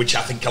fullback, which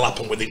I think will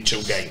happen within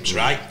 2 games,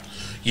 right?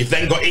 You've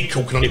then got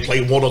Iku who can only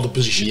play one other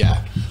position.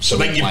 Yeah. So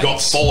then you've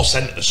got 4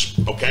 centres,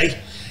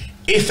 okay?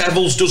 If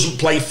Evans doesn't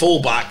play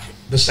fullback,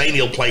 they're saying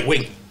he'll play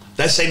wing.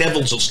 They're saying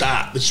Evans will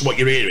start. This is what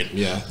you're hearing.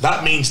 Yeah.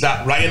 That means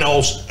that Ryan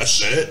Hall's a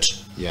cert.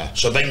 Yeah.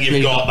 So then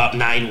you've got about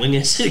 9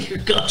 wingers.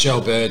 You've got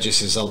Joe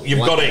Burgess is a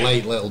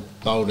late little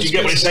bonus. Do you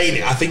get what I'm saying?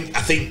 Yeah. I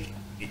think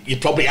you're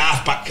probably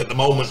half back at the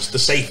moment, the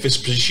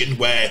safest position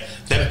where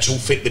them 2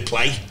 fit the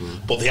play,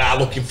 but they are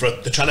looking for.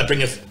 They're trying to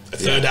bring a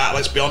third out.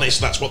 Let's be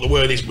honest, that's what the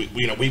word is.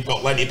 We've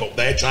got Lenny, but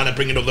they're trying to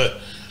bring another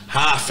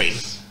half in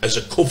as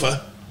a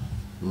cover.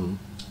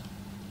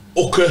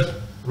 Hooker,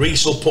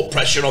 Reece will put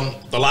pressure on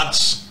the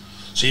lads,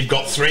 so you've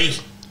got 3.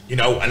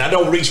 And I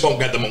know Reece won't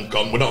get the monk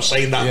on. We're not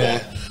saying that. Yeah.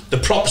 But the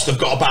props, they've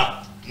got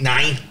about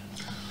 9.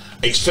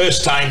 It's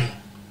first time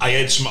I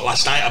heard something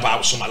last night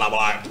about something like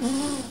that.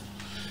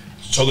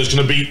 So there's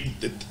going to be.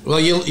 Well,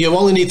 you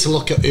only need to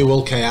look at who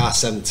OKR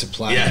sent to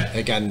play Yeah.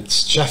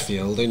 against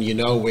Sheffield, and you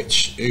know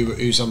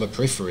who's on the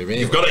periphery.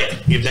 Really. You've got it.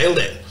 You've nailed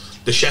it.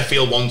 The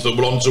Sheffield ones, the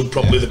ones who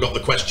probably they've got the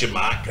question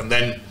mark, and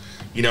then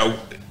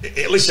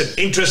listen,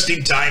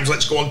 interesting times.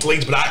 Let's go on to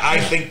Leeds, but I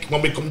think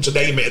when we come to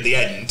name it at the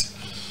end,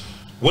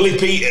 Willie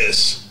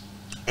Peters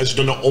has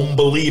done an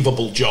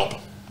unbelievable job,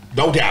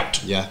 no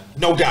doubt. Yeah,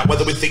 no doubt.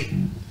 Whether we think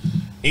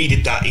he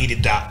did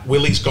that,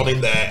 Willie's gone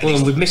in there.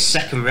 Well, we've missed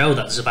second row.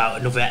 That's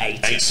about another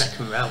 8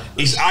 second row.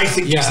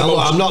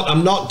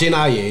 I'm not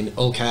denying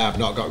OKR have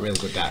not got real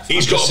good depth. I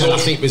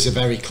think it was a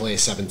very clear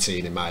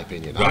 17 in my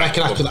opinion. Right.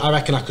 I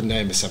reckon I could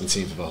name the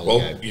 17th of the whole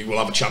game. You will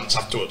have a chance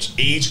afterwards.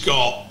 He's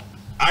got.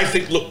 I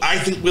think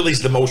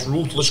Willie's the most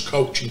ruthless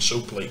coach in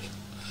Super League.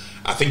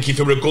 I think if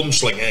he were a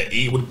gunslinger,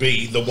 he would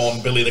be the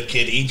one, Billy the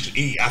Kid.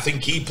 I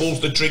think he pulls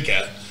the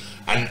trigger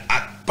and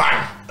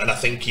bang. And I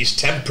think his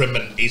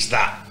temperament is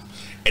that.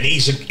 And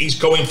he's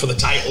going for the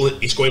title.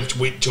 He's going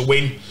to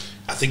win.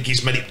 I think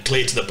he's made it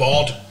clear to the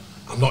board.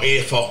 I'm not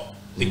here for.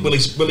 I think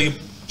Willie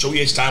 2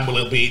 years' time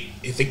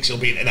he thinks he'll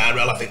be in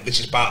NRL. I think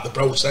this is part of the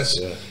process.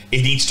 Yeah.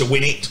 He needs to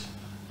win it.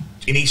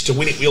 He needs to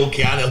win it with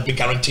Ulkian. He'll be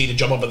guaranteed a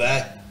job over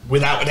there,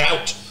 without a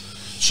doubt.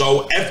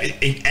 So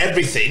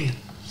everything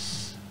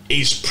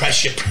is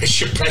pressure.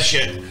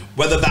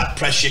 Whether that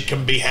pressure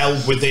can be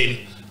held within,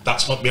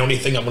 that's not the only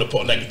thing I'm going to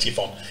put a negative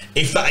on.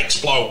 If that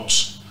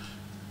explodes,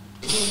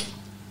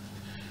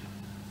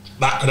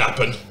 that could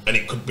happen, and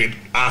it could be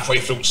halfway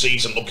through the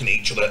season looking at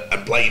each other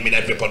and blaming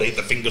everybody.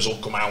 The fingers will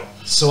come out.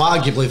 So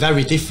arguably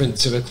very different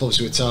to the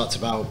clubs we talked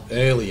about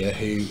earlier,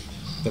 who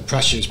the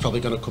pressure is probably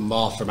going to come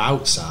more from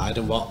outside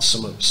and what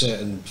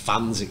certain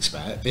fans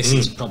expect. This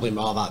is probably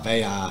more that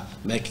they are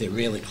making it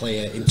really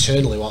clear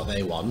internally what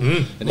they want.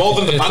 And more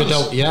than the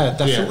fans. Yeah,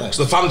 definitely. Yeah.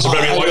 So the fans are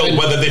very loyal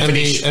whether they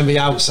finish. And the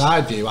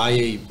outside view,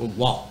 i.e.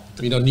 what?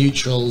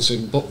 Neutrals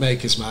and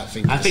bookmakers might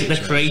think. I think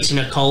they're creating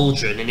a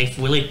cauldron, and if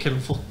Willie can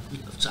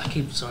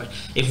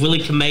if Willie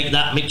can make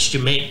that mixture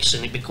mix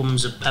and it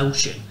becomes a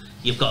potion,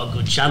 you've got a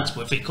good chance.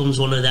 But if it comes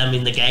one of them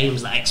in the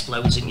games that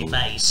explodes in your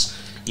face,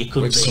 you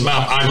could be.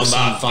 I'm on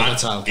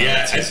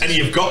that. And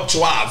you've got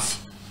to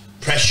have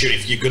pressure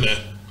if you're going to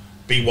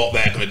be what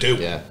they're going to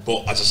do. Yeah.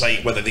 But as I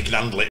say, whether they can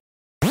handle it,